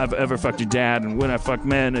than I've ever fucked your dad. And when I fuck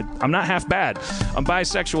men, I'm not half bad. I'm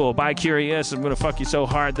bisexual, bi-curious. I'm going to fuck you so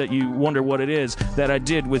hard that you wonder what it is that I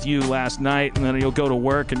did with you last night. And then you'll go to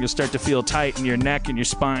work and you'll start to feel tight in your neck and your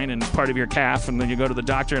spine and part of your calf. And then you go to the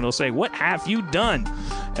doctor and he'll say, "What have you done?"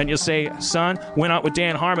 And you'll say, "Son, went out with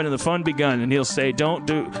Dan Harmon and the fun begun." And he'll say, don't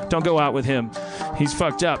go out with him. He's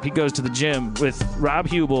fucked up. He goes to the gym with Rob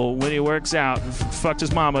Hubel when he works out. Fucked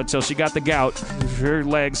his mama till she got the gout. Her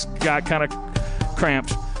legs got kind of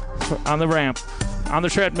cramped on the ramp. On the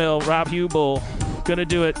treadmill, Rob Hubel gonna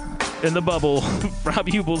do it in the bubble. Rob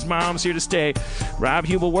Hubel's mom's here to stay. Rob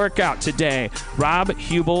Hubel workout today. Rob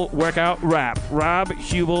Hubel workout rap. Rob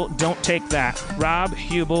Hubel don't take that. Rob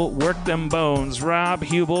Hubel work them bones. Rob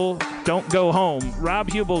Hubel don't go home. Rob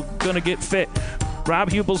Hubel gonna get fit.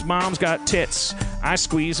 Rob Hubel's mom's got tits. I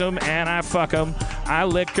squeeze them and I fuck them. I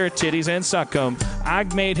lick her titties and suck them. I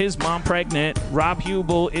made his mom pregnant. Rob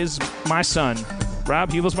Hubel is my son.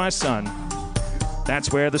 Rob Hubel's my son.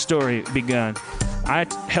 That's where the story begun. I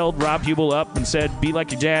held Rob Hubel up and said, "Be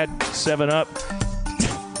like your dad, 7 Up."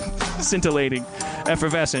 Scintillating,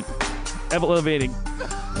 effervescent, elevating.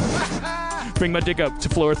 Bring my dick up to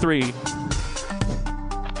floor 3.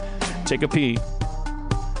 Take a pee.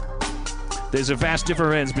 There's a vast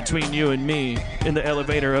difference between you and me in the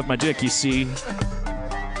elevator of my dick, you see.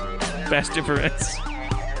 Vast difference.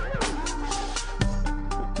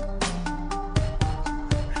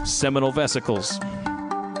 Seminal vesicles.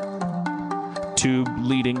 Tube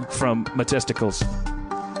leading from my testicles.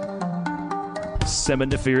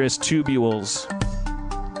 Seminiferous tubules.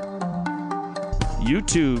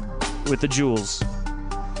 YouTube with the jewels.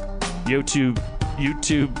 YouTube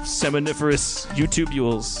seminiferous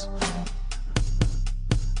utubules.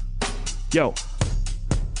 Yo,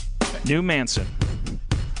 New Manson.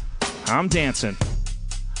 I'm dancing,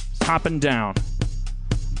 hopping down,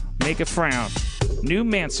 make a frown. New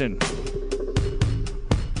Manson.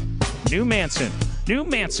 New Manson. New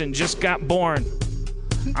Manson just got born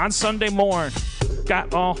on Sunday morn.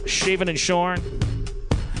 Got all shaven and shorn.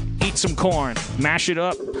 Eat some corn, mash it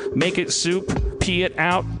up, make it soup, pee it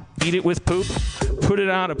out, eat it with poop. Put it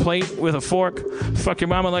on a plate with a fork. Fuck your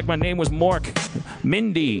mama like my name was Mork.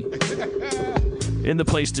 Mindy. In the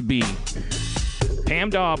place to be. Pam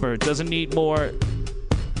Dauber doesn't need more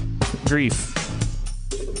grief.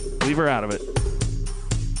 Leave her out of it.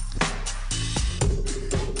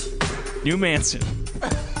 New Manson.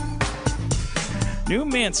 New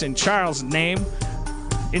Manson, Charles' name.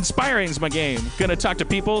 Inspiring's my game. Gonna talk to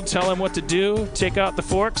people, tell them what to do, take out the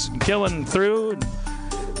forks, and killing through, and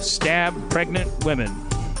stab pregnant women.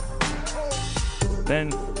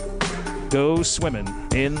 Then go swimming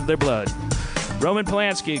in their blood. Roman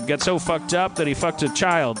Polanski got so fucked up that he fucked a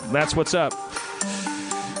child. That's what's up.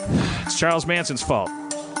 It's Charles Manson's fault.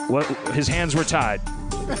 What? His hands were tied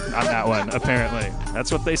on that one, apparently.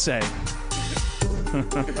 That's what they say.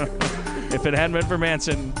 If it hadn't been for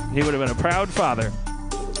Manson, he would have been a proud father.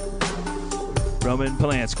 Roman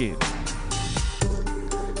Polanski.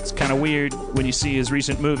 It's kind of weird when you see his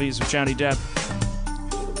recent movies with Johnny Depp.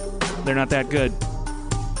 They're not that good.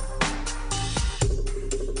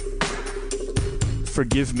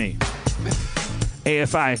 Forgive me.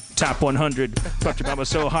 AFI Top 100. Fucked your mama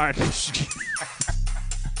so hard.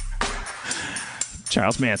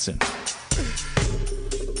 Charles Manson.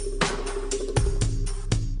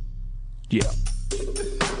 Yeah.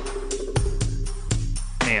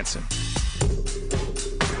 Manson.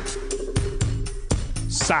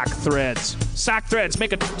 Sock threads. Sock threads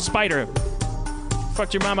make a spider.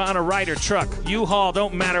 Fucked your mama on a Ryder truck. U-Haul,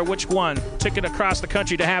 don't matter which one. Took it across the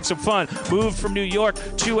country to have some fun. Moved from New York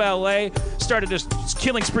to L.A. Started a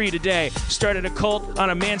killing spree today. Started a cult on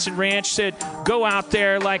a Manson ranch. Said, go out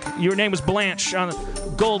there like your name was Blanche on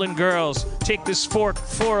Golden Girls. Take this fork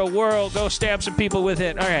for a whirl. Go stab some people with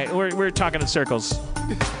it. All right, we're talking in circles.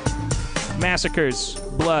 Massacres.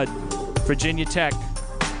 Blood. Virginia Tech.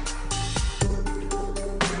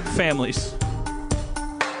 Families.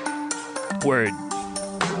 Word.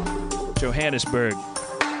 Johannesburg.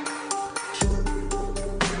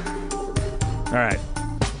 All right.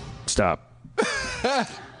 Stop.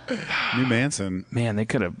 New Manson. Man, they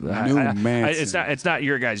could have. Manson. It's not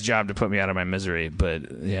your guys' job to put me out of my misery,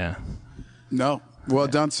 but yeah. No. Well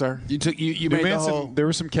done, sir. You New made Manson, the whole. there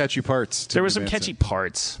were some catchy parts. To There were New some Manson. catchy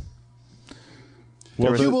parts.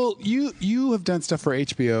 Well, You have done stuff for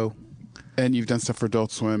HBO, and you've done stuff for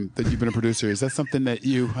Adult Swim. That you've been a producer. Is that something that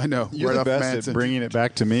I know? you're right the off best Manson. at bringing it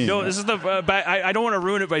back to me. No, this is the. I don't want to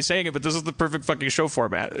ruin it by saying it, but this is the perfect fucking show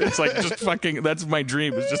format. It's like just fucking. That's my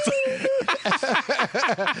dream. It's just.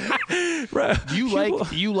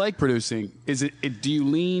 You like producing? Is it? Do you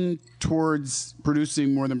lean towards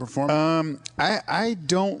producing more than performing? I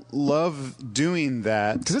don't love doing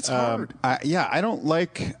that 'Cause it's hard. I don't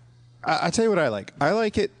like. I tell you what I like. I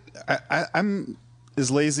like it. I'm as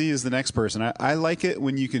lazy as the next person. I like it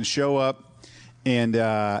when you can show up and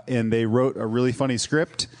they wrote a really funny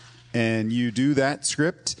script and you do that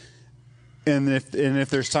script. And if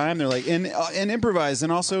there's time, they're like and improvise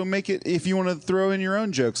and also make it if you want to throw in your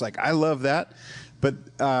own jokes. Like I love that, but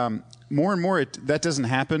more and more that doesn't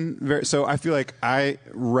happen. So I feel like I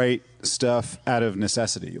write stuff out of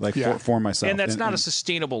necessity, like for myself. And that's not a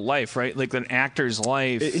sustainable life, right? Like an actor's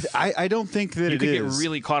life. I don't think that you could get is.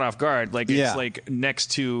 really caught off guard. Like it's like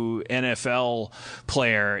next to NFL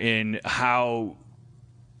player in how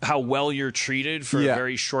well you're treated for a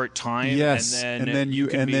very short time. Yes, and then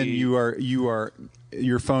you are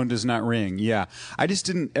your phone does not ring. Yeah, I just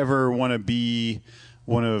didn't ever want to be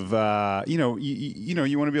one of you want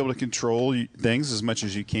to be able to control things as much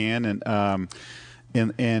as you can, and I'm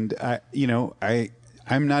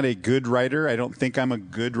not a good writer. I don't think I'm a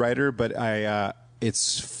good writer, but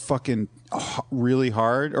it's fucking really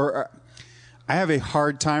hard. Or I have a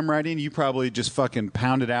hard time writing. You probably just fucking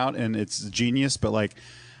pound it out, and it's genius. But like.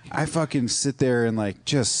 I fucking sit there and like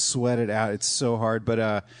just sweat it out. It's so hard, but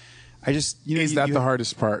I just is that the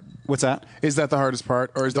hardest part? What's that? Is that the hardest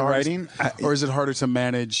part, or is the writing, or is it harder to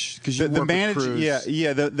manage? Because you the work manage, with crews.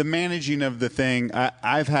 the managing of the thing.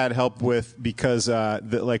 I've had help with because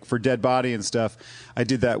like for Dead Body and stuff, I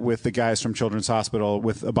did that with the guys from Children's Hospital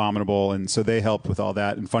with Abominable, and so they helped with all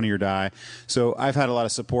that and Funny or Die. So I've had a lot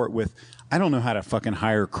of support with. I don't know how to fucking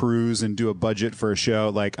hire crews and do a budget for a show.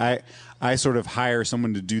 Like I sort of hire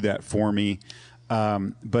someone to do that for me.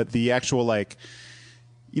 But the actual like,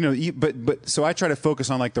 but so I try to focus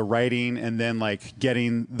on like the writing and then like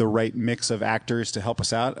getting the right mix of actors to help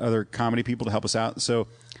us out, other comedy people to help us out. So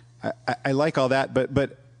I like all that,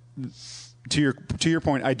 but to your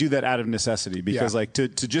point, I do that out of necessity because like to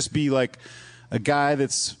just be like a guy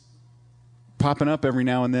that's popping up every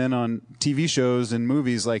now and then on TV shows and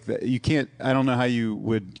movies like that. You can't. I don't know how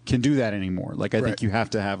you can do that anymore. Like I think you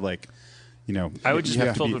have to have like, I would just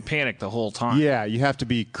be filled with panic the whole time. Yeah, you have to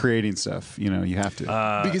be creating stuff. You have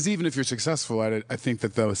to. Because even if you're successful at it, I think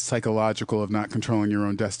that the psychological of not controlling your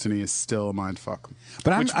own destiny is still a mind fuck.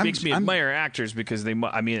 But which makes me admire actors because they.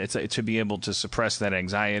 I mean, it's to be able to suppress that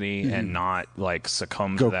anxiety and not like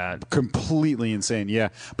succumb to that. Completely insane. Yeah,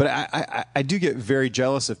 but I do get very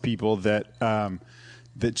jealous of people that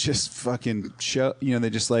that just fucking show. They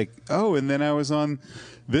just like, oh, and then I was on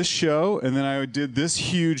this show, and then I did this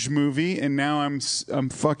huge movie, and now I'm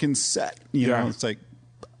fucking set. You know, it's like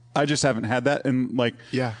I just haven't had that, and like,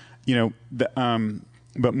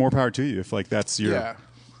 but more power to you if like that's your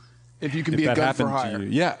if you can be a gun for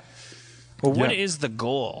hire. Well, what is the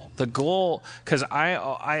goal? The goal, because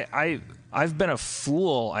I've been a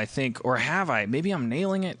fool, I think, or have I? Maybe I'm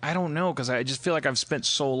nailing it. I don't know, because I just feel like I've spent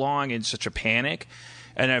so long in such a panic,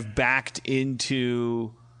 and I've backed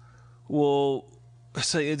into, well,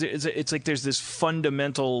 so it's like there's this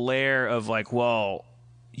fundamental layer of like, well,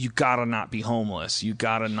 you gotta not be homeless, you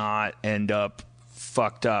gotta not end up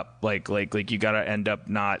fucked up, like you gotta end up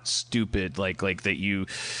not stupid, like that you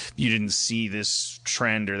didn't see this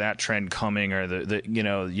trend or that trend coming, or the you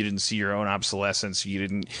didn't see your own obsolescence,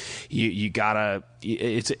 you gotta,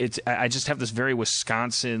 it's I just have this very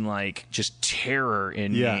Wisconsin like just terror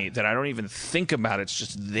in me that I don't even think about. It's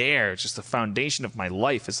just there. It's just the foundation of my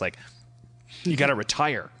life. It's like you gotta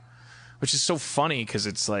retire, which is so funny because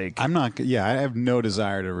it's like I'm not. Yeah, I have no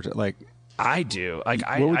desire to retire. Like I do. Like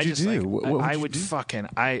what would you do? Like, what would I you would do? fucking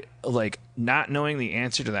like not knowing the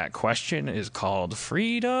answer to that question is called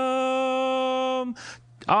freedom.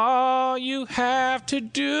 All you have to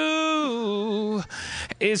do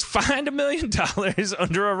is find $1 million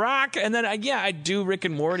under a rock, and then I do Rick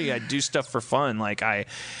and Morty. I do stuff for fun. Like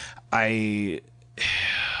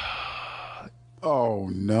Oh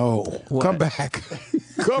no! What? Come back,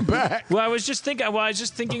 come back. Well, I was just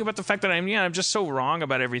thinking about the fact that I'm just so wrong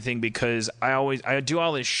about everything because I do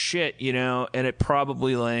all this shit, and it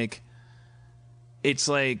probably it's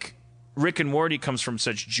like Rick and Morty comes from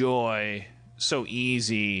such joy, so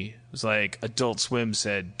easy. It was like Adult Swim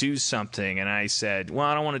said, do something, and I said, well,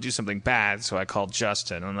 I don't want to do something bad, so I called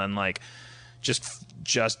Justin, and then just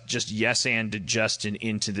yes anded Justin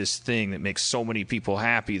into this thing that makes so many people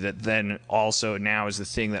happy that then also now is the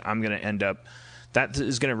thing that I'm going to end up, that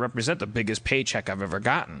is going to represent the biggest paycheck I've ever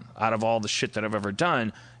gotten out of all the shit that I've ever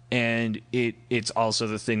done. And it's also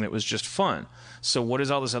the thing that was just fun. So what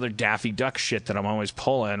is all this other Daffy Duck shit that I'm always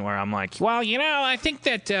pulling where I'm like, well, I think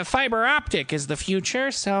that fiber optic is the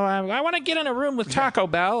future, so I want to get in a room with Taco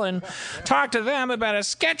Bell and talk to them about a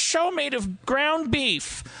sketch show made of ground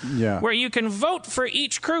beef where you can vote for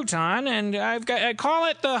each crouton, and I call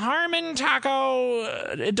it the Harmon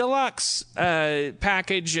Taco Deluxe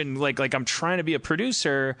package, and like I'm trying to be a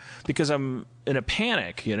producer because I'm in a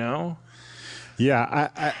panic, Yeah,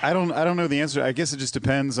 I don't know the answer. I guess it just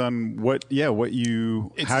depends on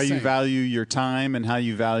how you value your time and how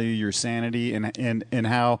you value your sanity and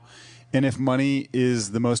if money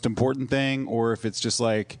is the most important thing, or if it's just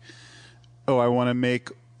like, oh, I want to make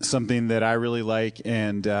something that I really like,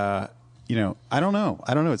 and I don't know.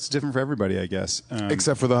 It's different for everybody, I guess.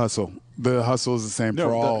 Except for the hustle. The hustle is the same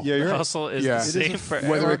for all. The hustle is the same for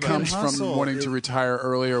everybody. Whether it comes from wanting to retire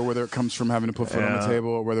early, or whether it comes from having to put food on the table,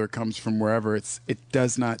 or whether it comes from wherever, it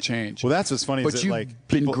does not change. Well, that's what's funny. But is you've that,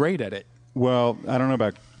 been great at it. Well, I don't know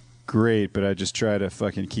about great, but I just try to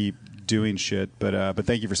fucking keep doing shit. But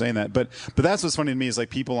thank you for saying that. But that's what's funny to me is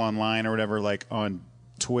like people online or whatever, like on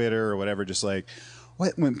Twitter or whatever, just like,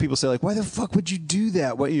 when people say like, why the fuck would you do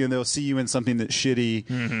that? They'll see you in something that's shitty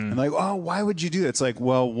and like, oh, why would you do that? It's like,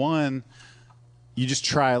 well, one, you just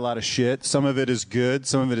try a lot of shit. Some of it is good.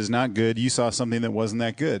 Some of it is not good. You saw something that wasn't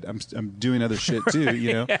that good. I'm doing other shit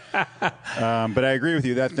too, But I agree with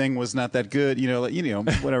you. That thing was not that good,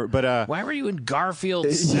 whatever. But why were you in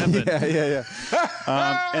Garfield 7? Yeah.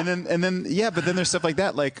 And then but then there's stuff like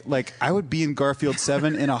that. Like I would be in Garfield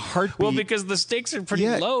 7 in a heartbeat. Well, because the stakes are pretty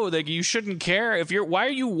low. Like you shouldn't care why are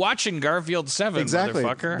you watching Garfield 7? Exactly.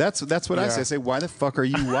 Motherfucker? That's what I say. I say, why the fuck are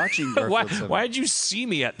you watching Garfield 7? Why did you see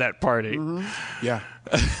me at that party? Mm-hmm. Yeah.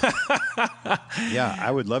 Yeah, I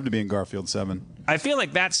would love to be in Garfield 7. I feel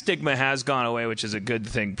like that stigma has gone away, which is a good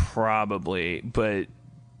thing probably, but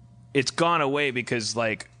it's gone away because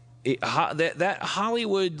that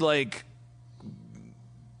Hollywood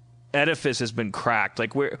edifice has been cracked.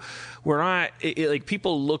 Like we're not like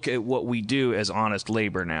people look at what we do as honest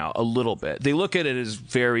labor now a little bit. They look at it as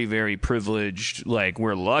very, very privileged. Like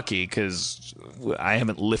we're lucky because I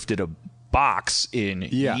haven't lifted a box in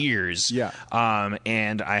years. Yeah.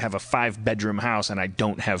 And I have a 5-bedroom house and I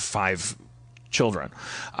don't have 5 children.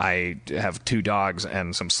 I have 2 dogs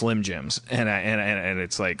and some Slim Jims, and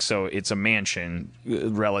it's like, so it's a mansion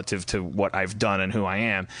relative to what I've done and who I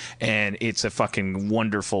am, and it's a fucking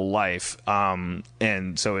wonderful life.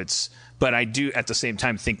 And so it's, but I do at the same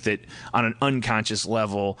time think that on an unconscious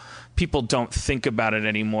level, people don't think about it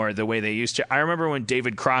anymore the way they used to. I remember when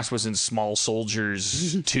David Cross was in Small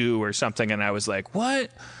Soldiers 2 or something, and I was like,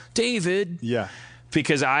 what? David? Yeah.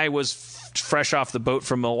 Because I was fresh off the boat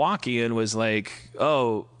from Milwaukee and was like,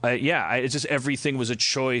 it's just everything was a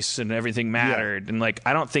choice and everything mattered. And like,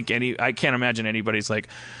 I can't imagine anybody's like,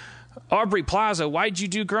 Aubrey Plaza, why'd you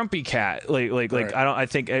do Grumpy Cat? Right. I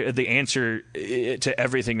think the answer to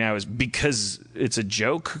everything now is because it's a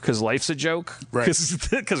joke, because life's a joke, right?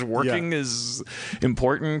 Because working is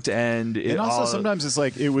important, and also sometimes it's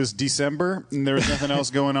like it was December and there was nothing else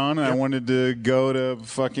going on, and I wanted to go to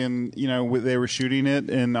fucking they were shooting it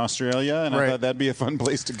in Australia, and I thought that'd be a fun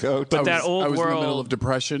place to go. But I was in the middle of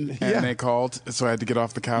depression, and they called, so I had to get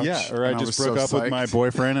off the couch. Yeah, or I just broke up with my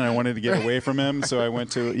boyfriend, and I wanted to get away from him, so I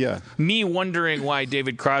went to Me wondering why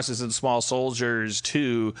David Cross is in Small Soldiers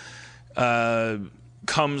 2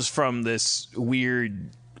 comes from this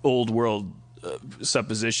weird old world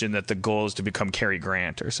supposition that the goal is to become Cary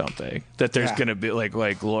Grant or something. That there's going to be like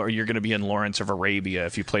you're going to be in Lawrence of Arabia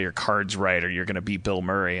if you play your cards right, or you're going to be Bill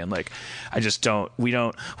Murray. And we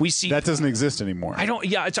see that doesn't exist anymore.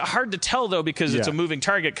 It's hard to tell though, because it's a moving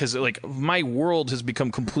target, because like my world has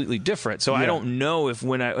become completely different. So I don't know if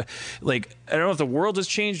I don't know if the world has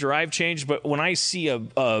changed or I've changed, but when I see a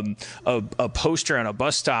poster on a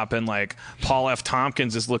bus stop and like Paul F.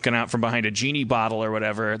 Tompkins is looking out from behind a genie bottle or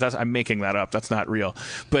whatever, I'm making that up. up. That's not real.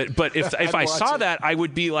 But if I saw that, I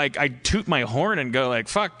would be like, I'd toot my horn and go like,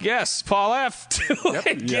 fuck yes, Paul F.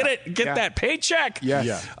 Get that paycheck. Yes.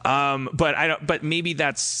 Yeah. But I don't. But maybe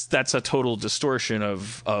that's a total distortion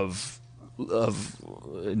of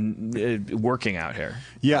working out here.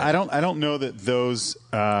 Yeah, I don't know that those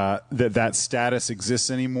that status exists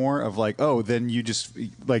anymore. Of like, oh, then you just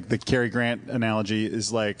like the Cary Grant analogy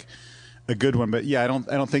is like a good one, but yeah, I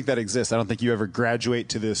don't think that exists. I don't think you ever graduate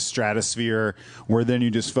to this stratosphere where then you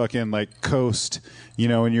just fucking like coast,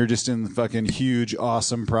 and you're just in fucking huge,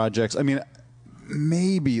 awesome projects. I mean,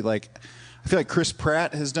 maybe like. I feel like Chris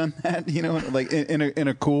Pratt has done that, like in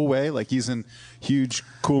a cool way. Like he's in huge,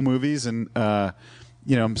 cool movies, and But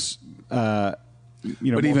even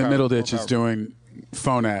Middleditch is doing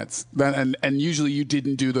phone ads, and usually you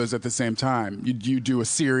didn't do those at the same time. You do a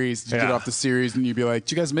series, you get off the series, and you'd be like,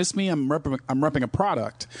 "Do you guys miss me? I'm repping a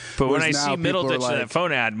product." But when I see Middleditch in that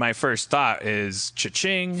phone ad, my first thought is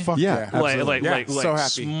cha-ching. Fuck yeah, like so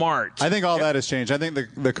happy. Smart. I think all that has changed. I think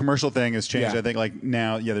the commercial thing has changed. Yeah. I think like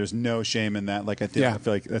now, there's no shame in that. Like I feel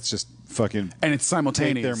like that's just fucking and it's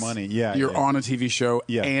simultaneous. Take their money. Yeah, you're on a TV show,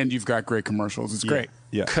 Yeah. and you've got great commercials. It's great.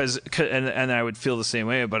 Yeah, and I would feel the same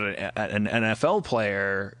way about an NFL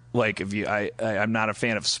player. Like if I'm not a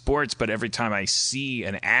fan of sports, but every time I see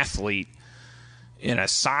an athlete in a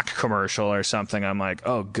sock commercial or something, I'm like,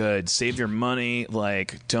 oh, good, save your money.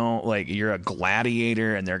 Like, don't you're a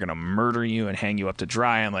gladiator and they're gonna murder you and hang you up to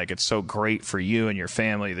dry. I'm like, it's so great for you and your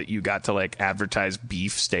family that you got to like advertise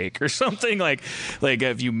beefsteak or something. Like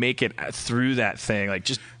if you make it through that thing, like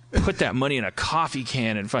just put that money in a coffee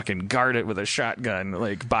can and fucking guard it with a shotgun.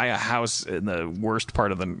 Like buy a house in the worst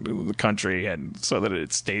part of the country, and so that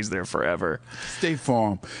it stays there forever. State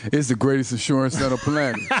Farm is the greatest insurance on the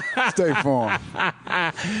planet. State Farm.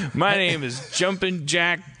 My name is Jumpin'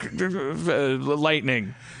 Jack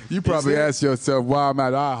Lightning. You probably ask yourself why I'm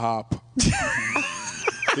at IHOP.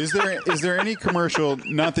 Is there any commercial?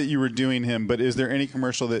 Not that you were doing him, but is there any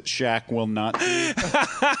commercial that Shaq will not do?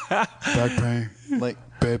 Back pain, like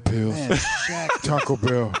bed pills, man, Shaq, Taco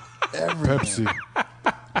Bell, Pepsi,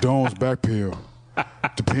 Dawn's back pill,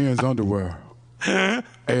 Depends underwear,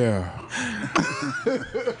 Air.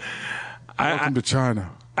 Welcome to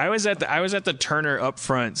China. I was at the Turner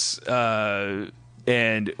upfronts,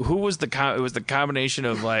 and who was it was the combination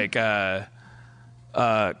of like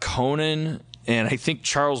Conan and I think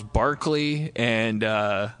Charles Barkley and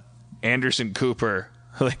Anderson Cooper.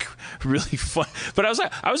 Like really fun, but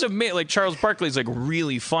I was amazed. Like Charles Barkley's like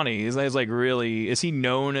really funny. He's like really. Is he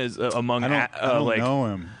known as among? I don't know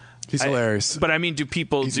him. He's hilarious. But I mean, do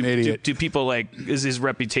people do people like, is his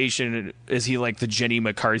reputation, is he like the Jenny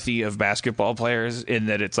McCarthy of basketball players in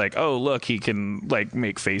that it's like, oh look, he can like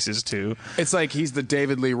make faces too? It's like he's the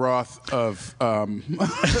David Lee Roth of of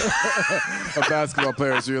basketball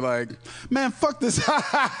players. You're like, man, fuck this. You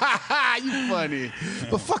funny,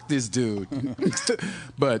 but fuck this dude.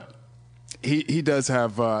 But he does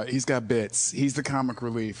have he's got bits. He's the comic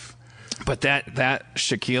relief. But that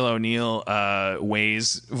Shaquille O'Neal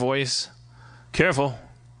Waze voice, careful.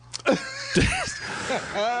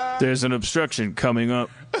 There's an obstruction coming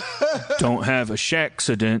up. Don't have a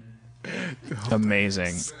Shaq-cident.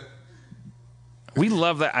 Amazing. We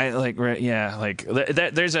love that.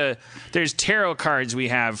 There's tarot cards we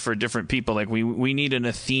have for different people. Like we need an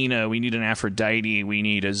Athena, we need an Aphrodite, we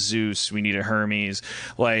need a Zeus, we need a Hermes.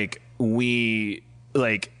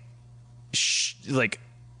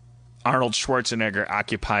 Arnold Schwarzenegger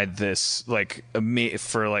occupied this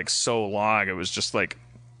for so long. It was just like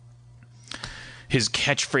his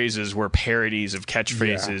catchphrases were parodies of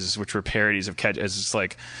catchphrases, which were parodies of catch. It's just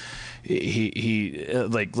like he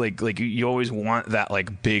you always want that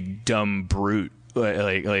like big dumb brute.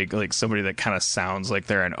 Like somebody that kind of sounds like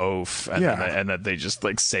they're an oaf, and that they just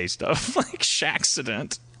like say stuff like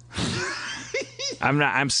Shaq-cident.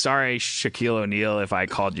 I'm sorry, Shaquille O'Neal, if I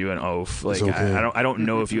called you an oaf. Like okay. I don't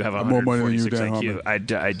know if you have 146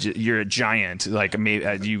 IQ. You're a giant. Like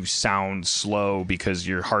maybe you sound slow because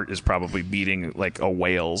your heart is probably beating like a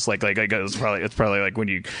whale's. Like it's probably like when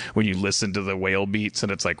you listen to the whale beats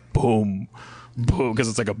and it's like boom, boom, because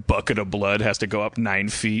it's like a bucket of blood has to go up 9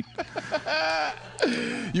 feet.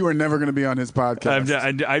 You are never going to be on his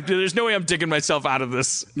podcast. There's no way I'm digging myself out of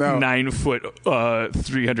this 9 foot,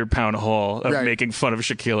 300-pound hole of making fun of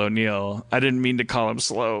Shaquille O'Neal. I didn't mean to call him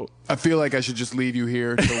slow. I feel like I should just leave you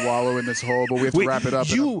here to wallow in this hole, but we have to wrap it up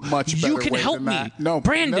in a much better way. You can help me. No,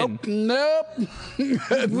 Brandon. Nope.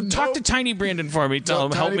 Talk to Tiny Brandon for me. Tell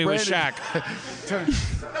him help me with Shaq.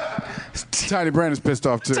 Tiny Brandon's pissed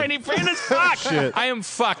off too. Tiny Brandon's fucked. Shit. I am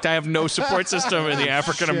fucked. I have no support system in the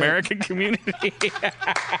African American community.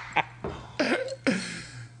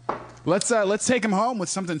 Let's take him home with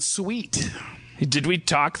something sweet. Did we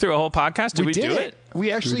talk through a whole podcast? Did we do it?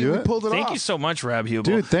 We actually do it? pulled it off. Thank you so much, Rab Hubel.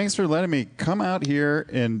 Dude, thanks for letting me come out here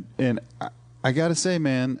and I gotta say,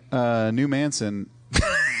 man, New Manson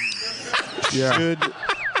should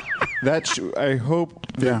I hope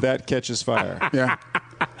that catches fire. Yeah.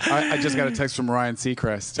 I just got a text from Ryan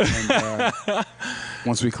Seacrest, and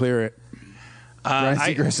once we clear it. Ryan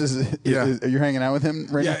Seacrest is you're hanging out with him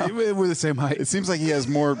right now? Yeah, we're the same height. It seems like he has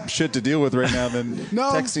more shit to deal with right now than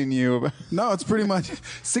texting you. No, it's pretty much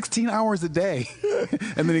 16 hours a day,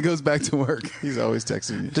 and then he goes back to work. He's always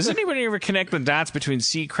texting you. Does anybody ever connect the dots between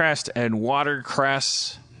Seacrest and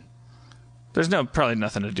Watercress? There's probably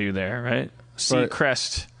nothing to do there, right?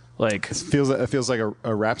 Seacrest, like it feels like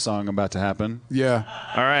a rap song about to happen. Yeah.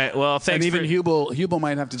 All right. Well, thanks. And even Hubel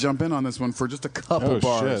might have to jump in on this one for just a couple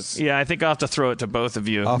bars. Shit. Yeah, I think I'll have to throw it to both of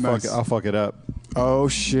you. I'll fuck it up. Oh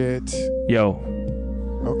shit. Yo.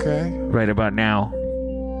 Okay. Right about now,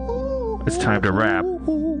 it's time to rap.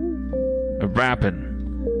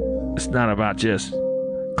 Rapping. It's not about just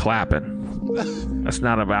clapping. It's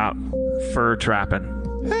not about fur trapping.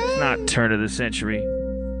 It's not turn of the century.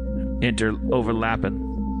 Overlapping.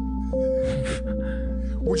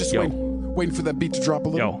 We're just waiting for that beat to drop a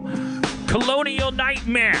little. Yo. Colonial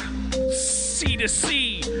nightmare. Sea to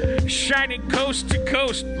sea. Shining coast to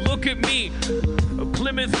coast. Look at me.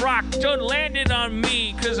 Plymouth Rock done landed on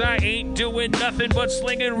me, 'cause I ain't doing nothing but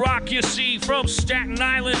slinging rock, you see. From Staten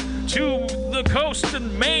Island to the coast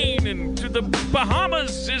in Maine and to the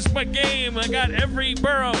Bahamas is my game. I got every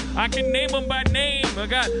borough. I can name them by name. I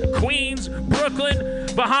got Queens, Brooklyn,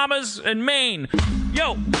 Bahamas, and Maine.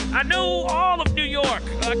 Yo, I know all of New York.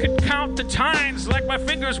 I could count the times like my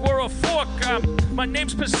fingers were a fork. My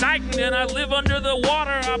name's Poseidon and I live under the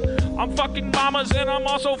water. I'm fucking mamas and I'm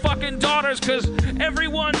also fucking daughters, 'cause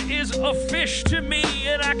everyone is a fish to me,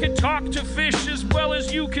 and I can talk to fish as well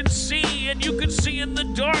as you can see. And you can see in the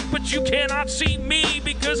dark, but you cannot see me,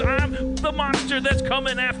 because I'm the monster that's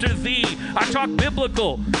coming after thee. I talk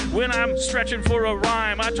biblical when I'm stretching for a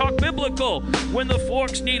rhyme. I talk biblical when the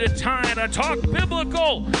forks need a tine. I talk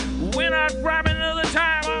biblical when I'm rhyming another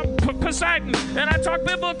time. I'm Poseidon, and I talk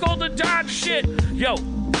biblical to dodge shit. Yo,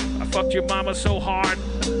 I fucked your mama so hard.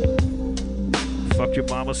 Fucked your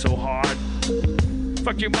mama so hard.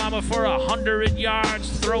 Fucked your mama for 100 yards,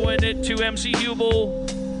 throwing it to MC Hubel.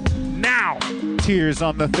 Now. Tears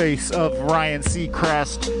on the face of Ryan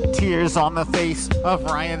Seacrest. Tears on the face of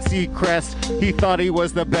Ryan Seacrest. He thought he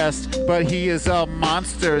was the best, but he is a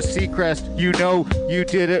monster. Seacrest, you know you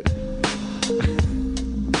did it.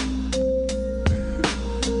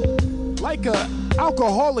 Like a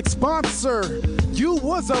alcoholic sponsor, you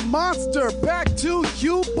was a monster. Back to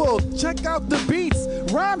Hubel. Check out the beats.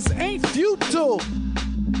 Rhymes ain't futile.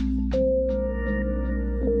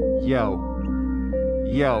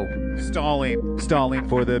 Yo, stalling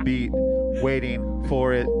for the beat, waiting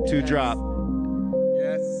for it to drop.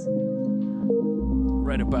 Yes.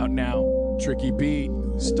 Right about now. Tricky beat.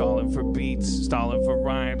 Stalling for beats, stalling for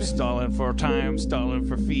rhymes, stalling for time, stalling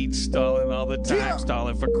for feet, stalling all the time,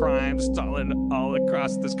 stalling for crime, stalling all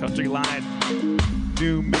across this country line.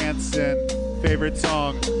 New Manson, favorite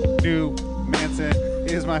song. New Manson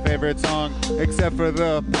is my favorite song, except for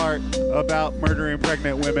the part about murdering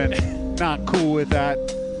pregnant women. Not cool with that.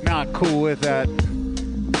 Not cool with that.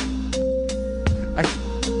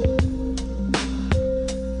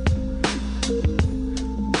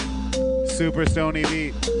 Super stony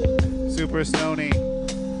beat. Super stony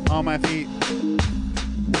on my feet.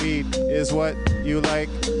 Weed is what you like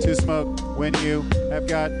to smoke when you have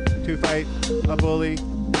got to fight a bully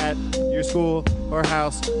at your school or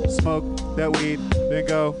house. Smoke that weed, then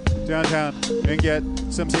go downtown and get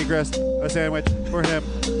some Seacrest, a sandwich for him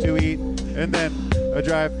to eat, and then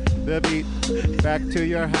drive the beat back to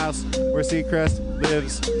your house where Seacrest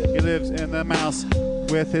lives. He lives in the mouse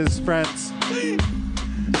with his friends.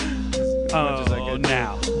 Oh,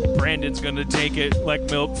 now Brandon's gonna take it like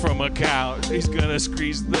milk from a cow. He's gonna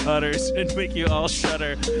squeeze the udders and make you all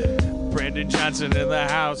shudder. Brandon Johnson in the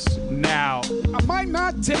house now. I might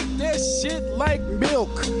not take that shit like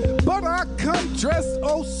milk, but I come dressed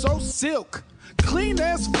oh so silk. Clean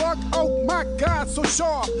as fuck, oh my god, so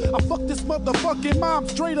sharp. I fuck this motherfucking mom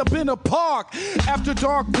straight up in a park. After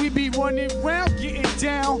dark, we be running around, getting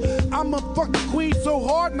down. I'm a fucking queen so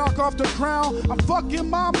hard, knock off the crown. I'm fucking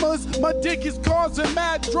mamas, my dick is causing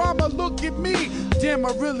mad drama. Look at me, Damn,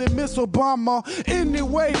 I really miss Obama.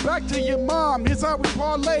 Anyway, back to your mom. Here's how we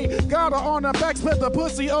parlay. Got her on her back, split the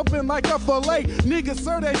pussy open like a fillet. Niggas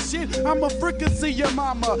serve that shit, I'ma fricassee your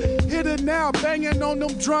mama. Hit it now, banging on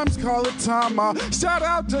them drums, call it Tama. Shout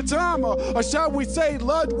out to Tama, or shall we say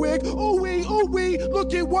Ludwig? Ooh-wee, ooh-wee,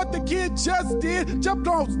 look at what the kid just did. Jumped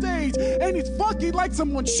on stage, and he's funky like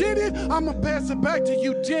someone shitted. I'ma pass it back to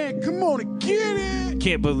you, Dan. Come on and get it.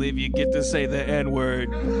 Can't believe you get to say the N-word.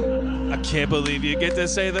 I can't believe you get to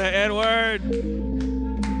say the N-word.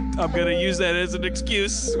 I'm gonna use that as an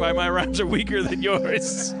excuse why my rhymes are weaker than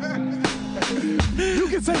yours. You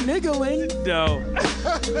can say niggling. No.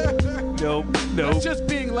 Nope. That's just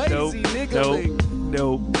being lazy, niggling.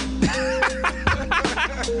 Nope.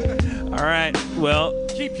 All right. Well,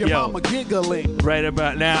 keep your mama giggling. Right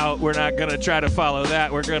about now, we're not gonna try to follow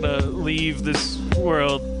that. We're gonna leave this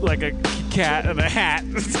world like a cat in a hat.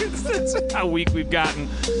 That's how weak we've gotten.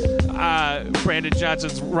 Brandon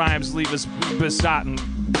Johnson's rhymes leave us besotten.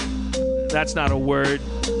 That's not a word.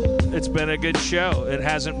 It's been a good show. It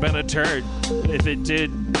hasn't been a turd. If it did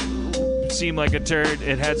seem like a turd,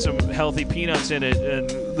 it had some healthy peanuts in it, and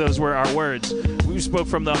those were our words. We spoke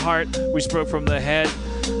from the heart. We spoke from the head.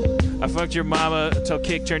 I fucked your mama until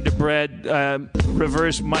cake turned to bread.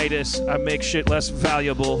 Reverse Midas. I make shit less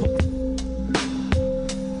valuable.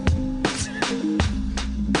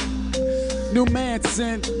 New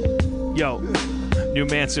Manson. Yo, New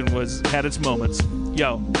Manson had its moments.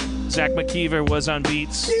 Yo, Zach McKeever was on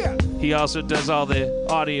beats. Yeah. He also does all the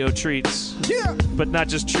audio treats. Yeah. But not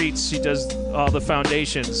just treats, he does all the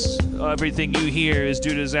foundations. Everything you hear is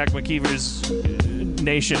due to Zach McKeever's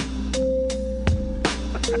nation.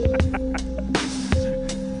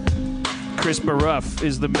 Chris Baruff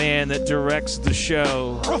is the man that directs the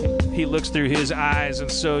show. He looks through his eyes,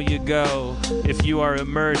 and so you go. If you are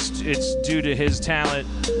immersed, it's due to his talent.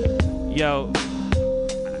 Yo,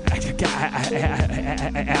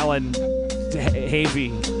 Alan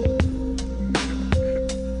Havey,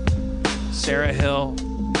 Sarah Hill.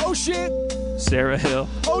 Oh shit. Sarah Hill.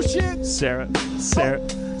 Oh shit. Sarah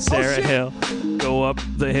shit. Hill. Go up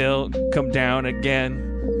the hill, come down again.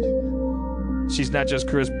 She's not just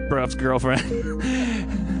Chris Baruff's girlfriend.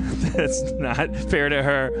 That's not fair to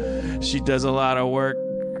her. She does a lot of work,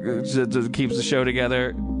 keeps the show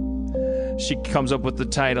together. She comes up with the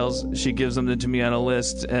titles. She gives them to me on a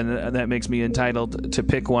list, and that makes me entitled to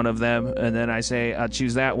pick one of them. And then I say, I'll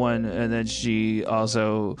choose that one. And then she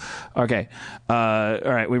also, okay. All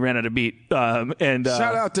right, we ran out of beat. Shout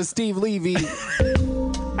out to Steve Levy.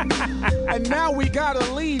 And now we got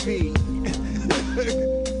a Levy.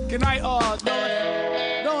 Good night,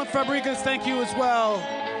 Nolan Fabricas, thank you as well.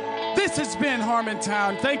 This has been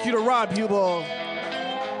Harmontown. Thank you to Rob Hubel.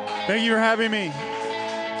 Thank you for having me.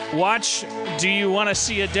 Watch Do You Want to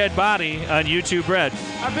See a Dead Body on YouTube Red.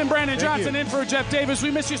 I've been Brandon Johnson in for Jeff Davis.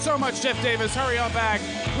 We miss you so much, Jeff Davis. Hurry on back.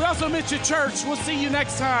 We also miss your church. We'll see you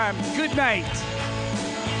next time. Good night.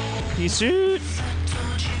 Peace out.